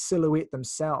even be Silhouette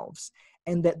themselves,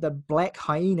 and that the black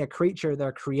hyena creature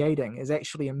they're creating is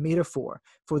actually a metaphor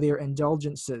for their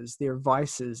indulgences, their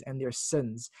vices, and their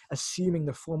sins, assuming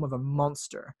the form of a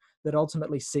monster that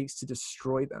ultimately seeks to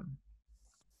destroy them.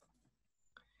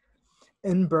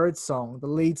 In Birdsong, the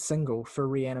lead single for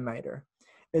Re-Animator,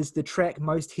 is the track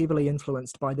most heavily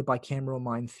influenced by the bicameral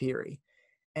mind theory,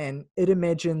 and it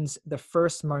imagines the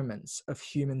first moments of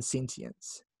human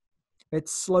sentience. It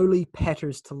slowly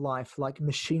patters to life like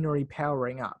machinery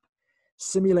powering up,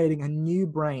 simulating a new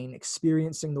brain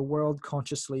experiencing the world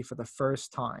consciously for the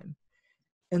first time.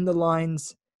 In the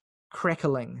lines,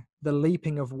 "Crackling, the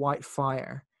leaping of white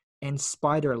fire, and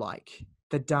spider-like,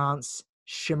 the dance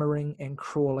shimmering and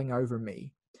crawling over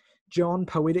me," John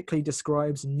poetically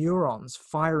describes neurons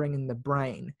firing in the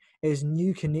brain as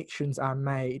new connections are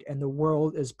made and the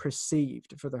world is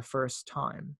perceived for the first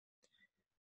time.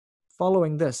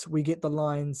 Following this, we get the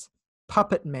lines,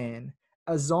 "Puppet man,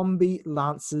 a zombie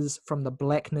lances from the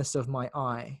blackness of my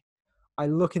eye. I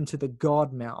look into the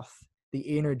God mouth,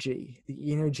 the energy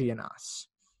in us."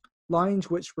 Lines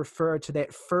which refer to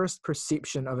that first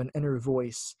perception of an inner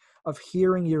voice, of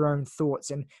hearing your own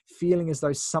thoughts and feeling as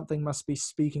though something must be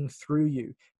speaking through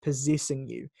you, possessing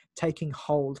you, taking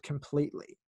hold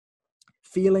completely.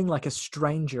 Feeling like a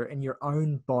stranger in your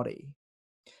own body.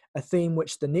 A theme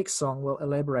which the next song will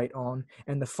elaborate on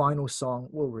and the final song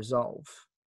will resolve.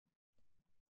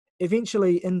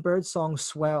 Eventually, In Birdsong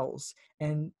swells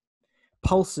and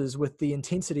pulses with the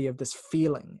intensity of this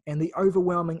feeling and the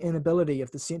overwhelming inability of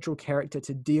the central character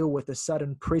to deal with the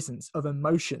sudden presence of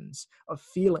emotions, of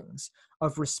feelings,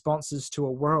 of responses to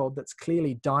a world that's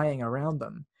clearly dying around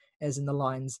them, as in the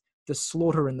lines, "The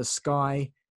slaughter in the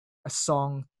sky, a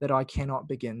song that I cannot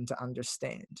begin to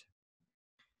understand."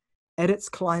 At its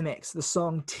climax, the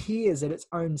song tears at its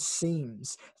own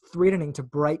seams, threatening to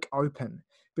break open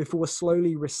before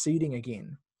slowly receding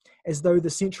again, as though the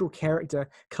central character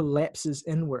collapses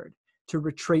inward to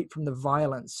retreat from the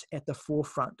violence at the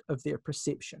forefront of their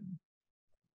perception.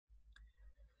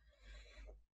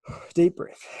 Deep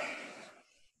breath.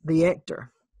 The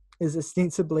Actor is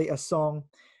ostensibly a song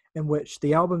in which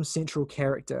the album's central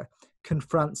character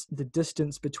confronts the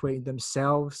distance between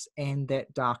themselves and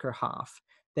that darker half,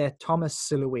 their Thomas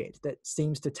Silhouette that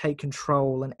seems to take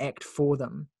control and act for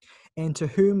them, and to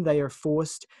whom they are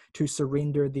forced to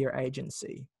surrender their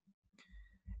agency.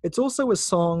 It's also a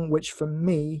song which, for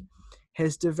me,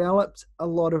 has developed a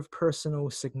lot of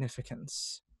personal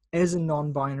significance as a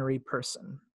non-binary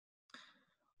person.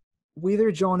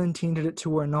 Whether John intended it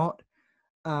to or not,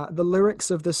 the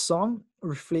lyrics of this song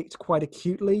reflect quite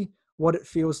acutely what it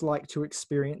feels like to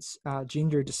experience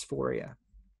gender dysphoria.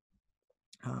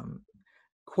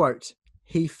 Quote,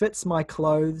 "He fits my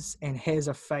clothes and has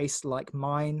a face like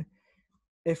mine.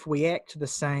 If we act the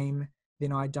same,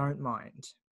 then I don't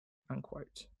mind."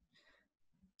 Unquote.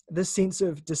 This sense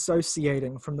of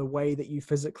dissociating from the way that you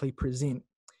physically present,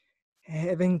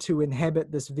 having to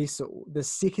inhabit this vessel, this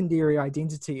secondary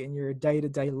identity in your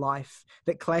day-to-day life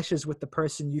that clashes with the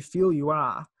person you feel you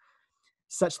are,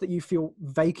 such that you feel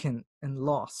vacant and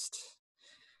lost.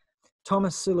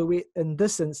 Thomas Silhouette, in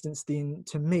this instance, then,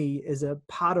 to me, is a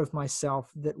part of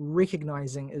myself that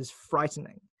recognizing is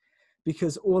frightening,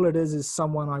 because all it is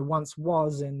someone I once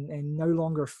was and no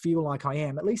longer feel like I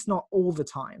am, at least not all the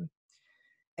time.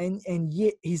 And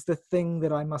yet he's the thing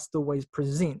that I must always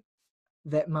present,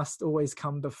 that must always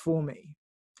come before me.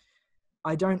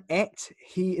 I don't act,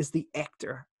 he is the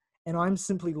actor, and I'm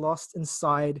simply lost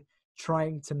inside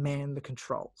trying to man the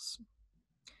controls.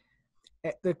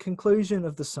 At the conclusion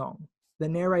of the song, the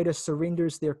narrator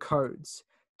surrenders their codes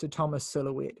to Thomas'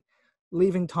 silhouette,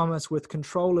 leaving Thomas with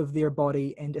control of their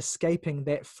body and escaping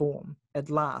that form, at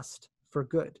last, for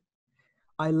good.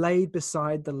 I laid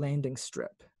beside the landing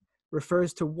strip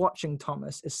refers to watching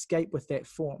Thomas escape with that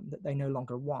form that they no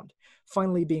longer want,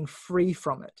 finally being free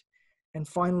from it, and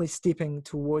finally stepping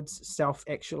towards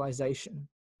self-actualization.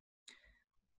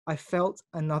 I felt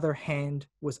another hand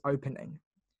was opening,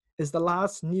 is the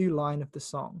last new line of the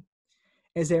song,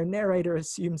 as our narrator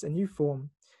assumes a new form,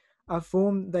 a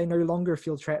form they no longer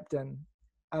feel trapped in,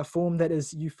 a form that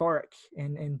is euphoric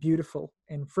and beautiful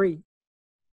and free.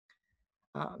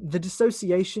 The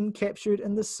dissociation captured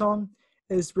in this song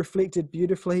is reflected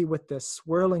beautifully with the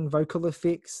swirling vocal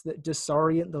effects that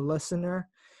disorient the listener,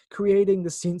 creating the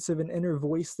sense of an inner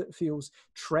voice that feels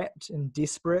trapped and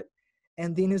desperate,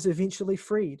 and then is eventually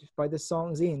freed by the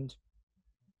song's end.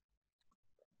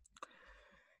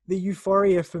 The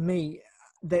euphoria for me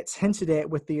that's hinted at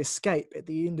with the escape at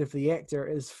the end of the actor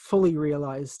is fully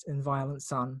realized in Violent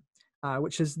Sun,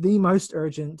 which is the most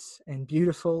urgent and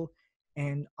beautiful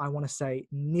and, I want to say,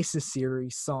 necessary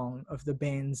song of the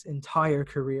band's entire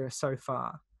career so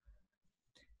far.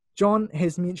 John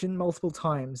has mentioned multiple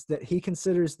times that he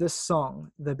considers this song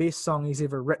the best song he's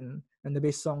ever written and the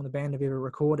best song the band have ever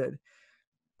recorded,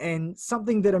 and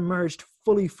something that emerged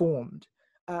fully formed,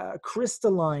 a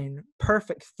crystalline,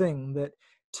 perfect thing that,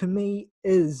 to me,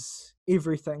 is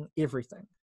everything.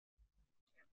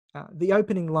 The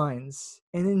opening lines,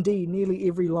 and indeed nearly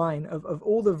every line of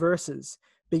all the verses,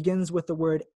 begins with the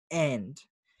word "and,"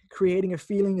 creating a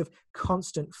feeling of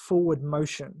constant forward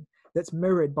motion that's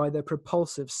mirrored by the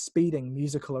propulsive, speeding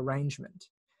musical arrangement.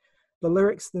 The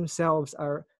lyrics themselves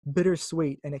are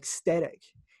bittersweet and ecstatic,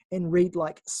 and read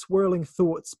like swirling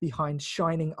thoughts behind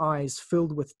shining eyes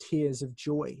filled with tears of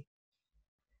joy.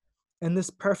 In this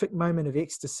perfect moment of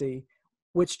ecstasy,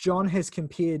 which John has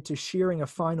compared to sharing a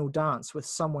final dance with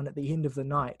someone at the end of the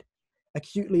night,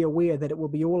 acutely aware that it will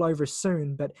be all over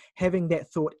soon, but having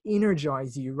that thought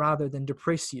energize you rather than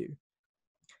depress you.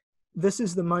 This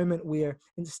is the moment where,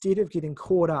 instead of getting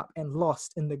caught up and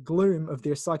lost in the gloom of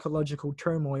their psychological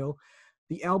turmoil,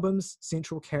 the album's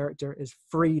central character is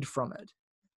freed from it.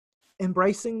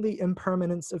 Embracing the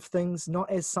impermanence of things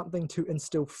not as something to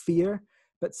instill fear,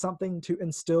 but something to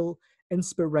instill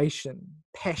inspiration,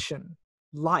 passion,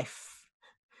 life.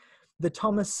 The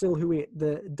Thomas silhouette,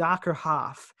 the darker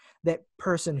half, that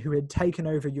person who had taken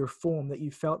over your form that you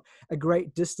felt a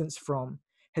great distance from,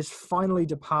 has finally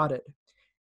departed.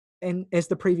 And as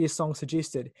the previous song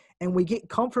suggested, and we get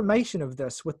confirmation of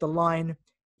this with the line,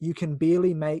 "You can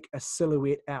barely make a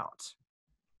silhouette out."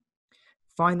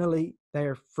 Finally, they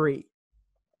are free.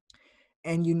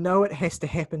 And you know it has to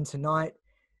happen tonight,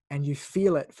 and you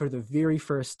feel it for the very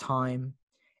first time.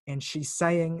 And she's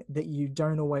saying that you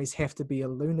don't always have to be a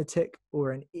lunatic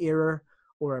or an error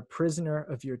or a prisoner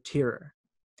of your terror.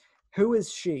 Who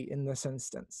is she in this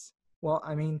instance? Well,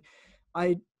 I mean,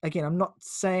 I'm not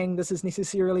saying this is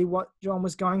necessarily what John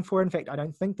was going for. In fact, I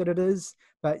don't think that it is,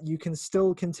 but you can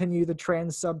still continue the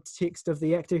trans subtext of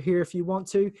the actor here if you want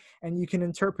to, and you can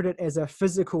interpret it as a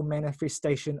physical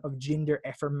manifestation of gender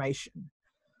affirmation,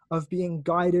 of being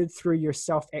guided through your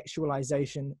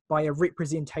self-actualization by a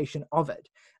representation of it,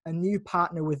 a new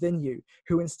partner within you,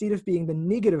 who instead of being the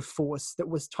negative force that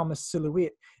was Thomas'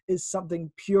 silhouette, is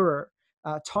something purer,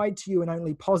 tied to you in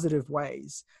only positive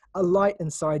ways, a light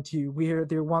inside you where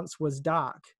there once was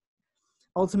dark.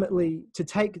 Ultimately, to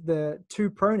take the two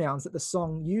pronouns that the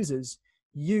song uses,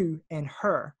 you and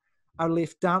her, are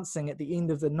left dancing at the end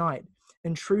of the night,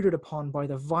 intruded upon by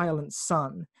the violent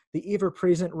sun, the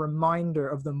ever-present reminder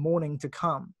of the morning to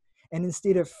come. And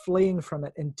instead of fleeing from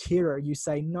it in terror, you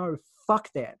say, no, fuck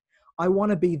that. I want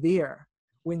to be there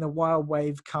when the wild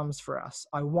wave comes for us.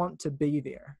 I want to be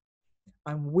there.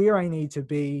 I'm where I need to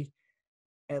be.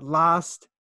 At last,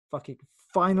 fucking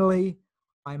finally,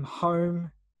 I'm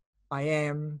home. I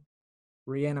am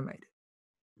reanimated.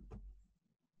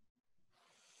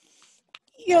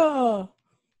 Yeah.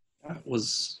 That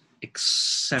was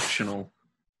exceptional.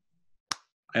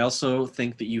 I also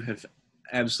think that you have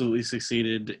absolutely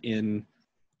succeeded in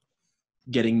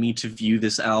getting me to view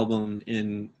this album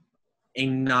in a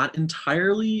not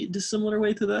entirely dissimilar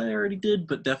way to that I already did,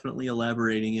 but definitely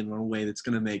elaborating in a way that's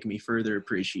going to make me further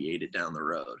appreciate it down the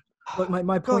road. Look,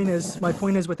 my point is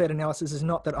with that analysis is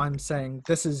not that I'm saying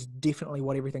this is definitely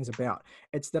what everything's about.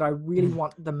 It's that I really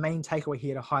want the main takeaway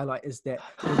here to highlight is that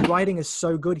the writing is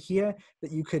so good here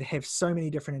that you could have so many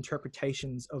different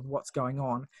interpretations of what's going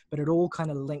on, but it all kind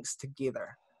of links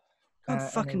together. God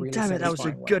fucking really damn it, that was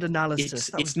a good analysis.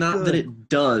 It's not that it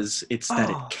does, it's that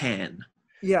it can.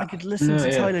 Yeah. I could listen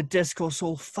to Tyler Discourse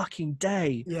all fucking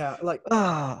day. Yeah, like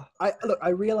Ah, I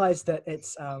realized that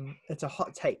it's a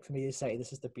hot take for me to say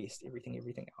this is the best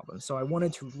Everything album. So I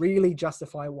wanted to really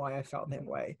justify why I felt that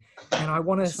way. And I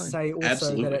want to say also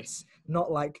Absolutely. that it's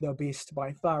not like the best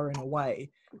by far and away.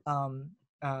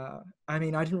 I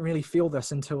mean, I didn't really feel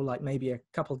this until like maybe a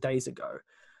couple of days ago.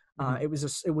 I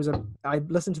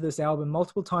listened to this album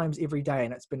multiple times every day,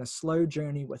 and it's been a slow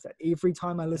journey with it. Every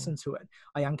time I listen to it,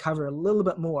 I uncover a little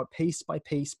bit more, piece by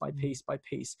piece by piece by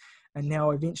piece. And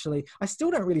now eventually, I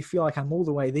still don't really feel like I'm all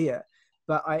the way there,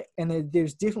 but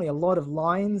there's definitely a lot of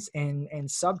lines and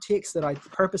subtext that I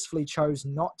purposefully chose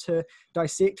not to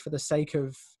dissect for the sake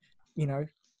of,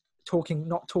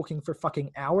 not talking for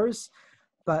fucking hours.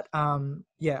 But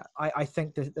I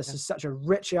think that this is such a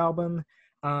rich album.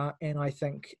 And I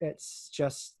think it's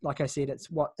just, like I said, it's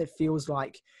what it feels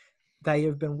like they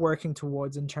have been working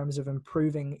towards in terms of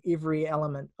improving every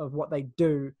element of what they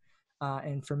do.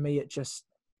 And for me, it just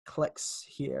clicks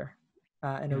here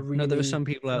in a really there were some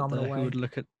people out phenomenal there way. who would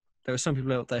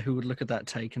look at that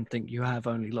take and think you have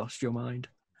only lost your mind.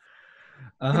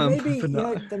 Maybe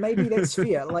maybe that's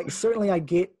fair. Like, certainly I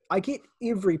get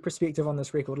every perspective on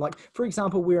this record. Like, for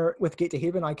example, with Get to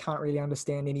Heaven, I can't really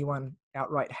understand anyone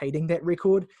outright hating that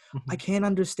record. I can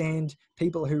understand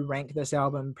people who rank this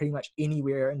album pretty much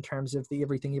anywhere in terms of the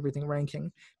everything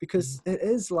ranking, because it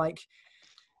is like,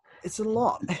 it's a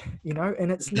lot,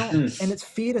 and it's not, and it's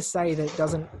fair to say that it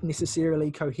doesn't necessarily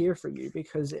cohere for you,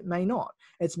 because it may not.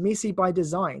 It's messy by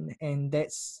design, and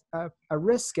that's a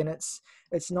risk, and it's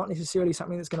not necessarily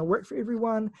something that's going to work for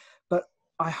everyone. But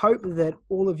I hope that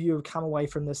all of you have come away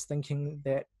from this thinking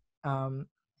that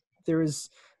there is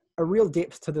a real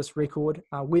depth to this record,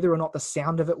 whether or not the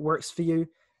sound of it works for you.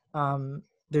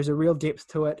 There's a real depth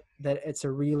to it, that it's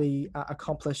a really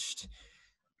accomplished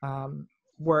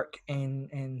work,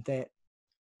 and that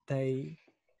they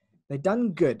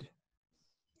done good.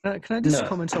 Can I just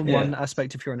comment on one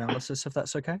aspect of your analysis, if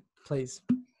that's okay? Please.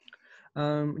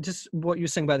 Just what you were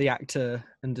saying about the actor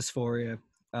and dysphoria,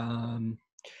 and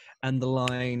the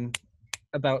line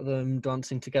about them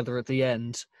dancing together at the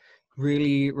end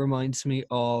really reminds me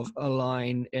of a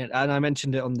line and I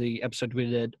mentioned it on the episode we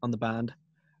did on the band,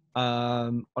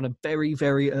 on a very,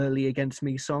 very early Against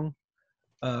Me song,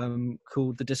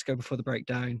 called The Disco Before the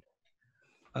Breakdown.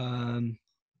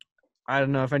 I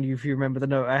don't know if any of you remember the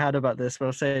note I had about this, but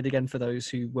I'll say it again for those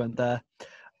who weren't there.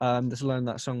 There's a line in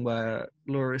that song where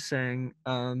Laura is saying,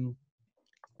 I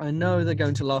know they're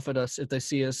going to laugh at us if they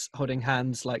see us holding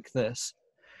hands like this.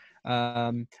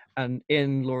 And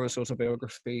in Laura's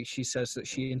autobiography, she says that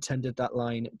she intended that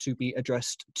line to be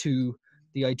addressed to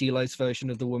the idealized version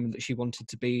of the woman that she wanted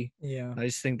to be. Yeah. I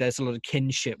just think there's a lot of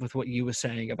kinship with what you were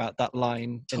saying about that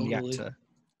line in the actor.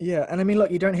 Yeah, and I mean,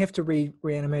 look, you don't have to read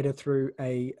Re-Animator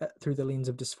through the lens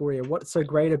of dysphoria. What's so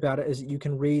great about it is that you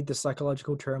can read the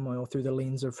psychological turmoil through the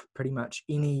lens of pretty much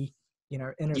any,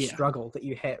 inner struggle that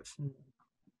you have.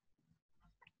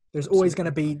 There's always going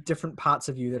to be different parts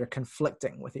of you that are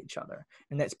conflicting with each other,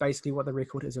 and that's basically what the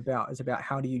record is about. Is about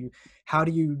how do you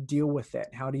deal with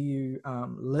that? How do you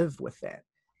live with that?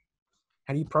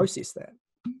 How do you process that?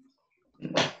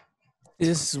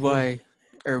 This is why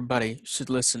everybody should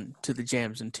listen to the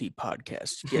Jams and Tea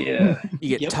podcast.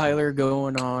 You get Tyler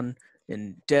going on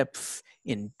in depth,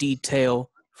 in detail,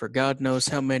 for God knows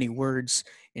how many words,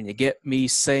 and you get me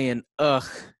saying ugh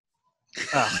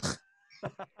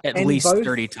at least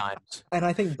 30 times. And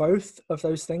I think both of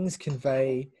those things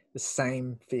convey the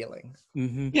same feeling.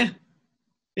 Mm-hmm. Yeah,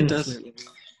 it does.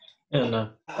 And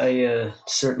I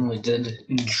certainly did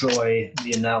enjoy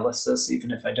the analysis,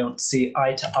 even if I don't see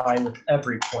eye to eye with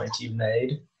every point you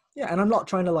made. Yeah, and I'm not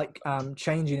trying to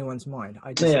change anyone's mind.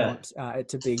 I just want it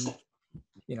to be,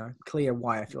 clear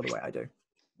why I feel the way I do.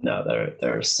 No,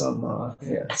 there are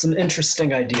some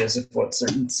interesting ideas of what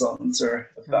certain songs are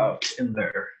about in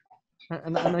there.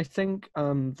 And I think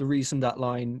the reason that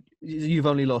line, "You've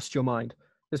only lost your mind,"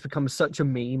 has become such a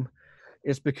meme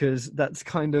is because that's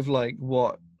kind of like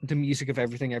what the music of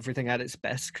everything at its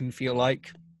best can feel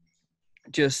like.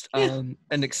 Just an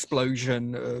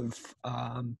explosion of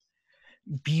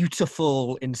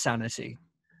beautiful insanity.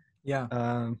 Yeah.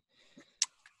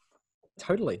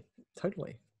 Totally.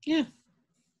 Yeah.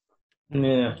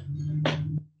 Yeah.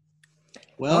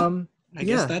 Well, I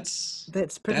guess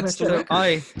that's pretty much the it. record.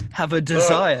 I have a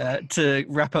desire to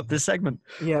wrap up this segment.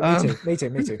 Yeah, me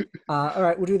too. All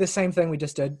right, we'll do the same thing we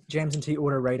just did. Jams and Tea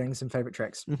order ratings and favorite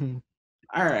tracks. Mm-hmm.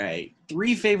 All right.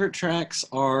 3 favorite tracks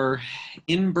are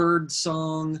In-Bird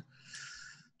Song.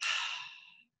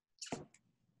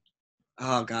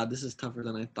 Oh, God, this is tougher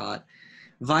than I thought.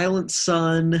 Violent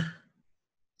Sun.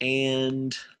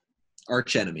 and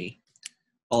Arch Enemy.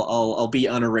 I'll be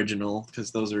unoriginal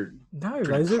because those are No,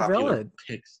 pretty those are popular valid.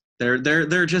 picks.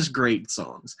 They're just great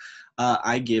songs.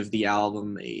 I give the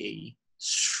album a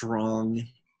strong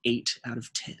 8 out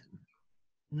of 10.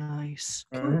 Nice.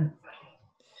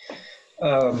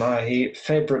 My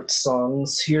favorite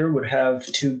songs here would have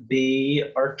to be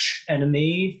Arch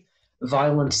Enemy,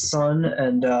 Violent Sun,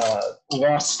 and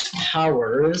Lost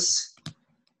Powers.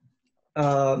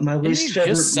 My Didn't least you favorite.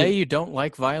 just say you don't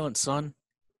like Violent Sun?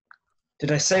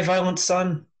 Did I say Violent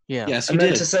Sun? Yeah. Yes, I you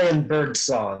meant did. to say in Bird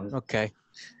Song. Okay.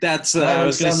 That's I Violent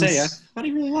was going to say. I Sun's- thought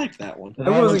he really liked that one. I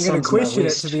wasn't going Sun's to my question it,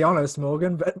 least- to be honest,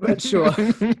 Morgan, but sure.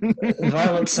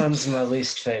 Violent Sun's my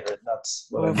least favorite. That's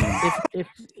what I mean.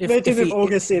 Imagine if he-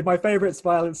 August said, my favorite's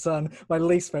Violent Sun, my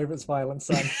least favorite's Violent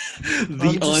Sun.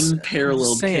 The I'm unparalleled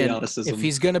just saying, chaoticism. if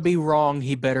he's gonna be wrong,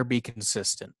 he better be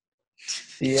consistent.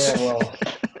 Yeah, well,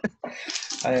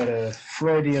 I had a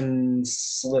Freudian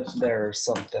slip there or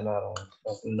something. I don't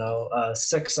fucking know.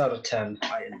 6 out of 10.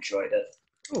 I enjoyed it.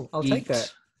 Oh, I'll take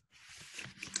that.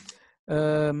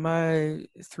 My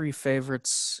 3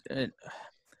 favorites,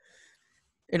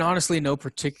 in honestly no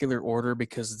particular order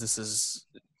because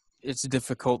it's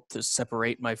difficult to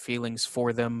separate my feelings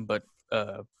for them, but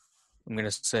I'm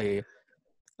gonna say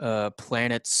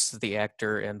Planets, the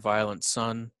actor, and Violent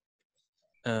Sun.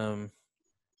 My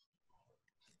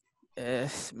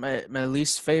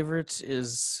least favorite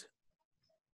is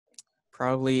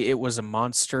probably It Was a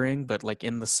Monstering, but like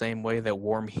in the same way that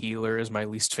Warm Healer is my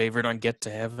least favorite on Get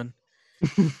to Heaven.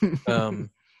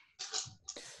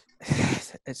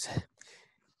 It's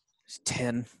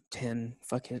 10,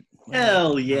 fuck it.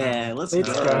 Hell yeah, let's Let's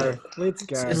go. go. Let's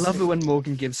go. I love it when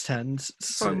Morgan gives 10s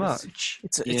so much.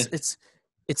 It's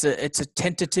a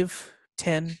tentative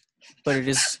 10, but it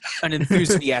is an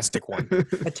enthusiastic one.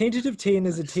 A tentative 10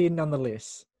 is a 10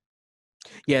 nonetheless.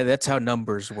 Yeah, that's how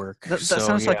numbers work. That So,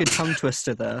 sounds like yeah. a tongue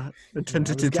twister there. A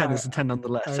tentative 10 is a 10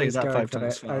 nonetheless. I Say was that going 5 for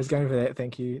times that. I was fast. going for that.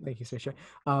 Thank you, Saoirse.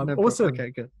 No Awesome.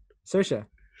 Okay, good. Saoirse.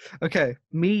 Okay,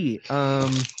 me,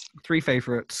 3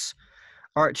 favorites.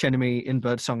 Arch Enemy, In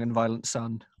Birdsong, and Violent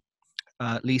Sun.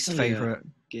 Least Oh, yeah. favorite,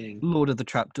 Gang. Lord of the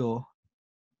Trapdoor.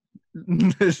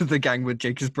 This is the gang with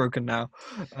Jake is broken now.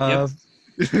 Lost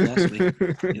me.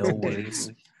 No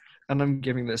worries. And I'm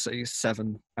giving this a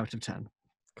 7 out of 10.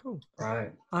 Cool.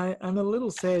 Right. I'm a little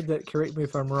sad that, correct me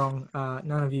if I'm wrong,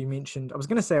 none of you mentioned, I was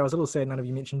going to say I was a little sad none of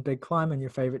you mentioned Big Climb and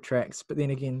your favorite tracks, but then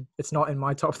again, it's not in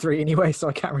my top 3 anyway, so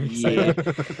I can't really say Yeah.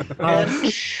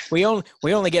 that. We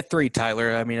only get 3,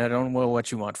 Tyler. I mean, I don't know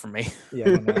what you want from me. Yeah,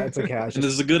 no, it's okay. And this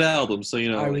is a good album, so I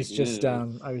like, was just, yeah.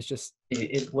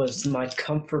 It was my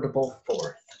comfortable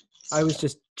 4th. I was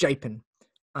just japing.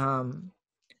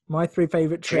 My 3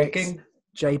 favorite tracks. Jaking?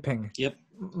 Japing. Yep.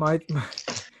 My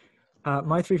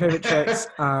 3 favorite tracks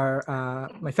are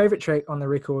my favorite track on the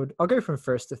record. I'll go from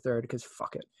first to third because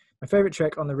fuck it. My favorite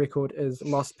track on the record is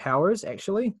Lost Powers,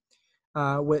 actually,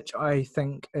 which I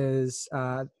think is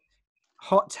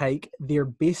hot take their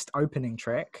best opening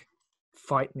track.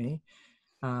 Fight me.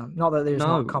 Not that there's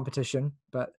not competition,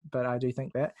 but I do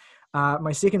think that.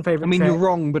 My second favorite. I mean, track, you're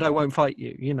wrong, but I won't fight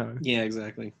you. You know. Yeah,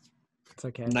 exactly. It's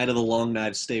okay. Night of the Long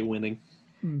Knives, stay winning.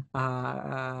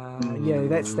 Yeah,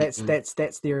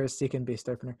 that's their second best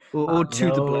opener. Or to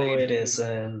the No, blade. it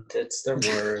isn't. It's the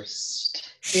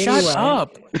worst. Shut Anyway.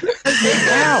 up!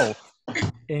 Now.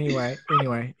 Anyway,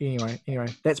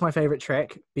 that's my favorite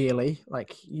track, barely.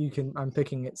 Like I'm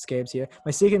picking at scabs here.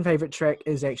 My second favorite track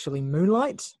is actually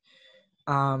Moonlight.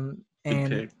 And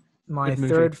Okay. my Good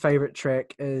movie. third favorite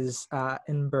track is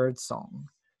In Birdsong.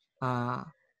 I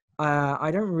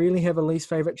don't really have a least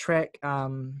favorite track.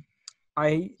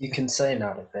 You can say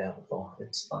not available.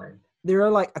 It's fine. There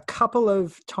are like a couple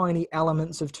of tiny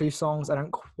elements of 2 songs I don't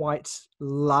quite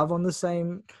love on the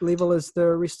same level as the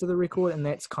rest of the record, and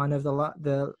that's kind of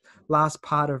the last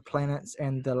part of Planets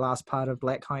and the last part of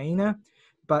Black Hyena.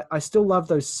 But I still love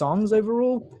those songs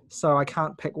overall, so I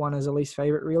can't pick one as a least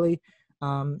favorite really.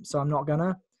 So I'm not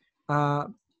gonna.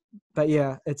 But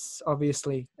yeah, it's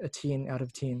obviously a 10 out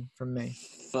of 10 from me.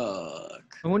 Fuck.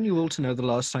 I want you all to know the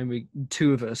last time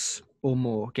 2 of us or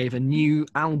more gave a new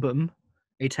album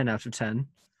a 10 out of 10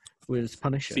 was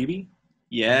Punisher. Phoebe?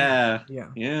 Yeah. Yeah.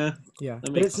 Yeah. Yeah.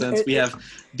 That But makes sense. We have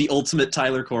the ultimate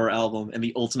Tyler Core album and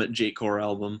the ultimate Jake Core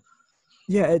album.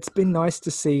 Yeah, it's been nice to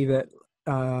see that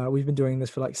we've been doing this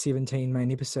for like 17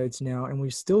 main episodes now, and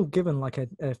we've still given like a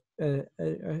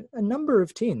number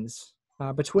of 10s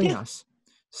between us.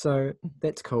 So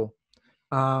that's cool.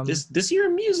 This year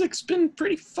music's been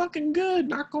pretty fucking good,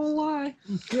 not gonna lie.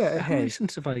 Yeah, it How many has.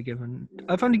 cents have I given?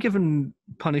 I've only given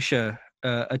Punisher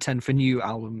a 10 for new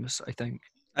albums, I think.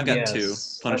 I've got two.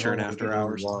 Yes, Punisher I've and only After given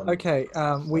Hours. one. Okay,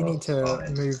 we need to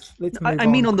Fine. move. Let's move I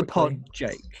mean, on on the quickly. pod,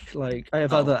 Jake. Like, I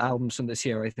have Oh. other albums from this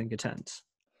year I think are tense.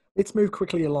 Let's move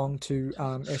quickly along to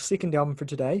our second album for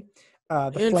today.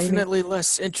 Infinitely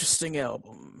less interesting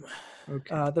album.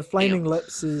 Okay. The Flaming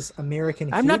Lips'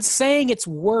 American I'm not Head. saying it's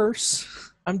worse.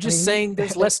 I'm just mean, saying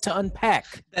there's less to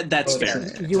unpack. That's fair.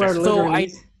 You are So I literally,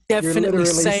 you're definitely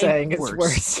literally saying it's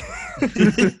worse.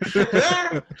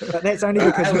 But that's only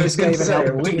because I we was just gonna gave an say,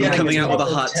 album are we 10 getting Coming out out of with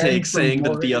a 10. hot 10 take from saying that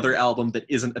the Morgan? other album that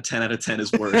isn't a 10 out of 10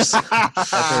 is worse.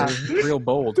 That's real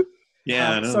bold.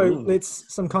 Yeah, I know. So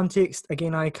let's some context.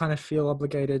 Again, I kind of feel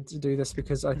obligated to do this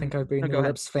because I think I've been Go a ahead.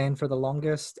 Lips fan for the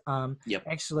longest. Yep.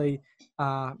 Actually,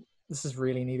 this is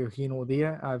really neither here nor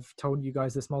there. I've told you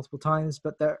guys this multiple times,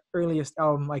 but the earliest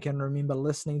album I can remember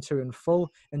listening to in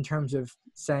full, in terms of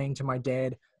saying to my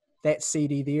dad, "That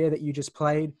CD there that you just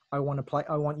played, I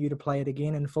want you to play it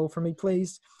again in full for me,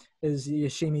 please," is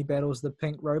Yoshimi Battles the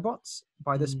Pink Robots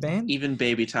by this band. Even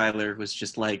Baby Tyler was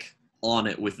just like on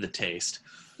it with the taste.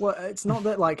 Well, it's not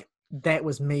that like that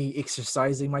was me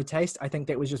exercising my taste. I think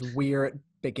that was just where it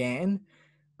began,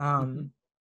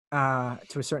 to a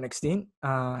certain extent,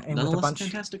 and with a Nonetheless, bunch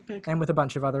fantastic pick. and with a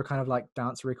bunch of other kind of like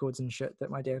dance records and shit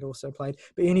that my dad also played.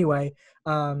 But anyway,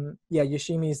 yeah,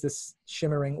 Yoshimi is this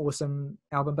shimmering, awesome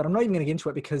album. But I'm not even going to get into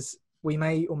it because we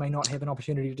may or may not have an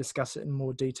opportunity to discuss it in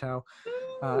more detail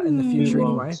in the future. We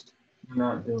Anyway, won't.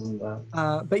 Not doing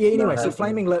that. but yeah, anyway, Not so happening.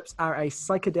 Flaming Lips are a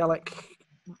psychedelic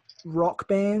rock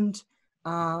band.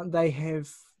 They have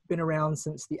been around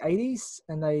since the 80s,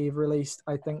 and they've released,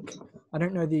 I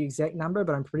don't know the exact number,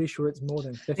 but I'm pretty sure it's more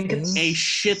than 15. A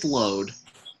shitload.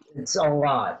 It's a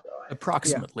lot.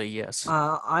 Approximately, yes.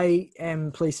 I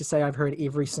am pleased to say I've heard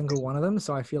every single one of them,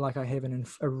 so I feel like I have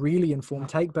a really informed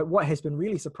take. But what has been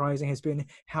really surprising has been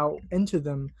how into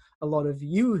them a lot of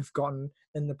you have gotten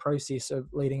in the process of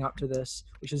leading up to this,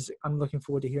 which is I'm looking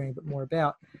forward to hearing a bit more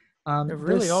about. They're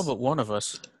really all but one of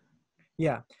us.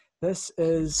 Yeah, this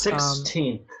is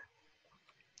 16th.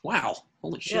 Wow.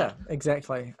 Holy shit. Yeah,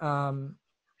 exactly. I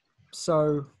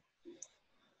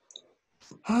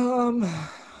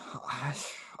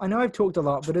know I've talked a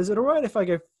lot, but is it all right if I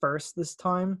go first this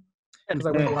time? Because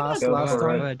I went last Go last for it.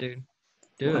 time. Go ahead, dude.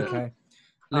 Do it. Okay.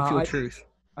 Live your I- truth.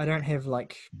 I don't have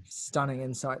like stunning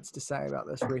insights to say about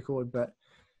this record, but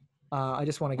I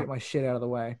just want to get my shit out of the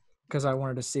way because I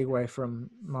wanted to segue from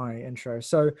my intro.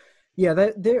 So, yeah,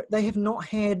 they have not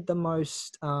had the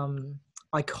most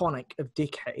iconic of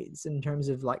decades in terms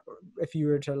of like if you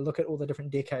were to look at all the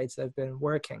different decades they've been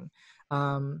working.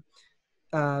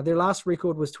 Their last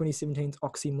record was 2017's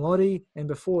Oxymlody, and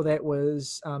before that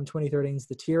was 2013's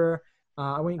The Terror.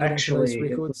 I won't get into those Actually,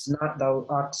 it records. was not, though,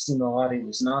 Oxymlody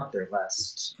was not their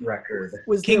last record.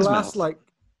 Was their King's last Mouth.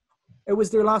 it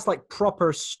was their last like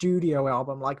proper studio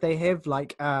album. Like they have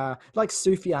like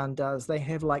Sufjan does. They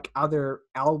have like other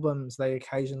albums they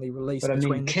occasionally release But I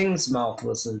between. mean, King's Mouth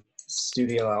was a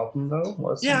studio album, though,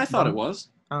 wasn't Yeah, I thought it was.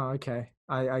 Oh, okay.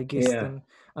 I guess Yeah. then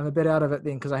I'm a bit out of it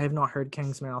then because I have not heard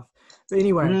King's Mouth. But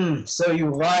anyway, So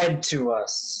you lied to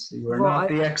us. You are Well, not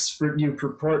the expert you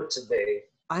purport to be.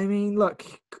 I mean, look,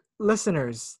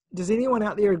 listeners, does anyone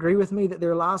out there agree with me that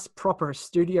their last proper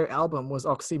studio album was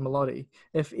Oxymlody?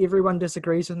 If everyone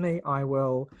disagrees with me, I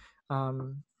will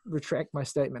retract my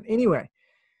statement. Anyway,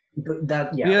 But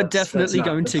that, yeah, We are that's definitely not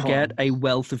going the to get point. a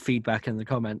wealth of feedback in the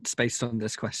comments based on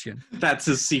this question. That's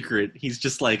his secret. He's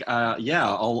just like, yeah,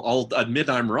 I'll admit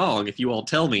I'm wrong if you all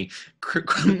tell me.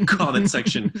 Comment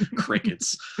section,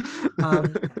 crickets.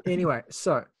 anyway,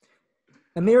 so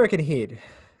American Head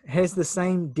has the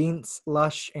same dense,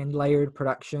 lush, and layered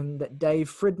production that Dave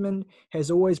Fridman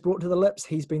has always brought to the Lips.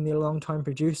 He's been their longtime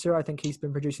producer. I think he's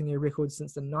been producing their records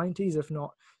since the 90s, if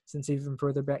not since even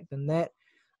further back than that.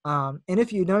 And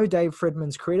if you know Dave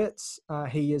Fridman's credits,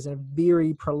 he is a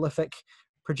very prolific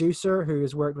producer who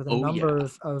has worked with a number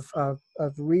of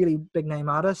really big-name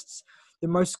artists. The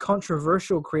most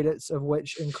controversial credits of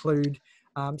which include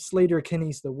Sleater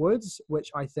Kinney's The Woods,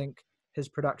 which I think his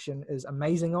production is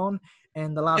amazing on,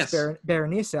 and the last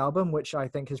Baroness album, which I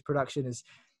think his production is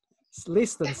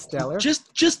less than stellar.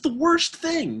 Just the worst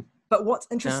thing. But what's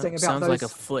interesting about sounds those, like a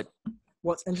foot.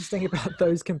 what's interesting about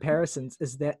those comparisons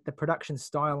is that the production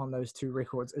style on those two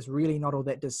records is really not all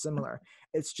that dissimilar.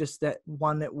 It's just that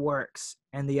one it works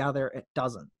and the other it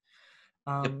doesn't.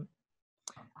 But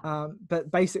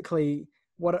basically,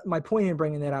 what my point in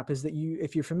bringing that up is that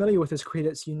if you're familiar with his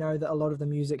credits, you know that a lot of the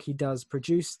music he does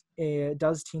produce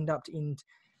does tend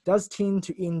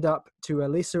to end up to a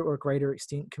lesser or greater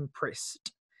extent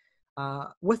compressed.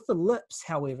 With the Lips,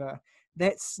 however,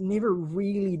 that's never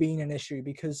really been an issue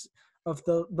because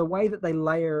the way that they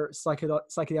layer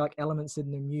psychedelic elements in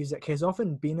the music has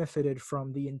often benefited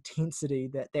from the intensity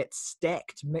that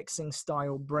stacked mixing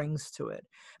style brings to it.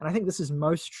 And I think this is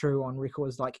most true on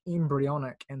records like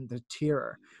Embryonic and The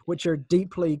Terror, which are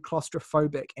deeply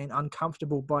claustrophobic and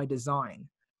uncomfortable by design.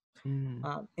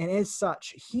 And as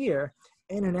such, here,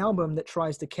 in an album that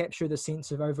tries to capture the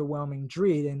sense of overwhelming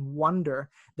dread and wonder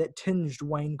that tinged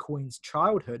Wayne Coyne's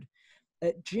childhood,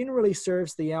 it generally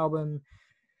serves the album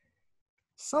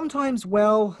sometimes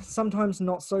well, sometimes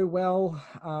not so well.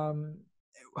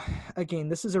 Again,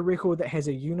 this is a record that has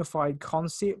a unified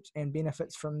concept and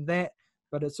benefits from that,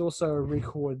 but it's also a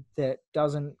record that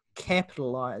doesn't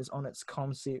capitalize on its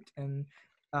concept in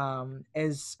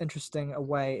as interesting a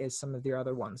way as some of their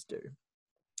other ones do.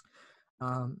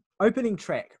 Opening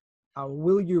track,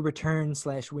 Will You Return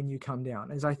 / When You Come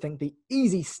Down, is I think the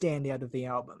easy standout of the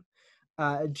album.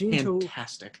 A gentle,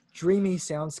 fantastic, dreamy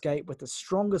soundscape with the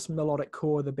strongest melodic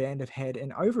core the band have had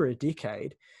in over a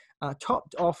decade,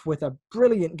 topped off with a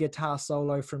brilliant guitar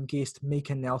solo from guest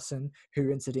Mika Nelson,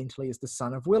 who incidentally is the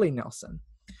son of Willie Nelson.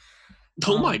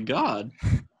 Oh my God.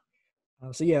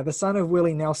 So yeah, the son of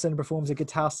Willie Nelson performs a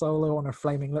guitar solo on a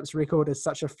Flaming Lips record is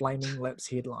such a Flaming Lips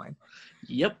headline.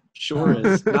 Yep, sure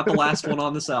is. Not the last one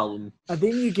on this album.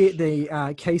 Then you get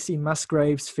the Casey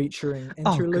Musgraves featuring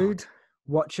interlude,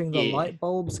 Watching the Light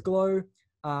Bulbs Glow,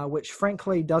 which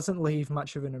frankly doesn't leave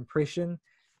much of an impression.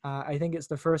 I think it's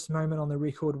the first moment on the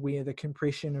record where the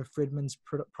compression of Fredman's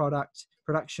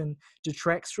production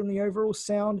detracts from the overall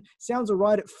sound. Sounds all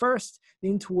right at first,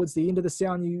 then towards the end of the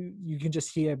sound you can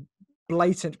just hear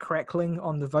blatant crackling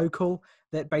on the vocal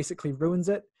that basically ruins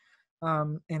it.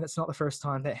 And it's not the first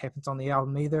time that happens on the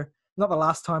album either. Not the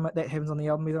last time that happens on the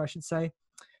album either, I should say.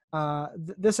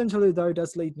 This interlude, though,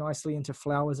 does lead nicely into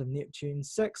Flowers of Neptune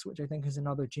 6, which I think is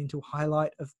another gentle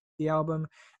highlight of the album.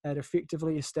 It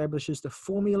effectively establishes the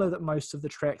formula that most of the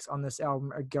tracks on this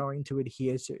album are going to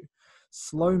adhere to.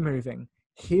 Slow-moving,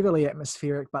 heavily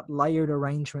atmospheric, but layered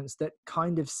arrangements that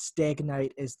kind of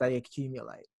stagnate as they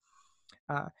accumulate.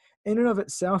 In and of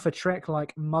itself, a track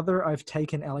like Mother, I've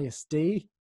Taken LSD,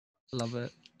 love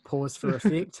it, pause for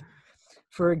effect,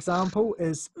 for example,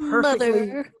 is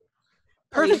perfectly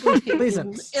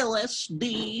pleasant.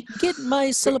 LSD. Get my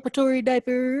celebratory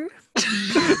diaper.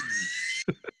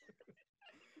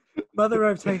 Mother,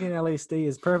 I've Taken LSD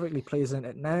is perfectly pleasant.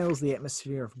 It nails the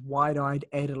atmosphere of wide-eyed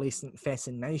adolescent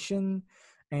fascination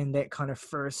and that kind of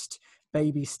first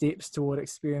baby steps toward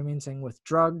experimenting with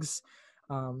drugs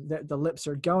that the Lips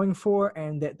are going for,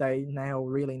 and that they nail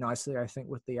really nicely, I think,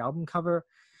 with the album cover.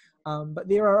 But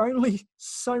there are only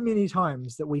so many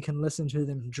times that we can listen to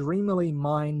them dreamily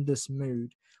mine this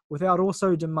mood without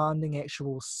also demanding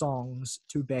actual songs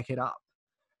to back it up.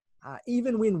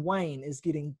 Even when Wayne is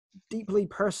getting deeply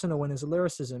personal in his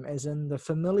lyricism, as in the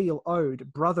familial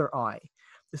ode, Brother Eye,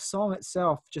 the song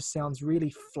itself just sounds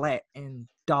really flat and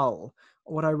dull.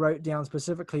 What I wrote down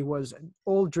specifically was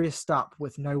all dressed up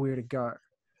with nowhere to go.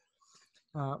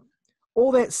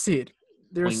 All that said,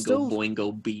 there are still...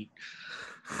 Boingo beat.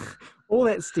 All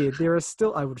that said, there are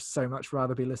still... I would so much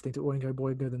rather be listening to Oingo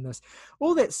Boingo than this.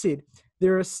 All that said,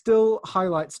 there are still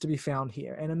highlights to be found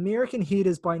here. And American Head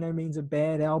is by no means a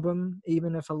bad album,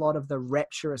 even if a lot of the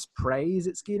rapturous praise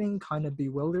it's getting kind of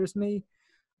bewilders me.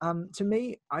 To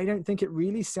me, I don't think it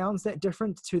really sounds that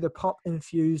different to the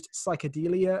pop-infused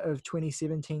psychedelia of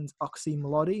 2017's Oxy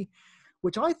Melody,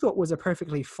 which I thought was a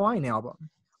perfectly fine album.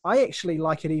 I actually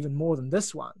like it even more than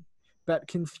this one, but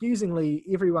confusingly,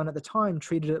 everyone at the time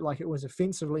treated it like it was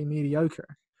offensively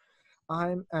mediocre.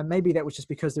 Maybe that was just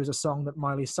because there's a song that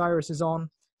Miley Cyrus is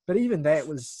on, but even that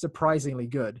was surprisingly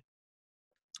good.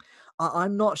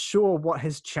 I'm not sure what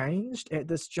has changed at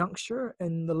this juncture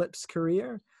in the Lips'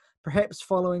 career. Perhaps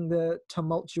following the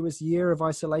tumultuous year of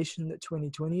isolation that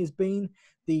 2020 has been,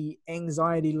 the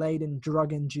anxiety-laden,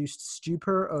 drug-induced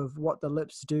stupor of what the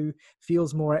Lips do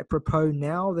feels more apropos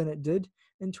now than it did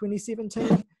in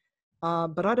 2017.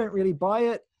 But I don't really buy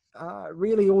it.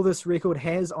 Really, all this record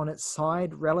has on its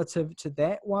side relative to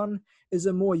that one is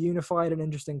a more unified and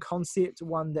interesting concept,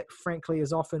 one that frankly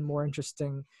is often more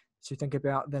interesting to think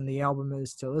about than the album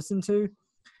is to listen to.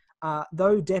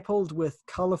 Though dappled with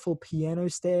colourful piano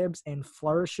stabs and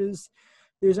flourishes,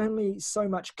 there's only so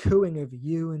much cooing of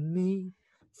you and me,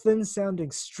 thin-sounding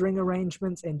string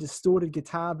arrangements and distorted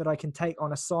guitar that I can take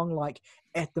on a song like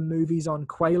At the Movies on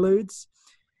Quaaludes,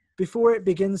 before it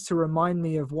begins to remind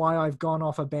me of why I've gone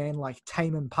off a band like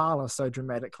Tame Impala so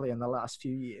dramatically in the last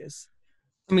few years.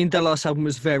 I mean, their last album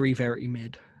was very, very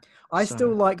mid. I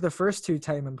still like the first two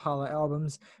Tame Impala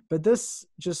albums, but this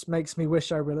just makes me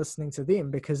wish I were listening to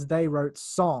them because they wrote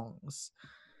songs.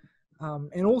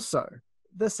 And also,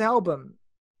 this album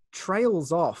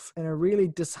trails off in a really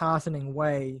disheartening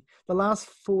way. The last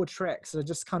 4 tracks are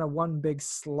just kind of one big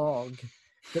slog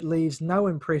that leaves no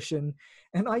impression.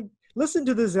 And I listened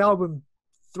to this album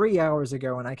 3 hours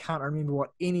ago, and I can't remember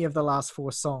what any of the last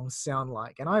 4 songs sound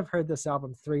like. And I've heard this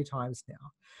album 3 times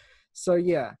now. So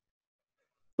yeah,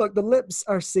 look, the Lips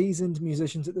are seasoned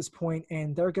musicians at this point,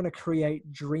 and they're going to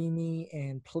create dreamy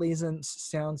and pleasant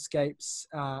soundscapes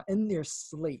in their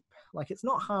sleep. Like, it's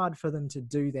not hard for them to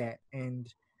do that.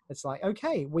 And it's like,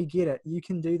 okay, we get it. You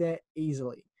can do that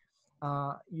easily.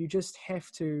 You just have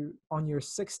to, on your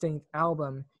 16th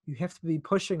album, you have to be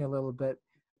pushing a little bit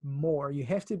more. You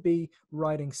have to be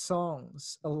writing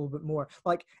songs a little bit more.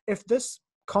 Like, if this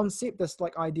concept, this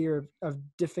like idea of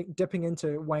dipping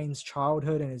into Wayne's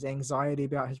childhood and his anxiety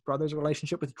about his brother's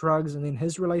relationship with drugs and then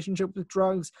his relationship with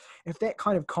drugs, if that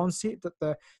kind of concept that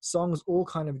the songs all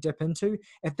kind of dip into,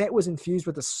 if that was infused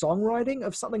with the songwriting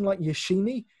of something like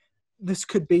Yoshimi, this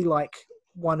could be like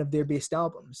one of their best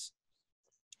albums.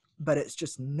 But it's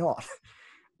just not.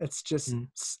 It's just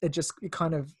it just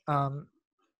kind of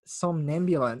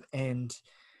somnambulant and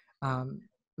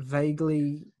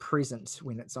vaguely present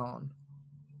when it's on.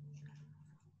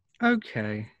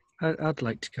 Okay, I'd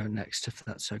like to go next if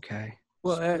that's okay.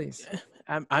 Well, Please.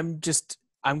 I'm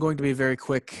going to be very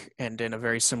quick and in a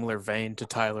very similar vein to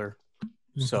Tyler.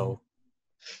 Mm-hmm. So,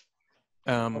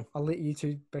 I'll let you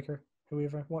two, Becker,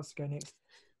 whoever wants to go next.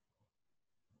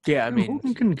 yeah, I mean,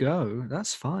 Morgan can go.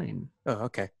 That's fine. oh,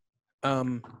 okay.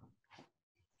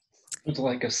 It's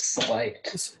like a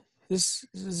slight. This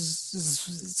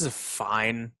is a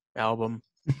fine album.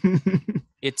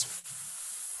 It's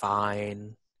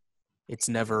fine. It's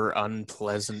never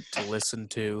unpleasant to listen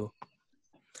to.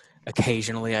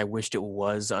 Occasionally, I wished it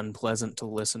was unpleasant to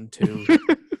listen to,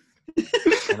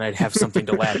 and I'd have something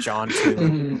to latch on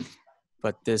to.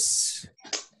 But this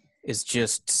is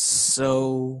just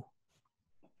so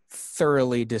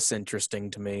thoroughly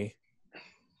disinteresting to me,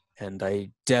 and I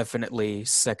definitely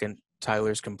second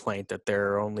Tyler's complaint that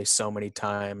there are only so many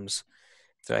times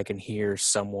that I can hear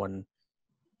someone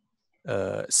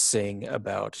sing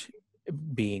about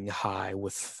being high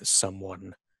with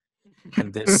someone,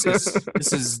 and this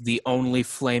is the only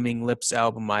Flaming Lips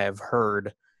album I have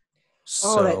heard.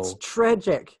 So Oh, that's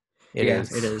tragic. it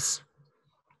is. It is.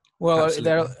 Well,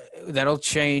 Absolutely. that'll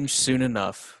change soon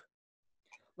enough.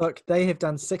 Look, they have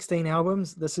done 16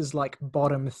 albums. This is like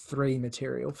bottom 3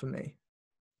 material for me.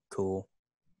 Cool.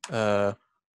 I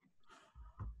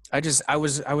was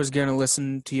gonna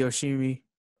listen to Yoshimi,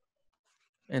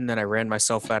 and then I ran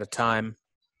myself out of time.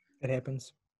 It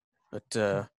happens.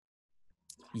 But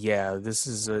yeah, this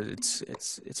is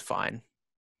it's fine.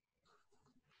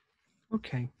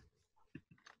 Okay.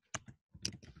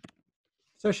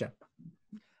 Saoirse.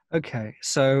 Okay.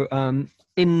 So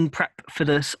in prep for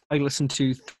this, I listened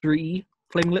to 3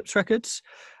 Flaming Lips records.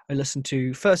 I listened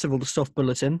to, first of all, the Soft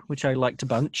Bulletin, which I liked a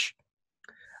bunch.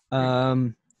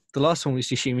 The last one was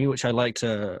Yoshimi, which I liked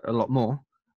a lot more.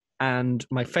 And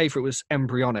my favorite was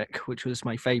Embryonic, which was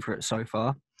my favorite so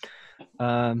far.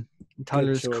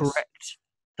 Tyler is correct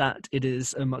that it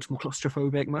is a much more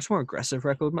claustrophobic, much more aggressive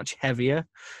record, much heavier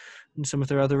than some of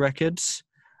their other records.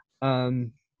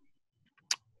 And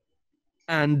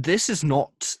this is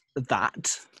not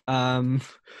that.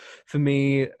 For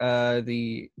me,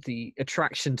 the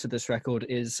attraction to this record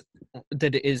is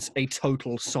that it is a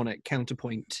total sonic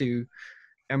counterpoint to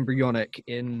Embryonic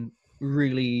in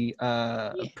really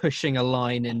pushing a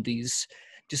line in these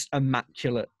just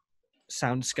immaculate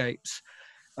soundscapes.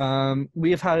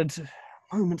 We have had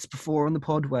moments before on the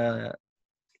pod where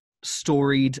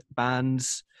storied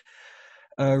bands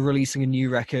releasing a new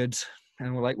record,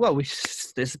 and we're like, well,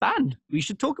 this band, we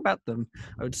should talk about them.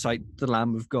 I would cite The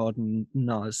Lamb of God and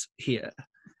Nas here.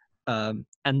 And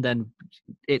then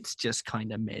it's just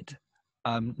kind of mid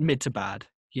to bad,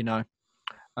 you know.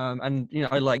 And, you know,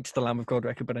 I liked the Lamb of God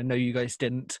record, but I know you guys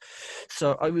didn't.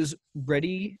 So I was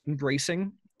ready and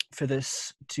bracing for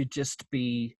this to just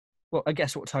be, well, I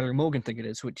guess what Tyler and Morgan think it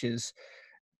is, which is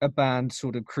a band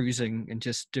sort of cruising and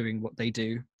just doing what they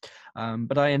do.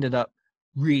 But I ended up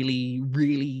really,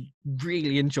 really,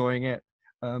 really enjoying it.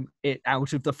 It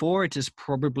out of the 4, it is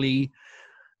probably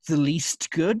the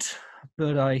least good,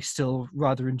 but I still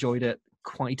rather enjoyed it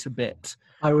quite a bit.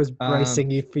 I was bracing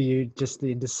you for you just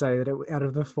then to say that out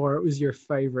of the 4, it was your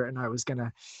favorite, and I was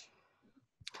gonna.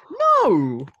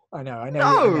 No, I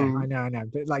know.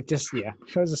 But like, just yeah,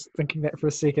 I was just thinking that for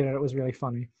a second, and it was really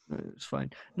funny. It's fine.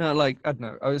 No, like I don't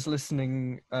know. I was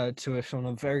listening to it on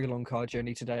a very long car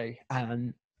journey today,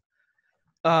 and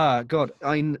God,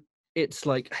 it's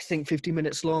like I think 50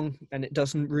 minutes long, and it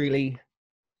doesn't really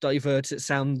divert its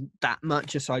sound that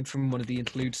much, aside from one of the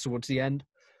interludes towards the end.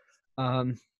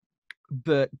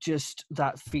 But just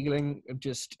that feeling of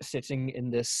just sitting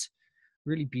in this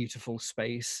really beautiful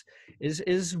space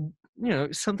is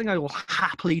something I will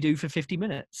happily do for 50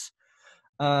 minutes.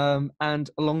 And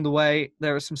along the way,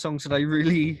 there are some songs that I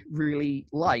really, really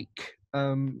like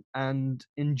and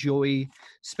enjoy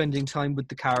spending time with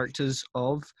the characters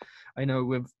of. I know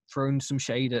we've thrown some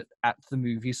shade at the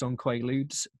movie song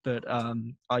Quaaludes, but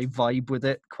I vibe with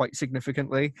it quite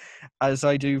significantly, as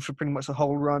I do for pretty much the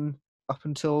whole run up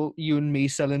until You and Me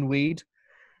Selling Weed.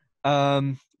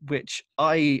 Which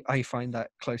I find that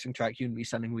closing track, You and Me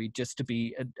Selling Weed, just to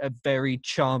be a very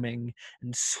charming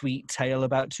and sweet tale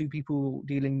about two people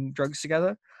dealing drugs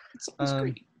together. It's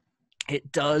great.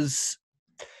 It does.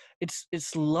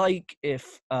 It's like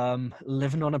if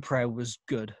Living on a Prayer was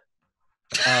good.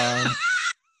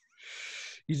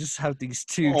 You just have these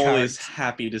two Always characters.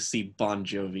 happy to see Bon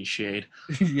Jovi shade.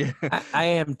 Yeah, I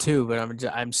am too, but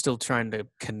I'm still trying to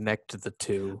connect the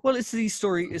two. well, it's the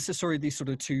story of these sort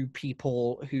of two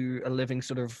people who are living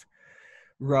sort of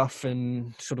rough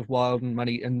and sort of wild and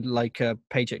money and like a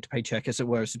paycheck to paycheck, as it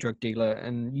were, as a drug dealer,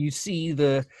 and you see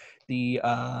the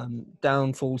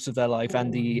downfalls of their life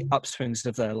and the upswings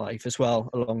of their life as well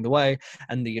along the way.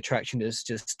 And the attraction is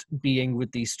just being with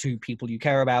these two people you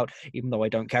care about, even though I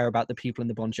don't care about the people in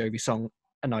the Bon Jovi song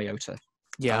an iota.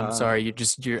 Yeah, I'm sorry.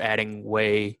 You're adding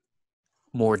way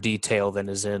more detail than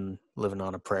is in Living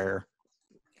on a Prayer.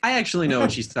 I actually know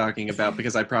what she's talking about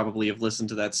because I probably have listened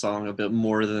to that song a bit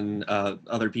more than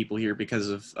other people here because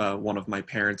of one of my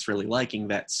parents really liking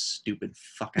that stupid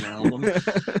fucking album.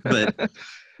 But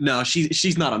no,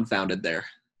 she's not unfounded there.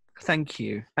 Thank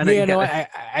you. And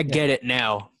I get it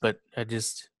now, but I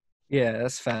just... Yeah,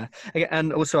 that's fair.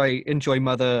 And also, I enjoy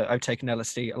Mother, I've taken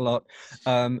LSD a lot.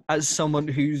 As someone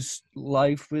whose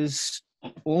life was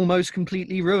almost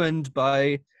completely ruined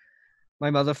by my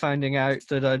mother finding out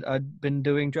that I'd been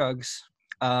doing drugs.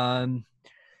 There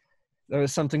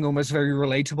was something almost very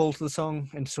relatable to the song,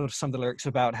 and sort of some of the lyrics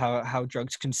about how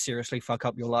drugs can seriously fuck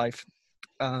up your life.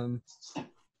 And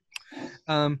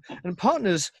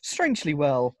partners strangely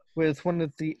well with one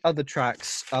of the other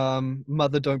tracks,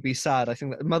 Mother Don't Be Sad. I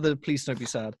think that Mother Please Don't Be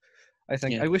Sad. I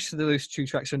think I wish that those two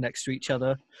tracks were next to each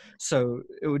other, so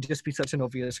it would just be such an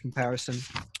obvious comparison.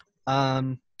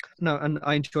 No, and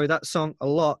I enjoy that song a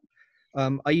lot.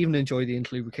 I even enjoy the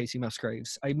interlude with Casey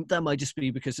Musgraves. That might just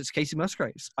be because it's Casey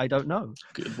Musgraves. I don't know.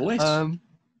 Good voice.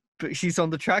 But she's on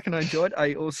the track and I enjoy it.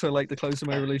 I also like The Close of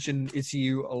My Religion Is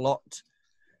You a lot.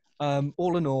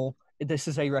 All in all, this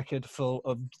is a record full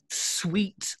of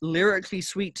sweet, lyrically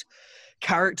sweet,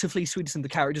 characterfully sweet, and the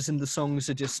characters in the songs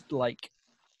are just like,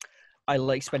 I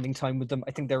like spending time with them.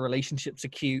 I think their relationships are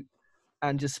cute.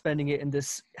 And just spending it in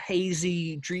this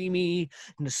hazy, dreamy,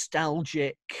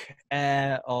 nostalgic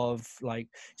air of like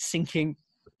sinking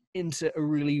into a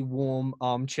really warm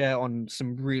armchair on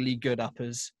some really good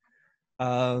uppers.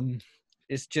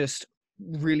 It's just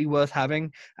really worth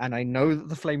having. And I know that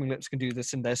the Flaming Lips can do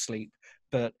this in their sleep,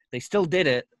 but they still did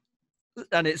it.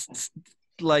 And it's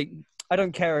like, I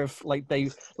don't care if like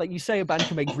you say a band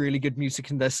can make really good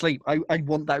music in their sleep. I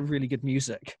want that really good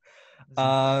music.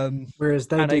 Whereas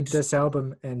they did this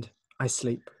album and I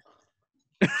sleep.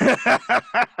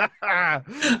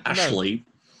 Ashley.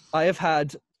 I have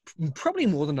had probably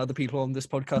more than other people on this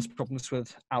podcast problems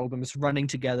with albums running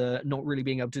together, not really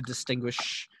being able to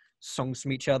distinguish songs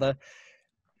from each other.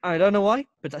 I don't know why,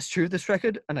 but that's true of this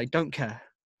record, and I don't care.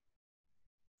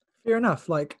 Fair enough.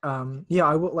 Like, I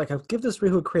will I'll give this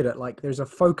record credit. Like, there's a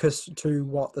focus to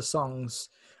what the songs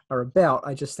are about.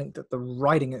 I just think that the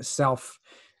writing itself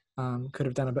could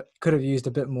have used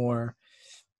a bit more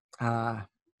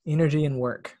energy and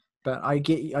work. But I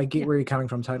get where you're coming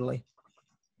from totally.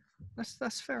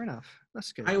 That's fair enough.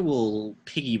 That's good. I will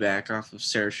piggyback off of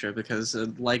Saoirse because,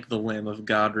 like the Lamb of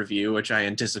God review, which I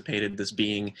anticipated this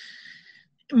being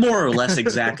more or less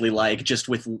exactly like, just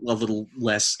with a little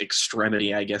less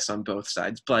extremity, I guess, on both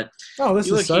sides. But this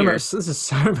is so much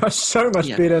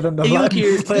better than the Lamb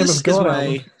of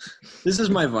God. This is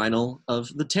my vinyl of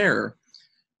The Terror,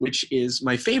 which is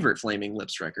my favorite Flaming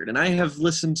Lips record. And I have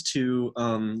listened to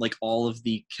like all of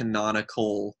the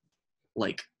canonical,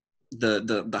 like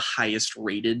the highest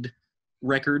rated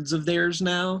records of theirs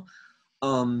now.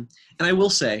 And I will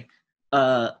say,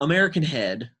 American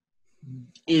Head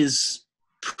is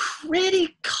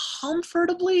pretty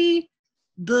comfortably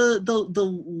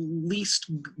the least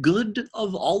good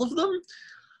of all of them.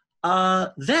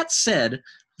 That said,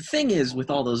 the thing is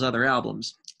with all those other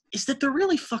albums is that they're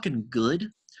really fucking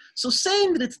good. So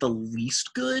saying that it's the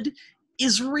least good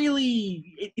is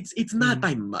really it's not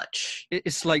by much.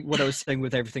 It's like what I was saying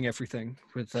with Everything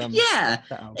with Yeah,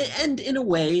 that album. and in a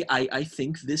way, I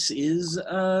think this is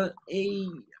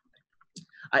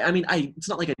I mean, it's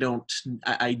not like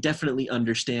I definitely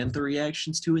understand the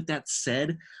reactions to it. That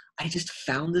said, I just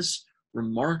found this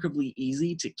remarkably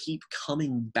easy to keep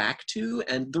coming back to.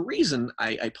 And the reason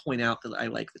I point out that I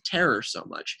like The Terror so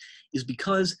much is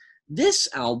because this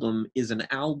album is an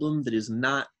album that is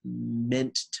not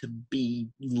meant to be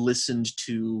listened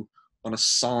to on a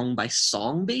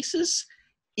song-by-song basis.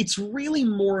 It's really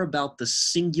more about the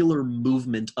singular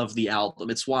movement of the album.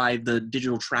 It's why the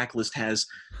digital track list has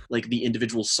like the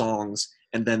individual songs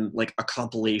and then like a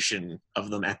compilation of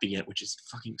them at the end, which is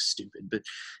fucking stupid, but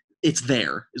it's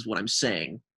there is what I'm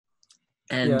saying.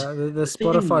 And yeah, the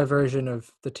Spotify version of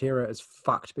The Terror is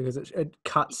fucked because it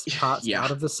cuts parts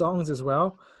out of the songs as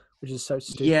well, which is so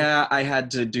stupid. Yeah, I had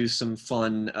to do some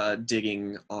fun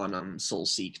digging on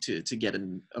Soulseek to get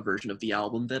a version of the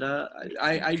album that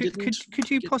I didn't.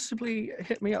 Could you possibly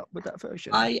hit me up with that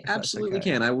version? I absolutely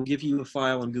can. I will give you a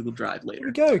file on Google Drive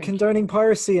later. There we go, condoning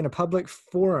piracy in a public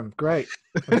forum. Great.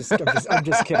 I'm just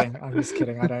kidding. I'm just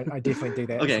kidding. I definitely do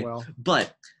that as well.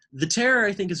 But The Terror,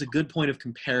 I think, is a good point of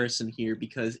comparison here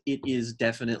because it is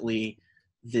definitely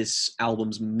this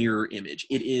album's mirror image.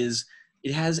 It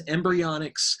has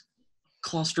Embryonics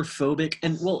claustrophobic,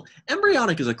 and well,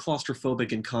 Embryonic is a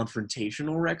claustrophobic and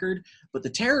confrontational record, but The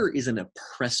Terror is an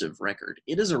oppressive record.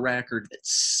 It is a record that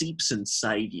seeps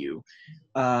inside you.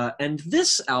 And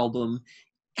this album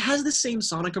has the same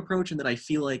sonic approach in that I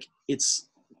feel like it's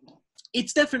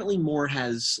definitely more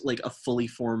has like a fully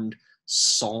formed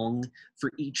song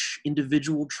for each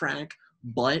individual track,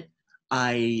 but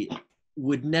I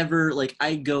would never, like,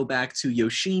 I go back to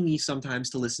Yoshimi sometimes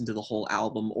to listen to the whole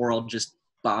album, or I'll just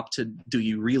bop to Do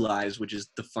You Realize, which is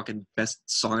the fucking best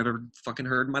song I've ever fucking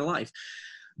heard in my life.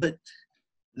 But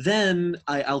then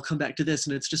I'll come back to this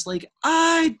and it's just like,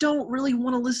 I don't really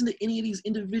want to listen to any of these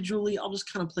individually. I'll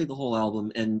just kind of play the whole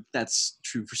album, and that's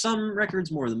true for some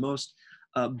records more than most.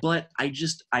 But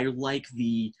I like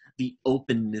the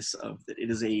openness of it.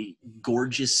 It is a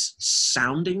gorgeous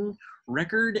sounding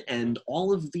record, and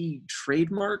all of the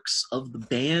trademarks of the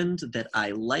band that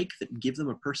I like that give them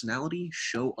a personality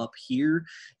show up here.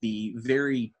 The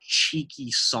very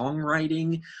cheeky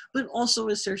songwriting, but also,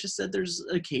 as Saoirse said, there's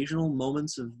occasional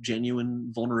moments of genuine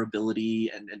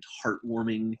vulnerability and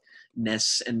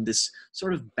heartwarmingness and this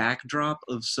sort of backdrop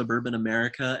of suburban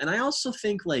America. And I also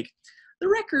think, like, the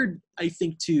record, I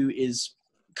think, too, is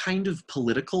kind of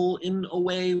political in a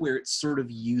way where it's sort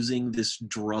of using this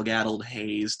drug-addled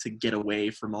haze to get away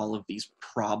from all of these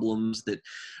problems that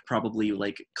probably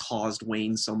like caused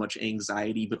Wayne so much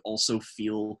anxiety, but also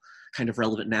feel kind of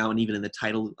relevant now. And even in the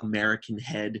title, American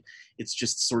Head, it's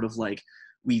just sort of like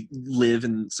we live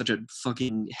in such a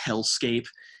fucking hellscape,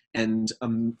 and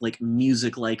like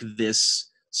music like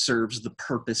this serves the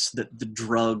purpose that the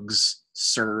drugs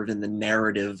serve in the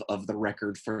narrative of the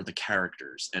record for the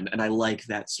characters. And I like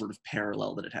that sort of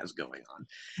parallel that it has going on.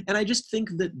 And I just think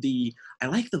that I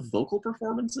like the vocal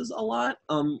performances a lot.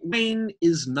 Wayne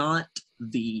is not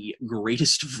the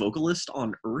greatest vocalist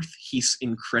on earth. He's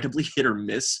incredibly hit or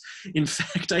miss, in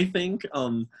fact, I think.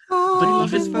 But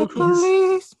love his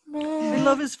vocals. I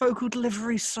love his vocal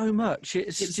delivery so much.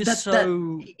 It's just it's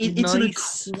nice.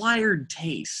 an acquired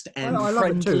taste, and I love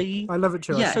friendly. I love it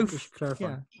too. Yeah.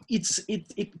 Clarify.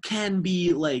 It can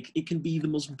be like, it can be the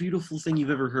most beautiful thing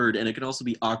you've ever heard, and it can also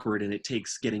be awkward and it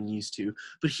takes getting used to.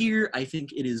 But here, I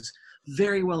think it is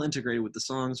very well integrated with the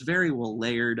songs, very well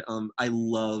layered. I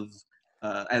love,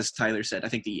 as Tyler said, I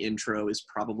think the intro is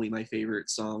probably my favorite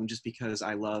song, just because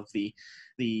I love the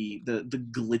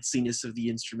glitziness of the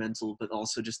instrumental, but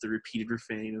also just the repeated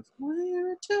refrain of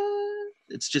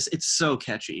it's so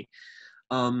catchy.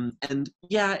 And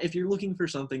yeah, if you're looking for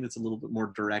something that's a little bit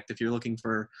more direct, if you're looking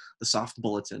for the Soft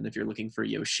Bulletin, if you're looking for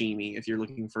Yoshimi, if you're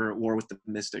looking for War with the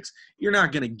Mystics, you're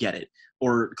not going to get it.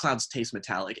 Or Clouds Taste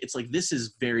Metallic. It's like, this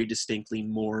is very distinctly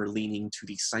more leaning to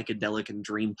the psychedelic and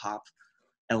dream pop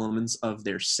elements of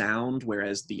their sound,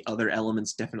 whereas the other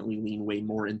elements definitely lean way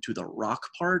more into the rock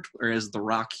part, whereas the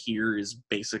rock here is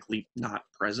basically not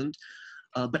present.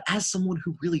 But as someone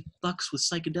who really fucks with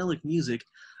psychedelic music,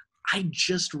 I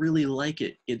just really like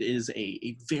it. It is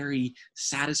a very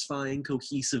satisfying,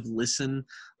 cohesive listen.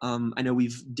 I know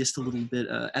we've dissed a little bit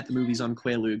at the movies on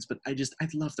Quaaludes, but I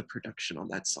love the production on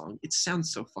that song. It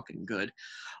sounds so fucking good.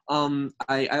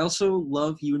 I also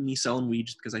love You and Me, Cell and We,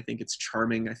 just because I think it's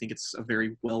charming. I think it's a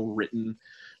very well-written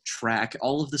track.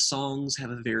 All of the songs have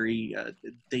a very,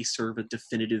 they serve a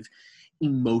definitive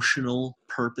emotional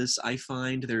purpose. I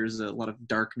find there's a lot of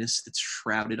darkness that's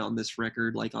shrouded on this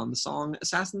record, like on the song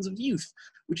Assassins of Youth,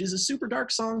 which is a super dark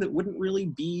song that wouldn't really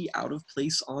be out of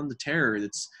place on The Terror.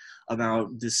 That's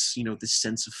about this, this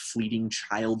sense of fleeting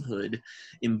childhood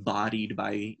embodied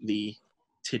by the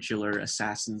titular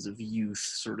Assassins of Youth,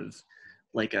 sort of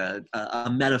like a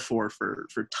metaphor for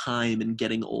time and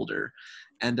getting older.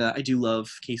 And I do love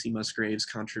Casey Musgrave's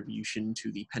contribution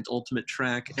to the penultimate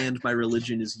track, and My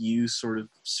Religion Is You, sort of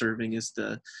serving as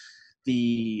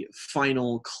the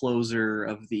final closer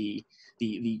of the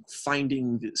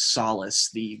finding solace,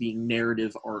 the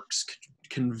narrative arcs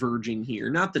converging here.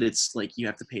 Not that it's like you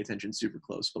have to pay attention super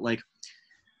close, but like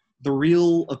the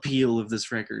real appeal of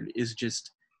this record is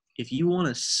just if you want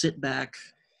to sit back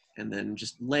and then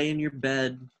just lay in your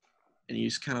bed and you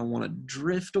just kind of want to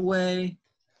drift away,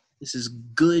 this is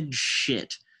good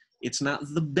shit. It's not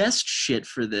the best shit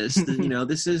for this.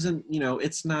 This isn't,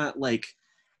 it's not like,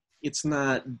 it's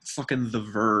not fucking The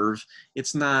Verve.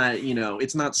 It's not,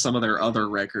 it's not some of their other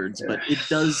records, but it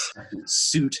does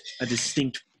suit a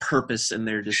distinct purpose in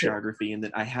their discography, and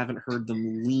that I haven't heard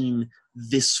them lean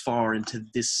this far into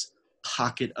this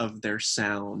pocket of their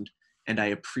sound. And I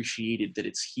appreciated that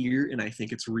it's here, and I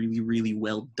think it's really, really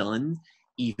well done,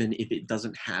 even if it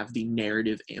doesn't have the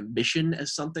narrative ambition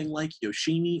as something like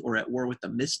Yoshimi or At War with the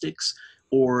Mystics,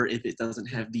 or if it doesn't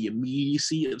have the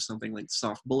immediacy of something like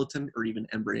Soft Bulletin or even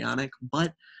Embryonic.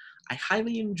 But I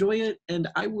highly enjoy it, and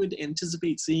I would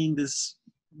anticipate seeing this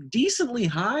decently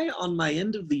high on my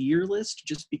end of the year list,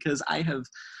 just because I have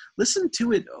listened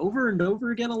to it over and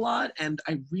over again a lot, and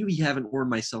I really haven't worn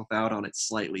myself out on it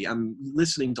slightly. I'm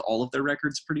listening to all of their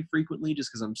records pretty frequently just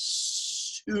because I'm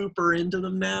super into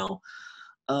them now.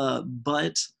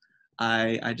 But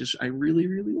I really,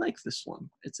 really like this one.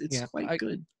 It's quite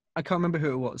good. I can't remember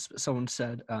who it was, but someone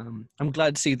said, I'm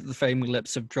glad to see that the Flaming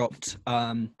Lips have dropped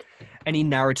any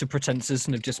narrative pretenses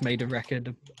and have just made a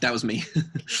record. That was me.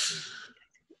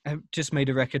 Have just made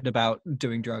a record about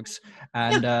doing drugs.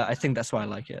 And I think that's why I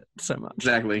like it so much.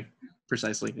 Exactly.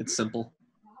 Precisely. It's simple.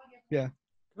 Yeah.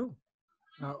 Cool.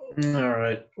 All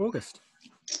right. August.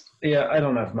 Yeah, I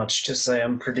don't have much to say.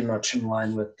 I'm pretty much in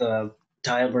line with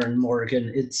Tyler and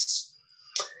Morgan. It's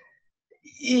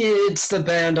the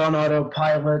band on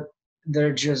autopilot.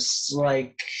 They're just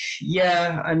like,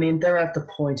 yeah, I mean, they're at the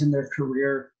point in their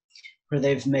career where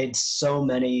they've made so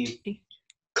many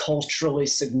culturally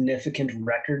significant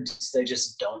records, they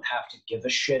just don't have to give a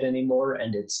shit anymore,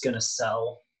 and it's gonna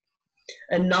sell.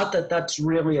 And not that that's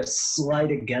really a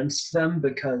slight against them,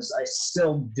 because I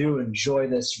still do enjoy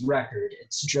this record.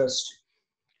 It's just,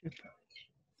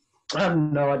 I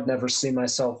don't know, I'd never see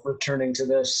myself returning to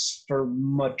this for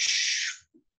much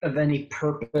of any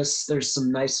purpose. There's some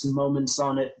nice moments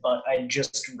on it, but I'd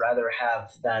just rather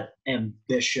have that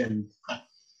ambition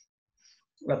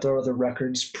that the other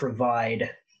records provide.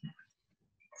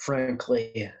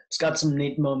 Frankly, it's got some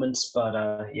neat moments,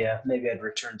 but yeah, maybe I'd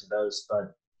return to those.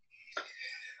 But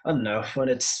I don't know, when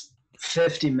it's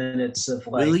 50 minutes of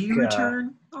like... Will you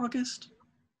return, August?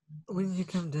 When you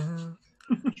come down.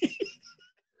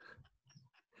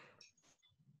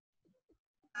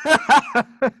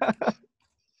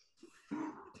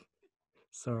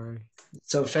 Sorry.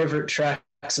 So favorite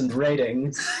tracks and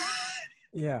ratings.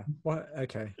 Yeah. What?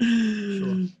 Okay.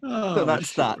 Sure. Oh, So that's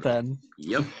sure. that then.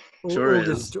 Yep. Sure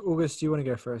August, do you want to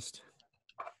go first?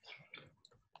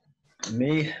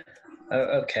 Me?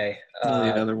 Okay. The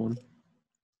other one.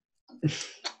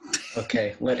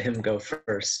 Okay, let him go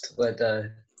first. Let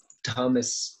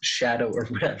Thomas Shadow or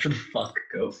whatever the fuck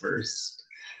go first.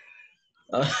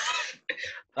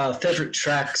 Favorite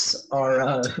tracks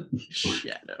are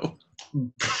Shadow.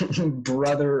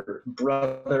 Brother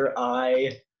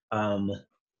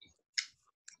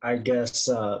I guess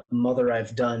Mother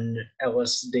I've Done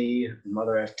LSD,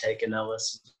 Mother I've Taken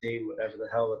LSD, whatever the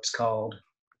hell it's called.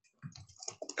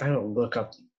 I don't look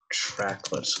up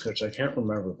track lists because I can't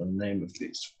remember the name of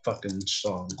these fucking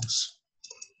songs.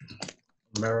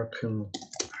 American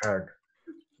Hard.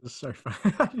 It's so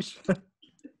funny.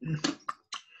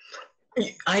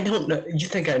 I don't know. You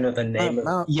think I know the name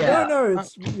of? Yeah. No,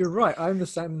 you're right. I'm in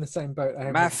the same boat.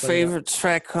 My favorite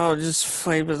track on this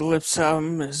Flavor the Lips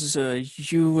album is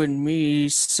You and Me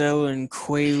selling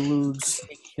Quaaludes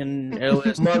and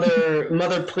LSD.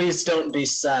 Mother, please don't be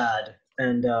sad.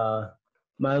 And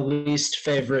my least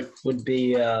favorite would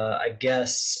be, I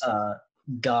guess,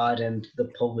 God and the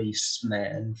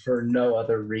Policeman, for no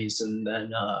other reason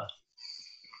than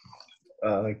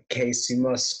Casey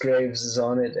Musgraves is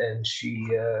on it, and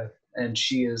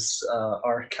she is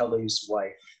R. Kelly's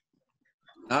wife.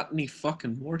 Not any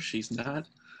fucking more, she's not.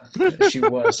 She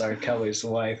was R. Kelly's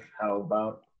wife. How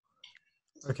about?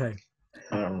 Okay.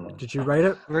 I don't know. Did you rate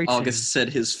it? Rating. August said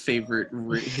his favorite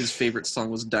song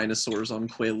was Dinosaurs on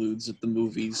Quaaludes at the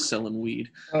movies selling weed.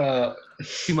 To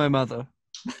my mother.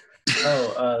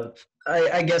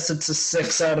 I guess it's a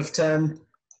 6 out of 10.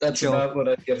 That's Sure. about what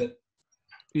I'd give it.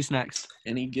 Who's next?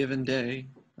 Any given day,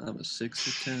 I'm a 6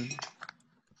 or 10.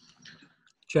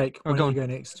 Jake, why go don't on. you go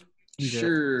next? You do it.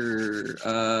 Sure.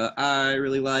 I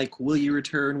really like Will You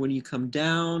Return When You Come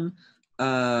Down,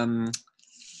 You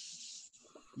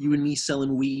and Me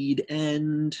Selling Weed,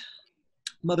 and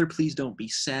Mother Please Don't Be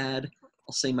Sad.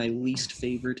 I'll say my least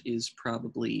favorite is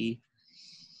probably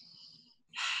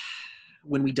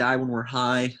When We Die When We're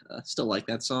High. Still like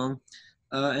that song.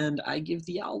 And I give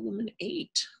the album an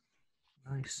 8.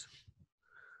 Nice.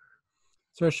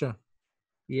 Saoirse.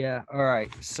 Yeah, all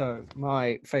right. So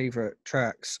my favorite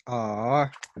tracks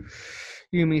are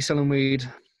You and Me Selling Weed,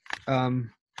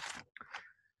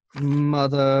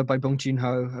 Mother by Bong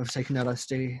Joon-ho, I've taken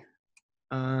LSD.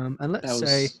 And let's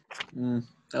say...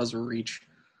 That was a reach.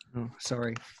 Oh,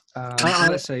 sorry. I-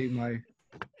 let's say my...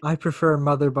 I prefer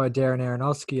Mother by Darren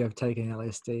Aronofsky. I've taken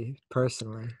LSD,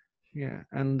 personally. Yeah,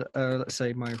 and let's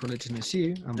say my Religion Is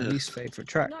You, and my least favorite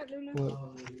track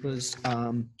was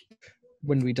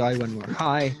When We Die When We're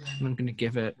High, and I'm going to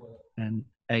give it an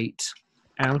 8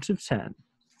 out of 10.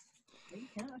 8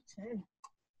 out of 10.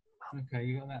 Okay,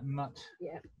 you got that much?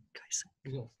 Yeah. Guys,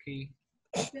 you got a key.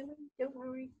 Don't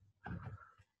worry.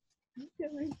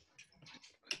 Don't worry.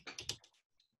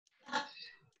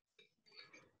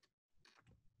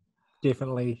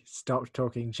 Definitely stopped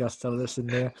talking just to listen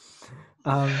there.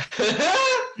 I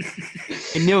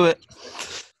knew it.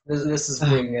 This is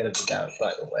being edited out,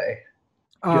 by the way.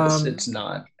 Yes, it's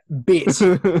not. Bet.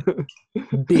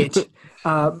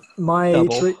 My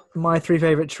Double. my three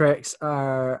favorite tracks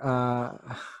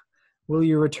are Will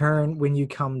You Return When You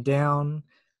Come Down,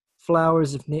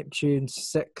 Flowers of Neptune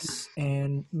 6,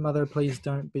 and Mother Please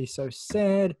Don't Be So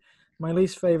Sad. My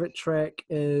least favorite track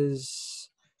is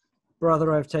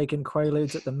Brother I've Taken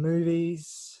Quaaludes at the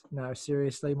Movies. No,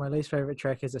 seriously, my least favorite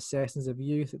track is Assassins of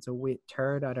Youth. It's a wet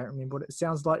turd. I don't remember what it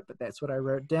sounds like, but that's what I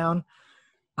wrote down.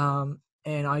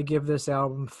 And I give this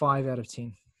album 5 out of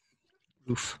 10.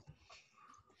 Oof.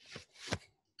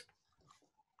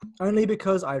 Only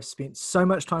because I've spent so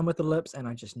much time with the Lips and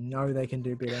I just know they can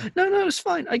do better. No, it's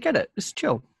fine. I get it. It's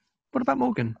chill. What about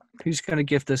Morgan? Who's going to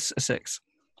give this a 6?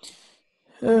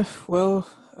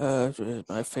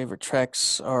 My favorite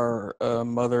tracks are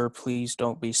Mother, Please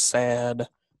Don't Be Sad,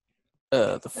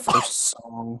 the first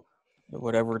song,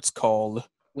 whatever it's called.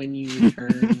 When You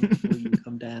Return, Will You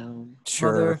Come Down?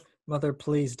 Sure. Mother,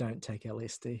 please don't take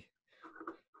LSD.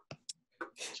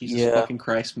 Jesus Yeah. fucking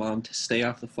Christ, Mom, to stay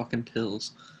off the fucking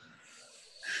pills.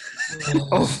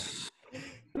 Oh.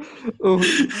 Mom's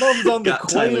on the Got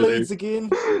Tyler Quaaludes again.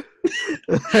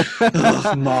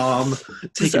 Ugh, Mom,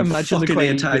 taking imagine the fucking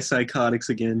Quaalude. Antipsychotics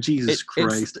again. Jesus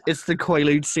Christ. It's the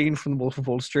Quaalude scene from The Wolf of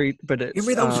Wall Street, but it's Give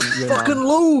me those your fucking mum.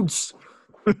 loads.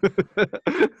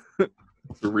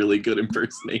 It's a really good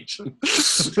impersonation.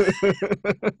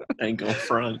 Ain't gonna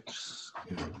front.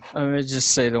 I'm gonna just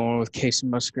say the one with Casey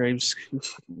Musgraves. Who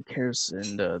fucking cares?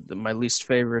 And my least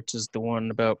favorite is the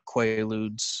one about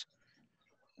Quaaludes.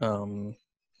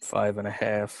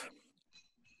 5.5.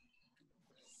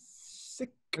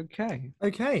 Sick. Okay.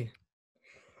 Okay.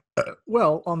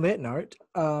 Well, on that note,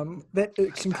 that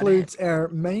concludes our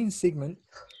main segment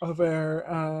of our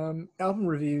album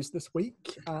reviews this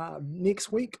week.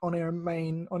 Next week on our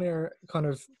kind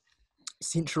of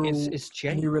central It's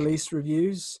Jake. new release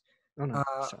reviews, Oh, no.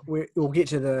 sorry. we'll get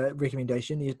to the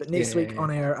recommendation. Yes, but next week Yeah.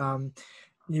 on our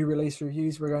new release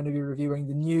reviews, we're going to be reviewing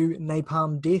the new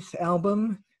Napalm Death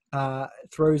album,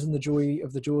 Throws in the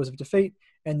Jaws of Defeat,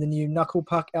 and the new Knuckle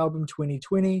Puck album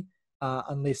 2020.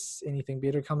 Unless anything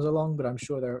better comes along, but I'm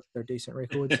sure they're decent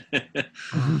records.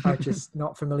 I'm just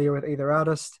not familiar with either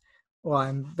artist. Well,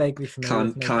 I'm vaguely familiar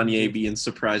with Napalm Kanye Death. being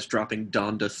surprised dropping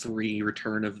Donda 3,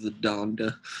 Return of the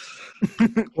Donda.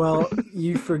 Well,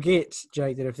 you forget,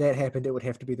 Jake, that if that happened, it would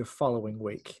have to be the following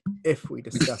week if we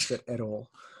discussed it at all.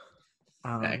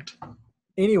 Fact.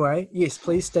 Anyway, yes,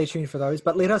 please stay tuned for those.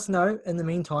 But let us know in the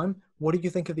meantime, what do you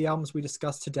think of the albums we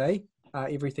discussed today?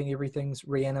 Everything's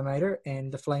Re-Animator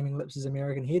and The Flaming Lips'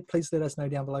 American Head. Please let us know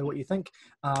down below what you think.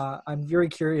 I'm very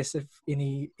curious if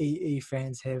any EE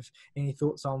fans have any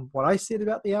thoughts on what I said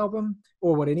about the album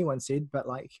or what anyone said, but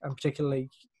I'm particularly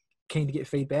keen to get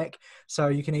feedback. So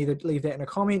you can either leave that in a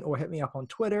comment or hit me up on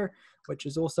Twitter, which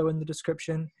is also in the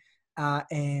description.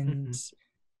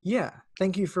 Yeah,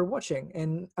 thank you for watching.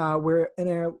 And we're in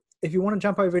our if you want to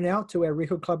jump over now to our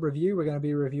Record Club review, we're going to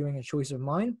be reviewing A Choice of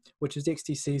Mine, which is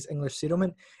XTC's English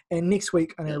Settlement. And next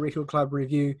week on our Record Club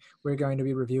review, we're going to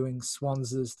be reviewing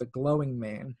Swans's The Glowing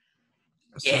Man.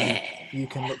 So you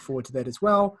can look forward to that as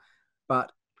well.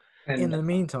 But And in the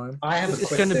meantime, I have a It's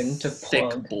quick gonna thing to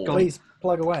plug. please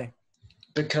plug away.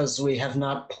 Because we have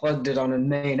not plugged it on a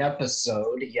main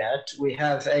episode yet. We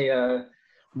have a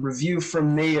review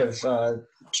from me of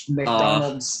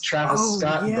McDonald's Travis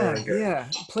Scott burger. Yeah.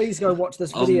 Please go watch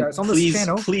this video. It's on this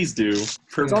channel. Please do. It's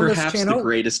on this Perhaps channel. the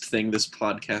greatest thing this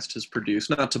podcast has produced.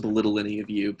 Not to belittle any of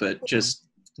you, but just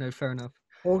No, fair enough.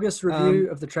 August review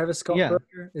of the Travis Scott yeah.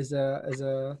 burger is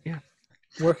a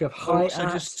work of high Also,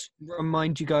 art. just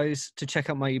remind you guys to check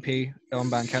out my EP on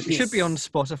Bandcamp. It should be on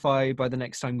Spotify by the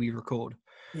next time we record.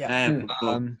 Yeah,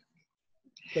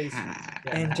 please. Ah.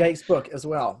 And Jake's book as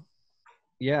well.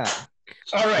 Yeah.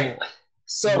 All right.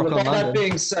 So Rock with on all that London.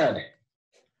 being said,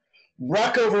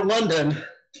 rock over London,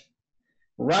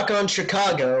 rock on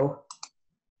Chicago,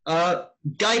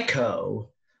 Geico.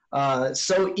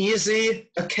 So easy,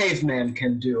 a caveman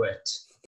can do it.